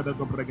digla da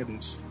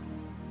gobregadish.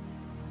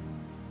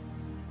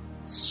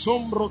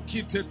 Sombro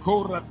kite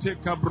kora te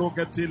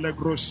cabrogate le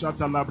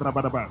groshata labra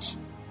badabash.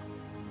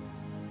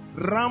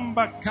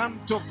 Ramba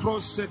canto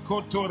crosse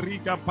koto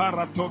riga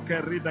para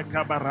toke rida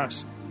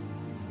kabarash.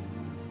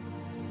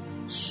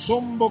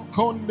 Sombo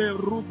konde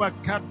ruba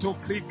kato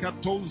krika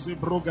toze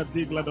broga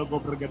digla da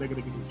gobrega de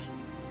gregus.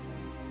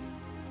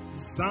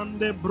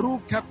 Zande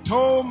bruka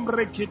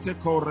tombre kite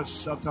kora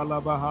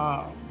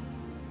shatalabaha.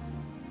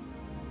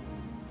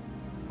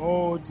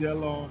 Oh dear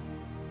Lord.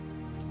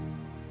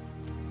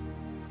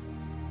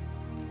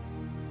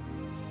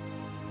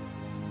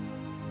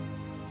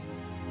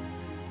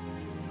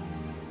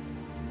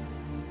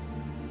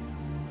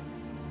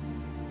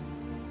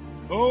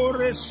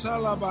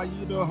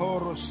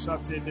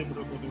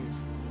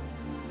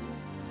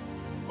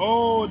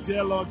 Oh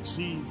dear Lord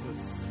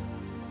Jesus.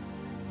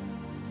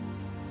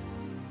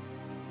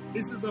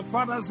 This is the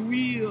Father's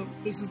will.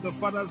 This is the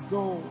Father's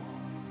goal.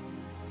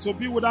 To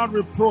be without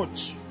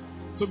reproach.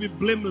 To be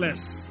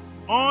blameless.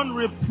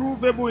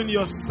 Unreprovable in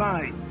your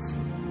sight.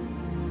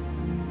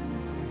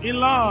 In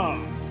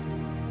love.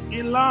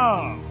 In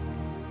love.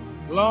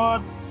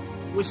 Lord,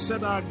 we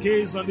set our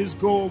gaze on this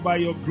goal by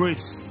your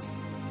grace.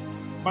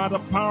 By the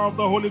power of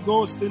the Holy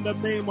Ghost in the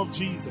name of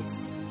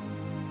Jesus.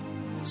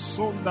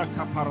 Sonda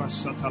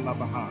kaparashata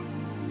labaha.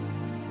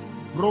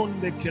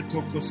 Bronde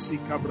ketoko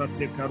sika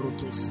brate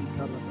karoto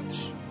sika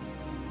rabash.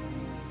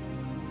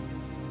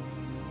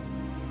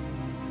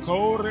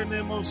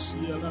 Korenemos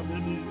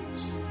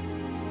yalamenis.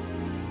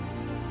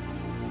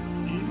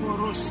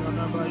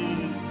 Imorosanabaye.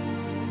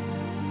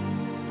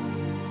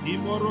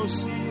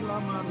 Imorosi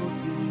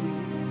lamaroti.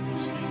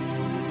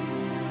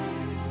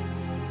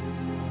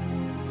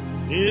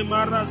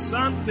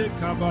 Emarasante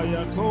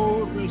kabaya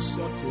kore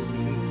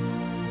satore.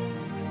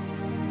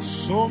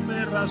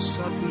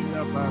 Somerasate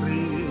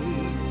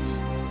labares.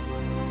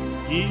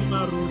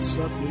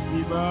 Imarosate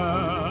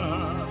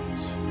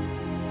gibas.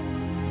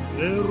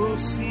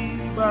 Erosi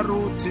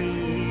barote.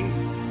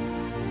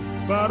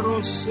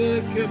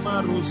 Barose ke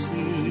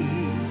marose.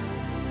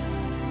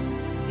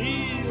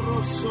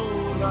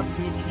 Irosola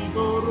te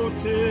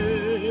kiborote.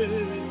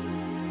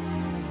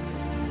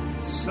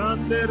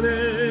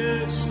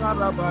 Sandere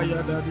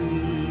sarabaya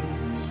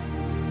dadis.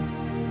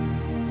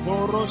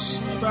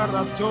 Morosi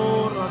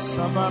baratora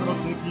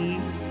sabarotegi.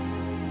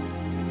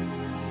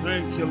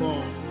 Thank you,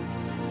 Lord.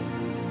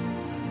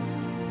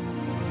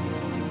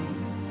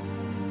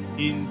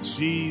 In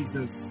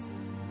Jesus'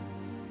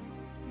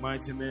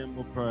 mighty name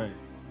we pray.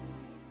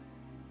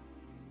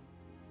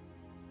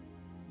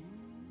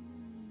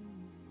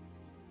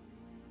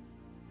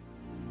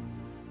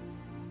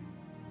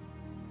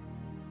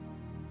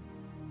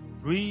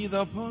 Breathe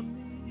upon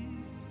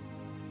me,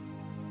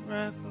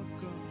 breath of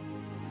God.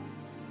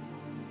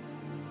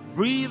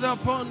 Breathe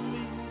upon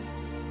me,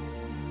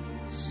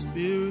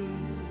 Spirit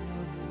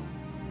of God.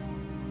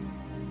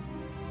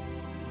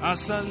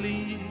 As I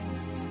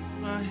lift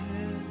my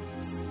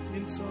hands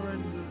in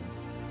surrender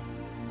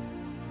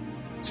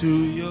to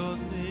your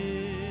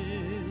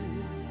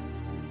name,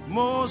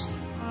 Most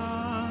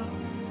High,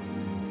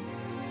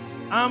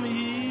 I'm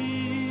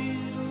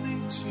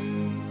yielding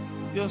to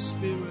your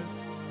Spirit.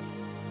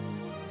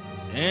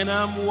 And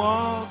I'm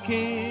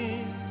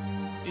walking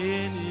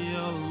in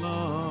your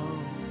love.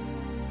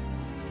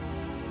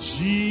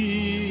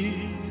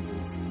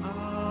 Jesus,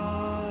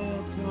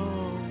 I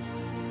adore.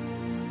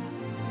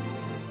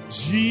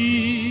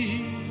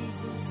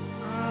 Jesus,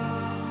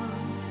 I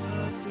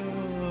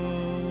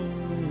adore.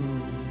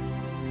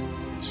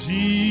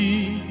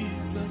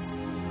 Jesus,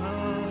 I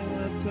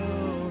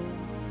adore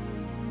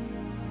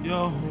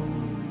your home.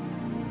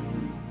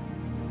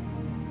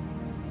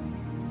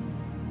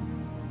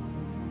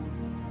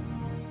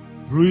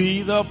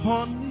 Breathe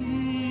upon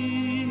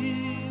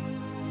me,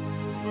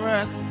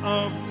 breath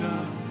of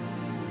God.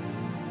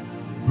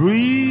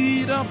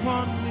 Breathe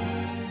upon me,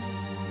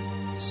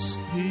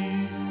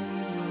 Spirit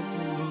of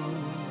the Lord.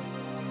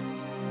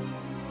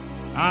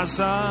 As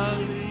I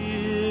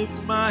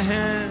lift my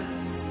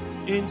hands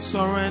in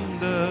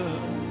surrender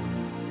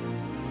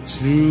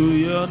to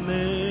your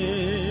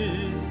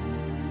name,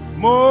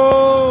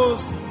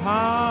 Most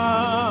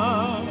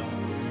High,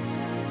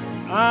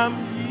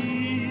 I'm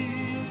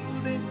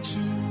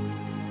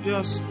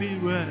your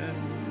Spirit,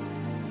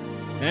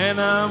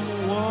 and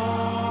I'm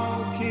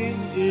walking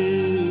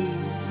in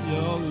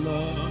your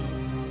love.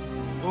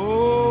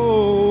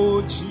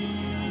 Oh,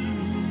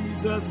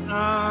 Jesus,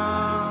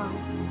 I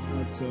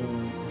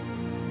adore.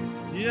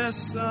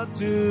 Yes, I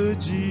do,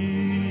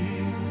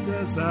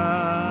 Jesus,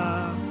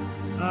 I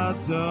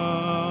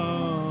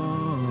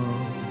adore.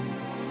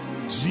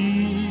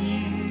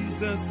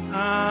 Jesus,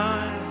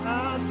 I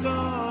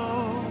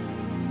adore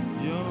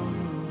your.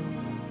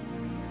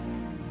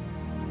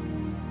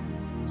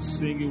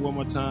 Sing it one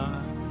more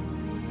time.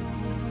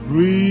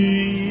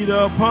 Breathe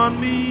upon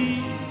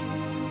me,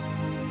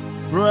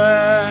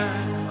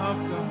 breath of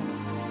God.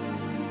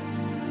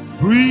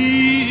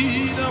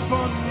 Breathe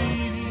upon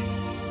me,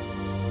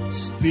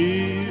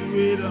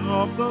 Spirit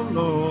of the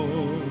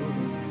Lord.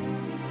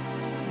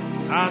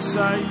 As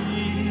I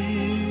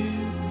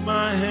lift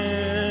my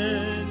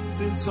hands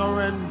in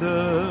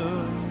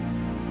surrender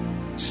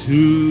to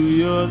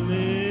your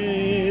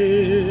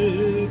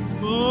name,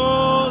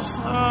 Most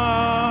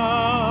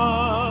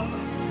High,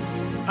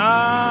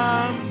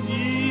 I'm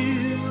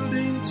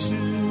yielding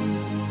to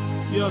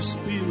your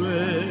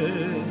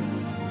Spirit,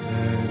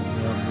 and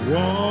I'm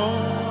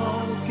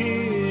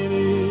walking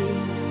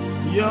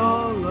in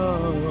your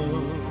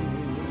love.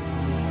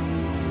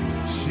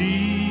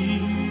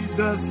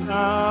 Jesus, I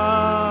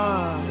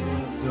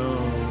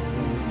adore.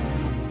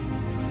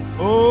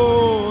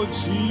 Oh,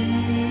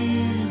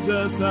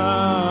 Jesus, I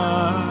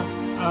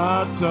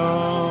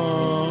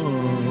adore.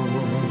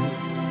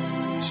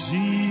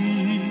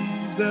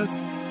 Jesus,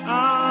 I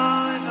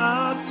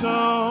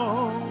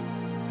adore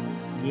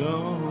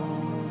your.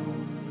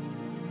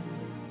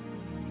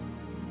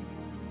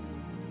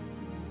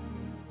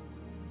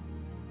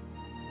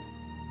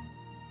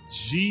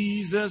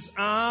 Jesus,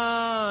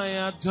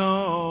 I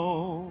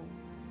adore.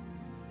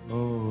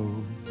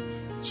 Oh,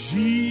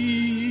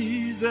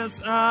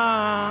 Jesus,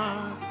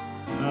 I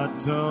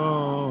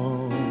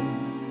adore.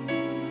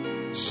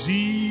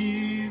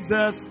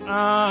 Jesus,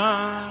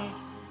 I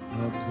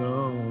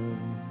adore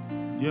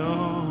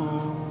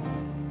your.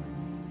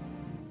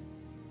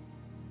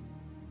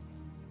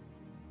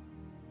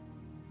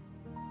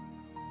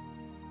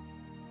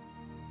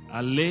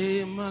 I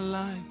lay my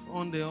life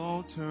on the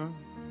altar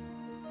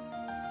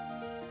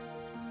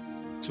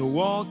to to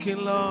walk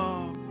in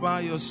love by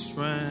your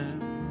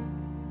strength.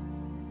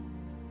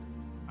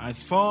 I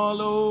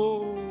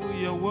follow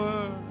your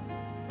word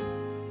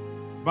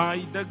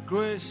by the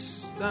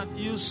grace that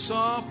you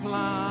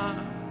supply.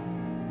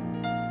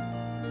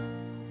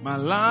 My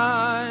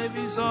life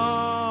is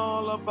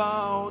all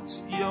about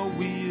your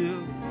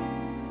will.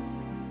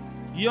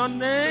 Your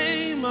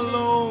name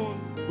alone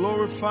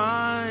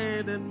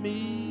glorified in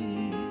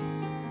me.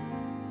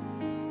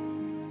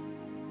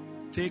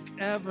 Take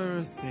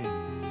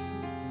everything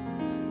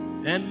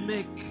and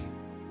make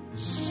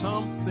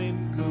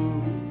something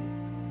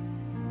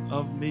good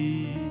of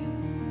me.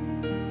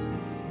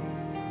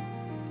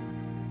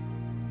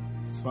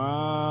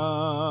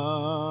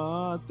 Father,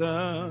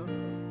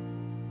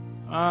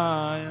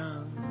 I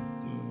am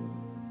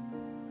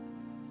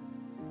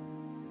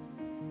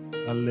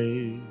I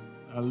lay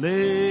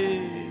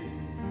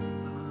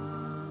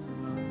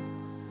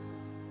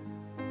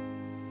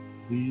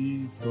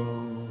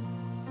before.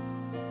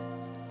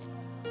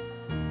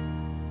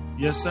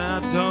 Yes, I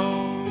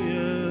adore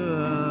you.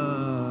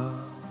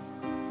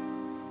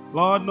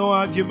 Lord, no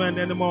argument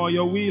anymore.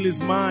 Your will is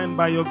mine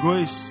by your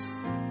grace,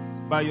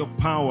 by your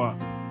power.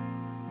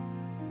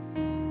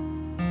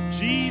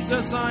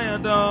 Jesus, I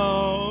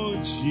adore.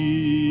 Jesus,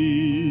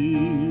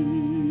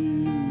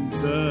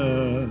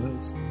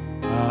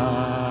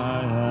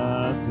 I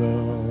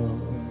adore.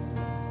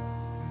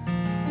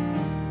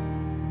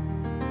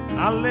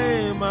 I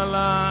lay my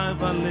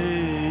life, I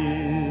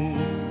lay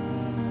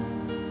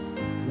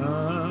my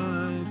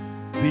life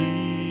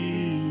before.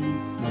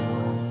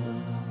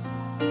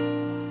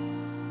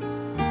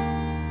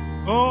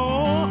 Oh,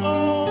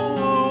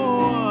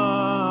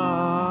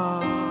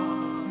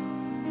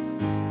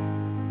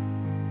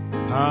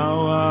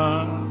 how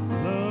I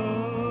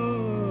love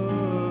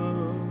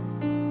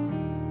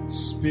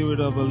Spirit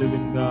of a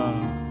living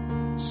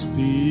God,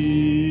 speak.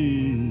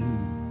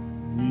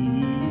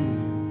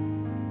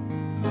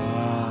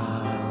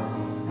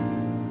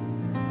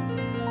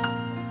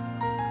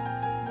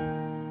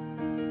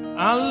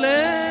 I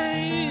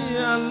lay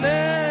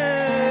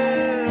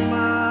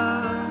my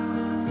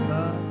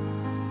life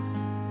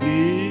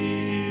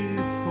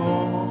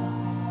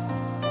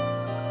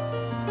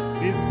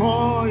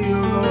before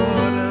you, Lord.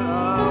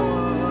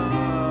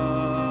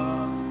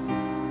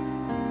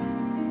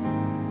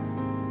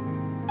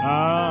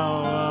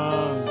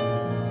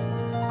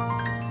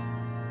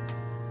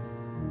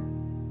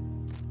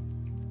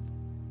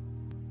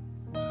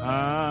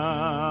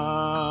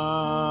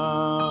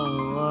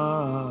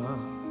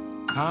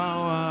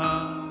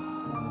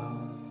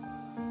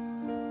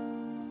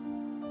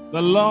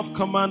 The love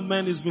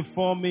commandment is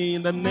before me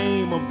in the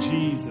name of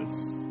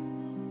Jesus.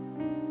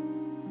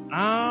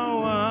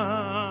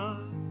 Our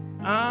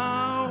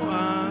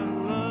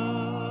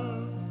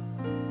love.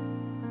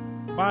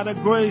 By the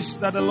grace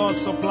that the Lord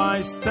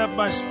supplies, step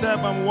by step,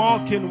 I'm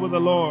walking with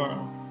the Lord.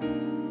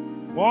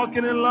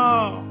 Walking in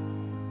love.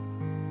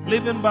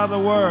 Living by the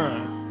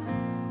word.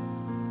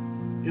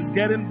 It's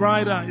getting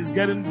brighter. It's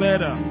getting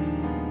better.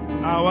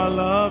 How I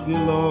love you,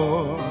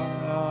 Lord.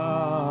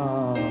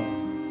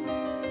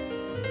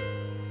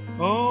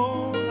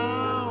 Oh,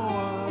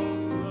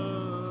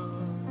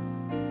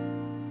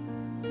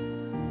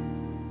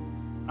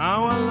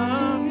 how I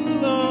love you,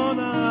 Lord.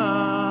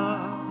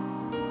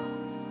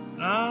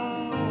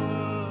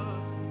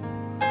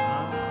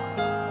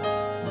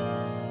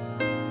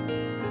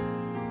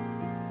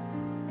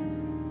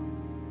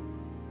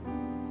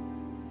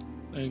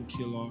 Thank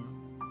you, Lord.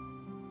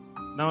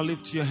 Now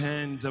lift your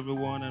hands,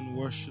 everyone, and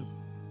worship.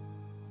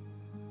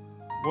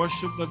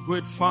 Worship the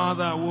great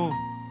Father who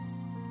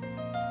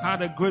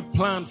had a great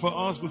plan for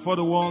us before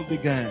the world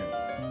began.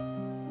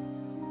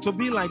 To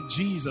be like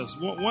Jesus,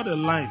 what a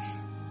life.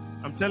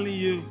 I'm telling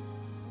you,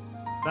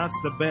 that's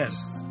the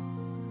best.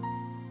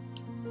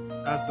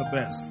 That's the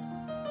best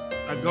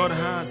that God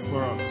has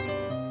for us.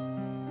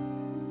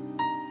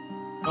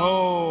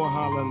 Oh,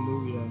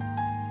 hallelujah.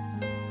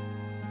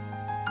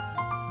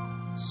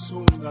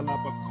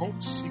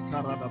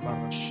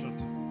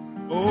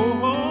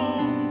 Oh,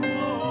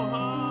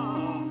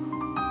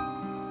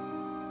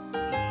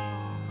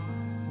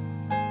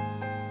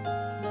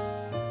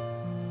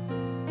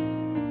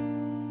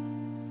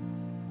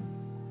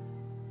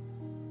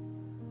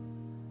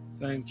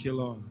 thank you,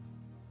 Lord.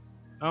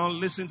 Now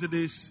listen to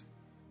this.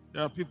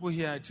 There are people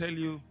here, I tell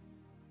you,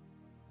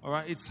 all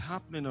right, it's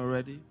happening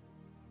already.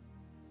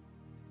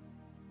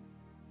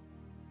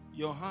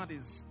 Your heart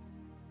is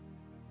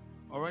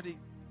already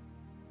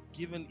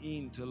given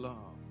in to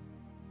love,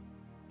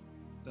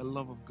 the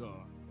love of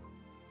God.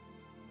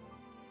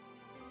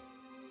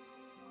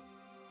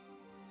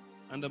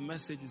 And the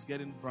message is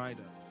getting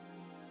brighter.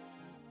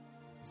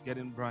 It's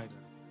getting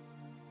brighter.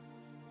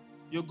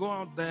 You go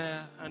out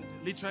there and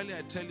literally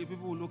I tell you,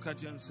 people will look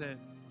at you and say,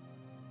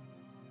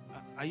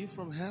 are you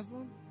from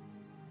heaven?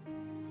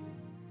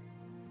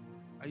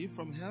 Are you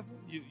from heaven?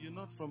 You're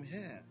not from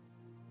here.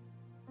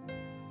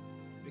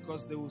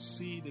 Because they will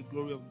see the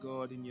glory of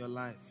God in your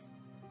life.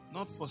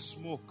 Not for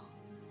smoke,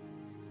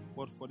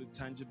 but for the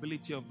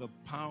tangibility of the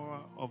power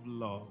of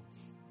love.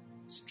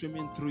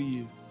 streaming through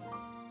you.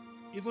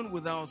 Even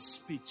without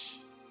speech,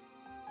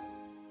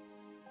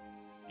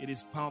 it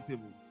is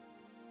palpable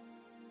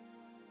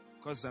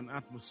because it's an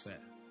atmosphere.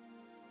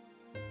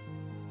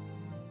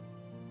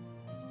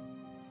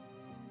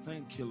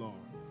 Thank you, Lord.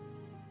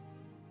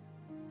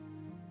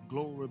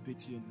 Glory be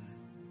to your name.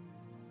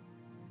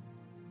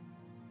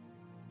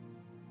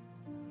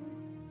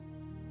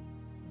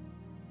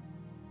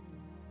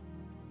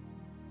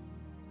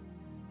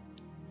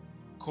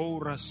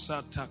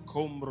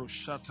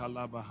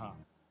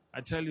 I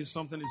tell you,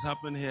 something is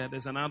happening here.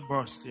 There's an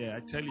outburst here. I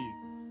tell you.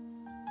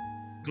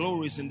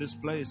 Glory is in this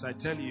place. I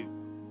tell you.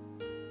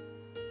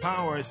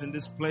 Power is in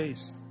this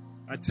place.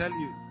 I tell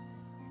you.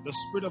 The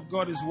Spirit of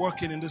God is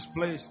working in this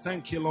place.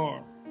 Thank you,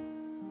 Lord.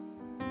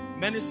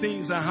 Many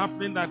things are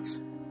happening that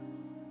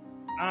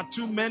are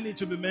too many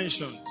to be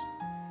mentioned.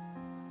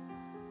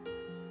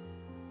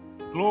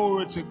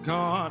 Glory to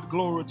God.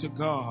 Glory to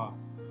God.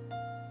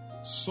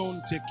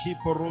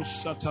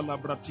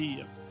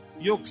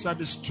 Yokes are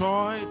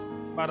destroyed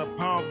by the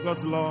power of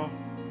God's love.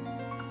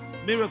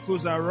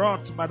 Miracles are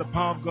wrought by the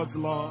power of God's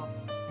love.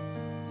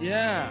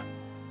 Yeah.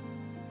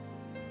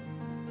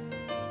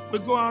 We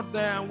go out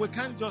there and we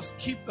can't just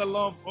keep the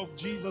love of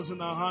Jesus in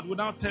our heart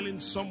without telling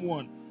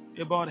someone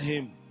about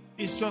Him.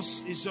 It's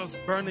just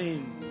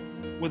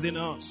burning within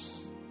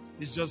us.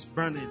 It's just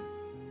burning.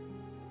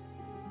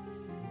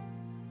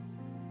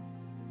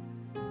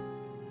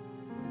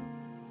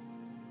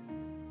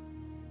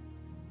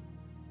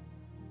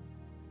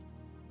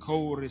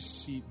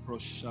 Koresi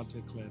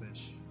proshate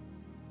kleresh.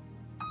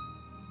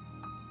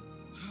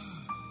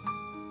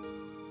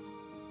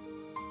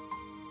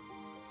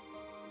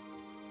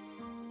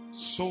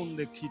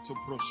 Sonde kito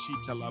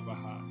proshita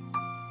labaha.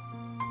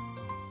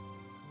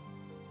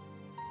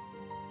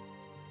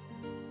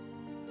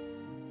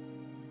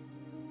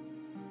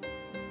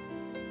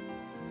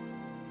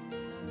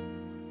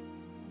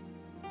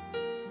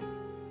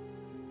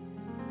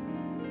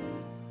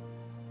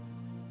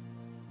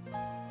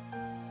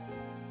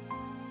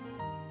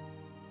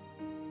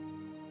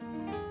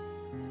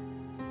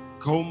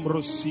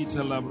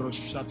 Kombrosita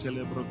labroshate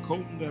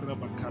lebrokonde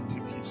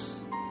rabakatikis.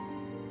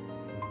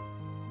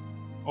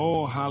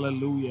 Oh,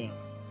 hallelujah.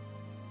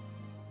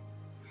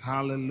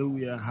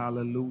 Hallelujah,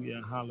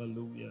 hallelujah,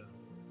 hallelujah.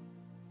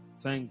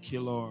 Thank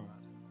you, Lord.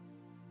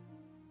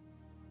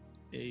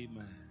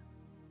 Amen.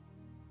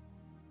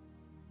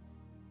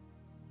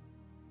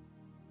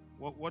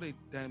 What a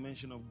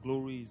dimension of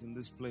glory is in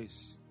this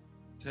place.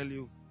 I tell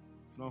you,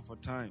 if not for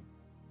time.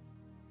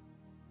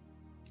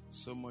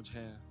 So much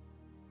hair.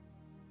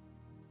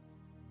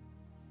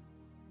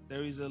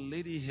 There is a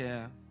lady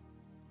here.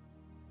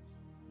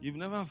 You've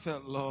never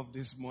felt love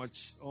this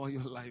much all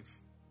your life.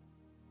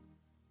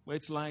 But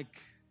it's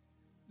like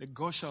the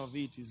gush of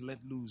it is let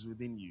loose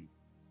within you.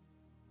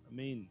 I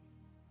mean,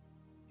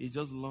 it's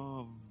just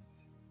love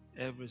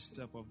every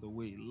step of the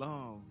way.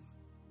 Love.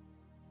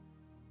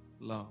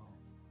 Love.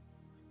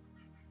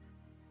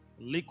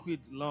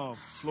 Liquid love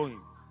flowing.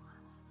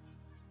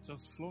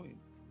 Just flowing.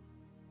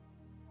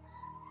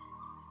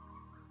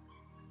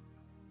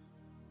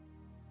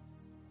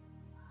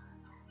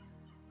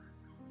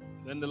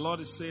 Then the Lord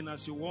is saying,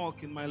 as you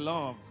walk in my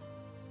love,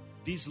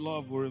 this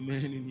love will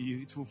remain in you.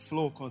 It will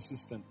flow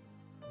consistent.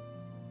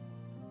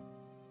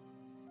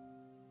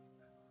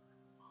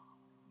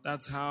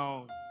 That's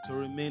how to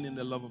remain in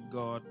the love of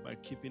God, by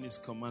keeping His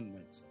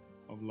commandment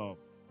of love.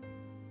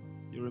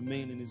 You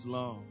remain in His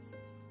love.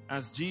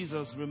 As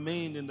Jesus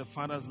remained in the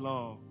Father's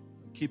love,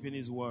 keeping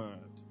His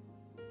word.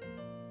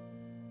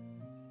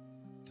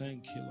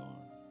 Thank you,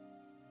 Lord.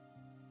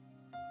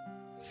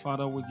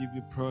 Father, we give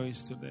you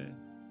praise today.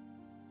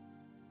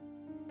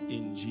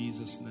 In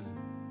Jesus' name.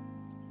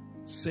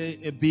 Say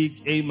a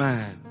big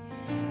amen.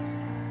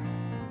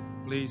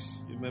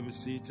 Please, you may be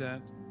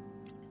seated.